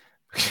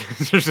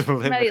 There's a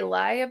limit. Somebody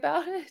lie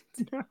about it?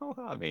 No,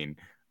 I mean,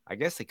 I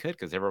guess they could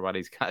because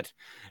everybody's got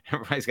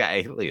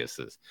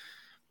aliases.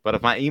 But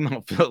if my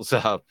email fills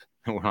up,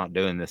 we're not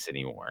doing this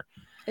anymore.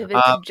 If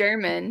it's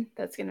German,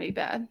 that's going to be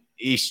bad.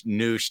 Ich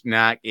nusch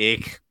nach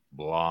ich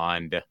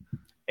blonde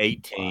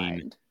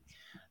 18.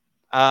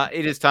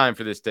 It is time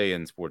for this day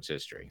in sports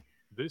history.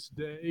 This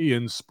day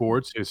in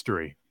sports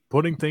history.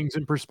 Putting things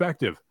in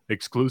perspective,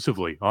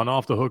 exclusively on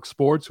Off the Hook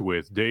Sports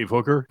with Dave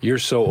Hooker. You're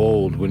so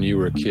old. When you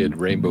were a kid,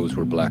 rainbows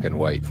were black and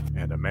white.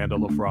 And Amanda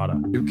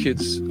LaFratta. New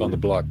kids on the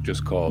block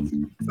just called.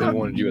 They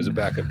wanted you as a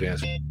backup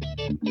dancer.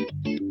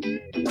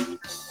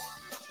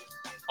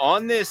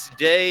 On this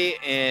day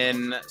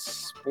in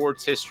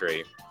sports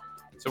history,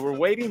 so we're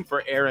waiting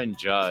for Aaron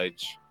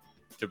Judge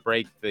to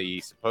break the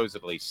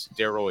supposedly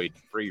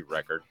steroid-free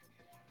record.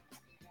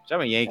 I'm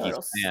a Yankees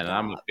fan, and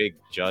I'm a big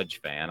Judge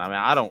fan. I mean,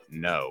 I don't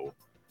know.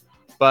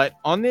 But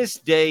on this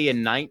day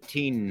in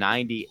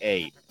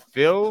 1998,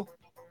 Phil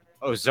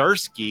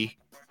Ozerski,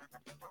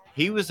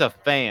 he was a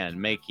fan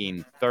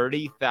making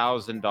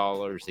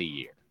 $30,000 a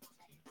year.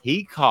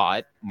 He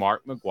caught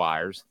Mark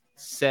McGwire's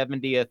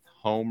 70th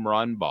home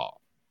run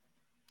ball.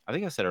 I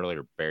think I said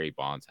earlier Barry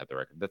Bonds had the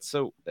record.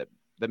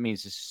 That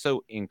means it's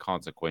so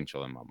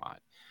inconsequential in my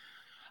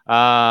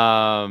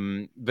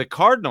mind. The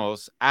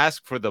Cardinals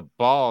asked for the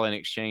ball in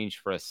exchange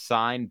for a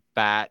signed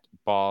bat,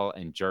 ball,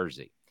 and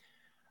jersey.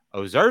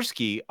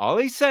 Ozerski, all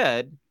he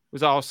said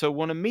was, I also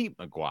want to meet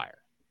McGwire.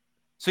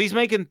 So he's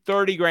making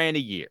 $30,000 a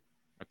year.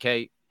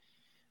 Okay.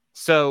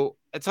 So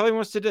that's all he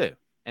wants to do.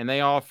 And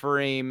they offer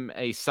him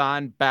a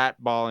signed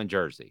bat, ball, and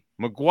jersey.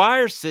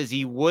 McGwire says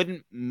he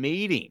wouldn't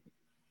meet him.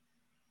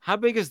 How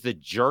big is the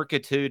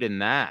jerkitude in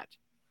that?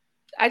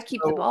 I'd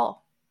keep the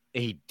ball.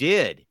 He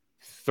did.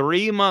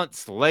 3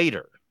 months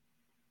later,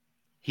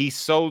 He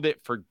sold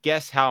it for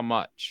guess how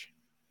much?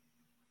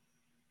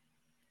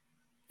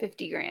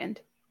 50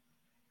 grand.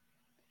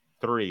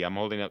 3. I'm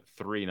holding up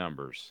 3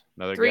 numbers.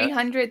 Another guess?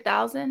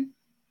 300,000.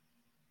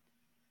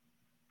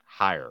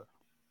 Higher.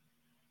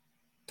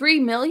 3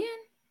 million.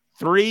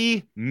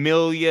 $3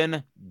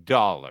 million.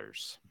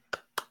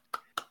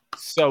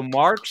 So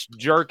Mark's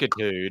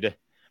jerkitude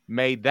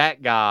made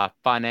that guy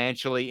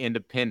financially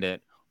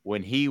independent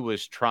when he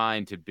was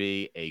trying to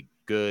be a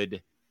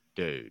good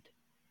dude.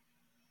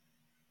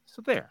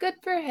 So there. Good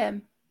for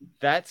him.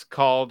 That's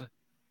called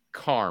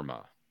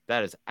karma.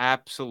 That is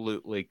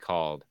absolutely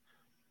called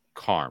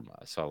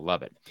karma. So I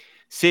love it.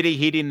 City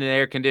Heating and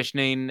Air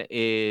Conditioning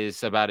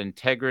is about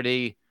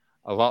integrity,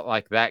 a lot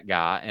like that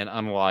guy, and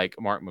unlike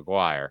Mark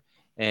McGuire.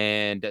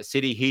 And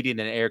City Heating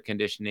and Air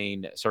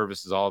Conditioning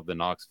services all of the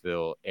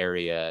Knoxville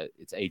area.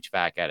 It's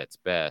HVAC at its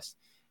best,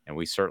 and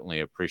we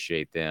certainly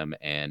appreciate them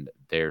and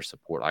their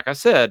support. Like I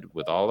said,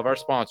 with all of our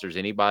sponsors,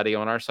 anybody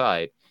on our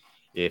site,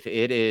 if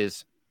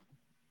it's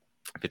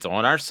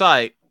on our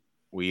site,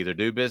 we either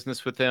do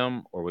business with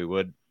them or we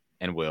would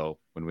and will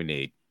when we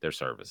need their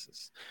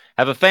services.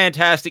 Have a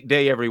fantastic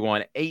day,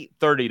 everyone.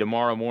 8:30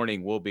 tomorrow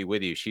morning, we'll be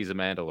with you. She's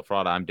Amanda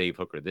LaFratta. I'm Dave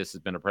Hooker. This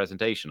has been a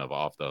presentation of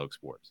Off the Hook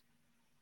Sports.